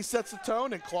 he sets the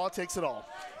tone and Claw takes it all.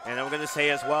 And I'm going to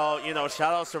say as well, you know,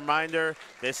 shout outs reminder,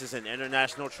 this is an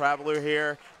international traveler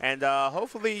here, and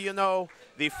hopefully, you know,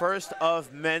 the first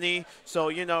of many. So,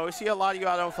 you know, we see a lot of you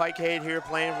out on Fightcade here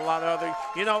playing a lot of other,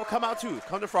 you know, come out too.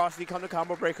 Come to Frosty, come to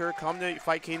Combo Breaker, come to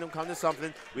Fight Kingdom, come to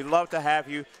something. We'd love to have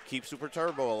you. Keep Super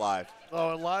Turbo alive.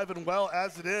 Oh, alive and well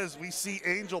as it is. We see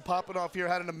Angel popping off here,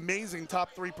 had an amazing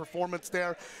top 3 performance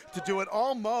there to do it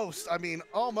almost, I mean,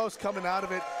 almost coming out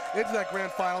of it into that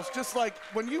grand finals. Just like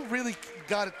when you really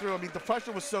got it through, I mean, the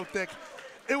pressure was so thick.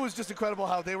 It was just incredible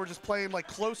how they were just playing like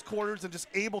close quarters and just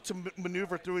able to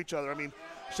maneuver through each other. I mean,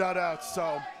 shout out.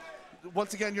 So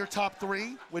once again, your top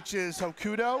 3, which is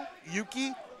Hokuto,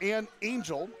 Yuki, and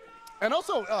Angel. And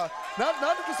also, not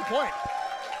to disappoint,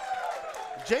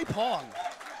 Jay Pong.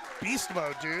 Beast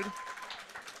mode, dude.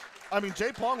 I mean,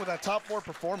 Jay Pong with that top 4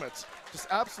 performance just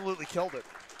absolutely killed it.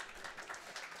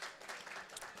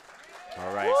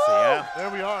 All right, so yeah.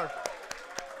 There we are.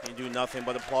 You do nothing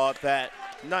but applaud that.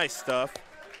 Nice stuff.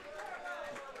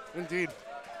 Indeed.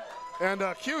 And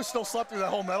Q still slept through that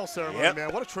whole medal ceremony,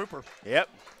 man. What a trooper. Yep.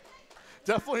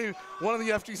 Definitely one of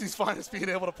the FGC's finest being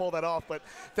able to pull that off. But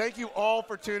thank you all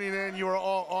for tuning in. You are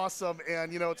all awesome.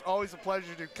 And, you know, it's always a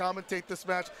pleasure to commentate this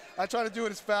match. I try to do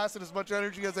it as fast and as much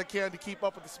energy as I can to keep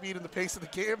up with the speed and the pace of the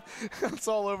game. It's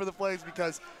all over the place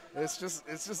because it's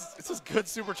just good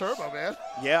Super Turbo, man.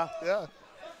 Yeah. Yeah.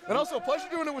 And also a pleasure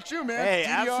doing it with you, man. Hey,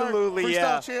 DDR, absolutely,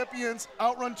 Freestyle Champions,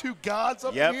 Outrun 2 Gods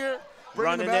up in here.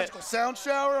 Bringing the magical sound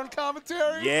shower on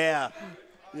commentary. Yeah.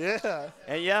 Yeah.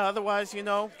 And yeah, otherwise, you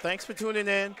know, thanks for tuning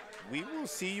in. We will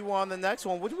see you on the next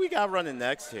one. What do we got running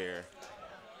next here?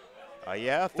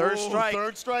 Yeah, Third Strike.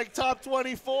 Third Strike, top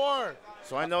 24.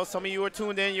 So I know some of you are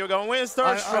tuned in. You're going to win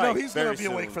Third Strike. I know he's going to be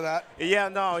soon. awake for that. Yeah,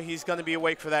 no, he's going to be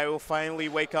awake for that. We'll finally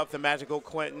wake up the magical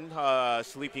Quentin,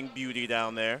 sleeping beauty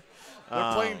down there.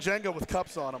 They're playing Jenga with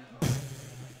cups on them.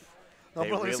 I'm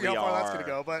willing to see how far that's going to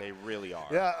go. But they really are.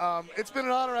 Yeah, it's been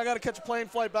an honor. I got to catch a plane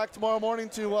flight back tomorrow morning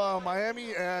to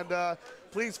Miami. And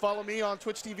please follow me on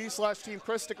Twitch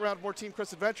TV/TeamKhris. Stick around for more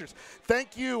TeamKhris adventures.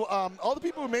 Thank you, all the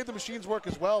people who made the machines work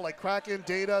as well, like Kraken,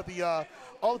 Data,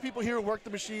 all the people here who work the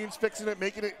machines, fixing it,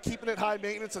 making it, keeping it high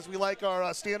maintenance as we like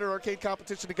our standard arcade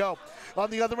competition to go.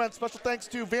 On the other end, special thanks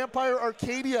to Vampire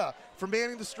Arcadia for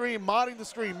manning the stream, modding the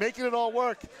stream, making it all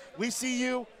work. We see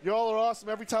you. You all are awesome.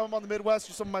 Every time I'm on the Midwest,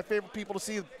 you're some of my favorite people to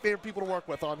see, favorite people to work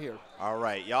with on here. All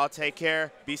right. Y'all take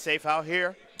care. Be safe out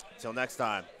here. Until next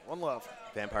time. One love.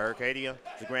 Vampire Arcadia,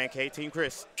 XagrandK,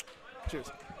 TeamKhris.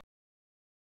 Cheers.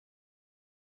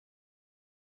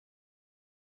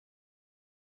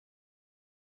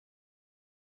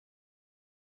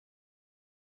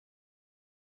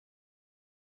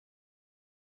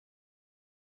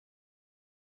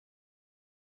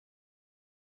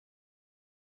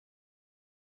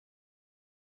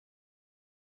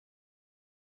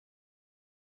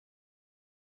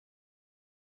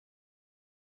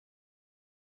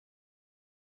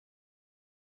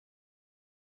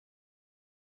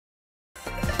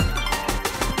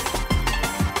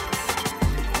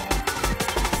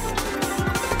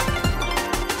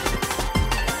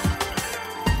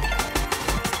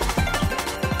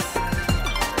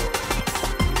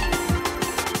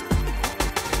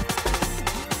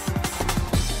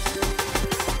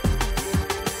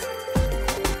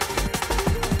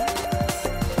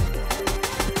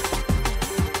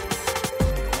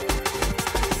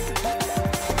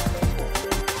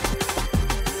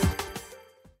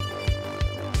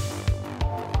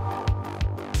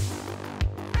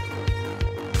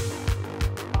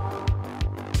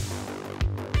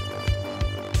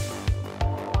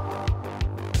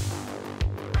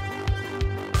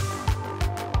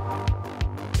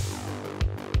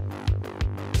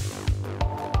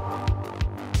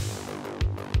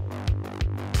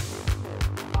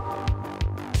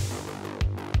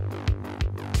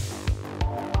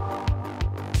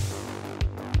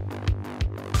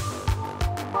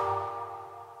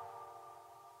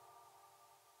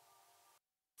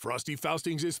 Frosty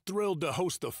Faustings is thrilled to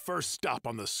host the first stop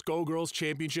on the Skullgirls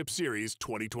Championship Series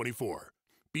 2024.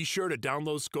 Be sure to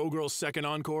download Skullgirls Second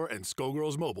Encore and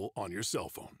Skullgirls Mobile on your cell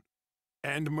phone.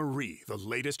 And Marie, the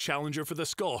latest challenger for the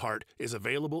Skull Heart, is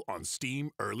available on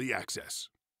Steam Early Access.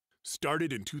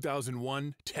 Started in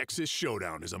 2001, Texas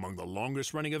Showdown is among the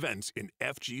longest-running events in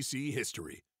FGC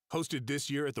history. Hosted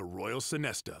this year at the Royal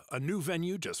Sonesta, a new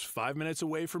venue just 5 minutes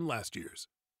away from last year's.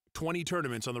 20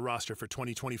 tournaments on the roster for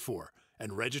 2024,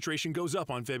 and registration goes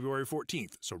up on February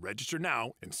 14th, so register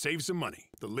now and save some money.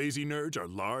 The Lazy Nerds are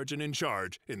large and in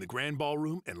charge in the Grand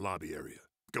Ballroom and lobby area.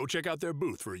 Go check out their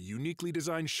booth for uniquely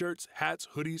designed shirts, hats,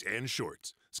 hoodies, and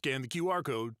shorts. Scan the QR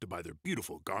code to buy their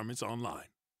beautiful garments online.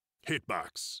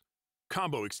 Hitbox.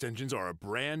 Combo extensions are a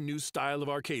brand new style of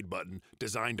arcade button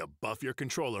designed to buff your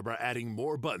controller by adding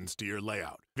more buttons to your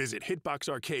layout. Visit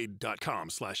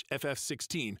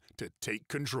hitboxarcade.com/FF16 to take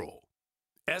control.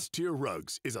 S-Tier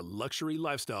Rugs is a luxury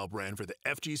lifestyle brand for the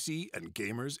FGC and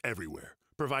gamers everywhere,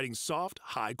 providing soft,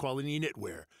 high-quality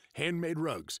knitwear, handmade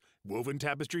rugs, woven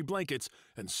tapestry blankets,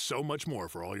 and so much more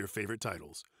for all your favorite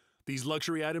titles. These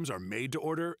luxury items are made to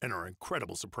order and are an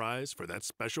incredible surprise for that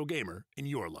special gamer in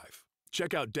your life.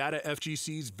 Check out Data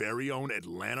FGC's very own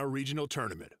Atlanta Regional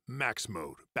Tournament, Max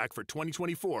Mode, back for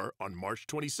 2024 on March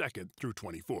 22nd through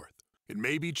 24th. It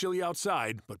may be chilly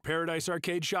outside, but Paradise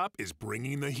Arcade Shop is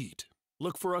bringing the heat.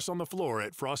 Look for us on the floor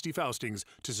at Frosty Faustings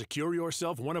to secure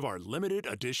yourself one of our limited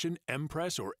edition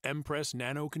Empress or Empress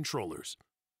Nano controllers.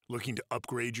 Looking to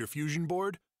upgrade your Fusion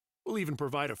board? We'll even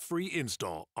provide a free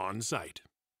install on site.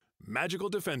 Magical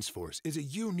Defense Force is a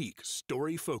unique,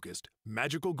 story-focused,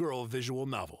 magical girl visual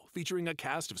novel featuring a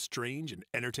cast of strange and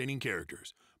entertaining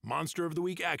characters, Monster of the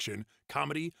Week action,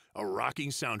 comedy, a rocking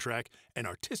soundtrack, and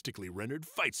artistically rendered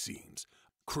fight scenes.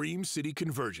 Cream City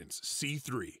Convergence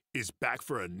C3 is back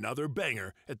for another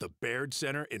banger at the Baird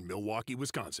Center in Milwaukee,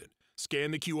 Wisconsin. Scan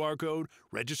the QR code,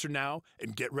 register now,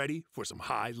 and get ready for some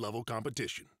high-level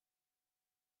competition.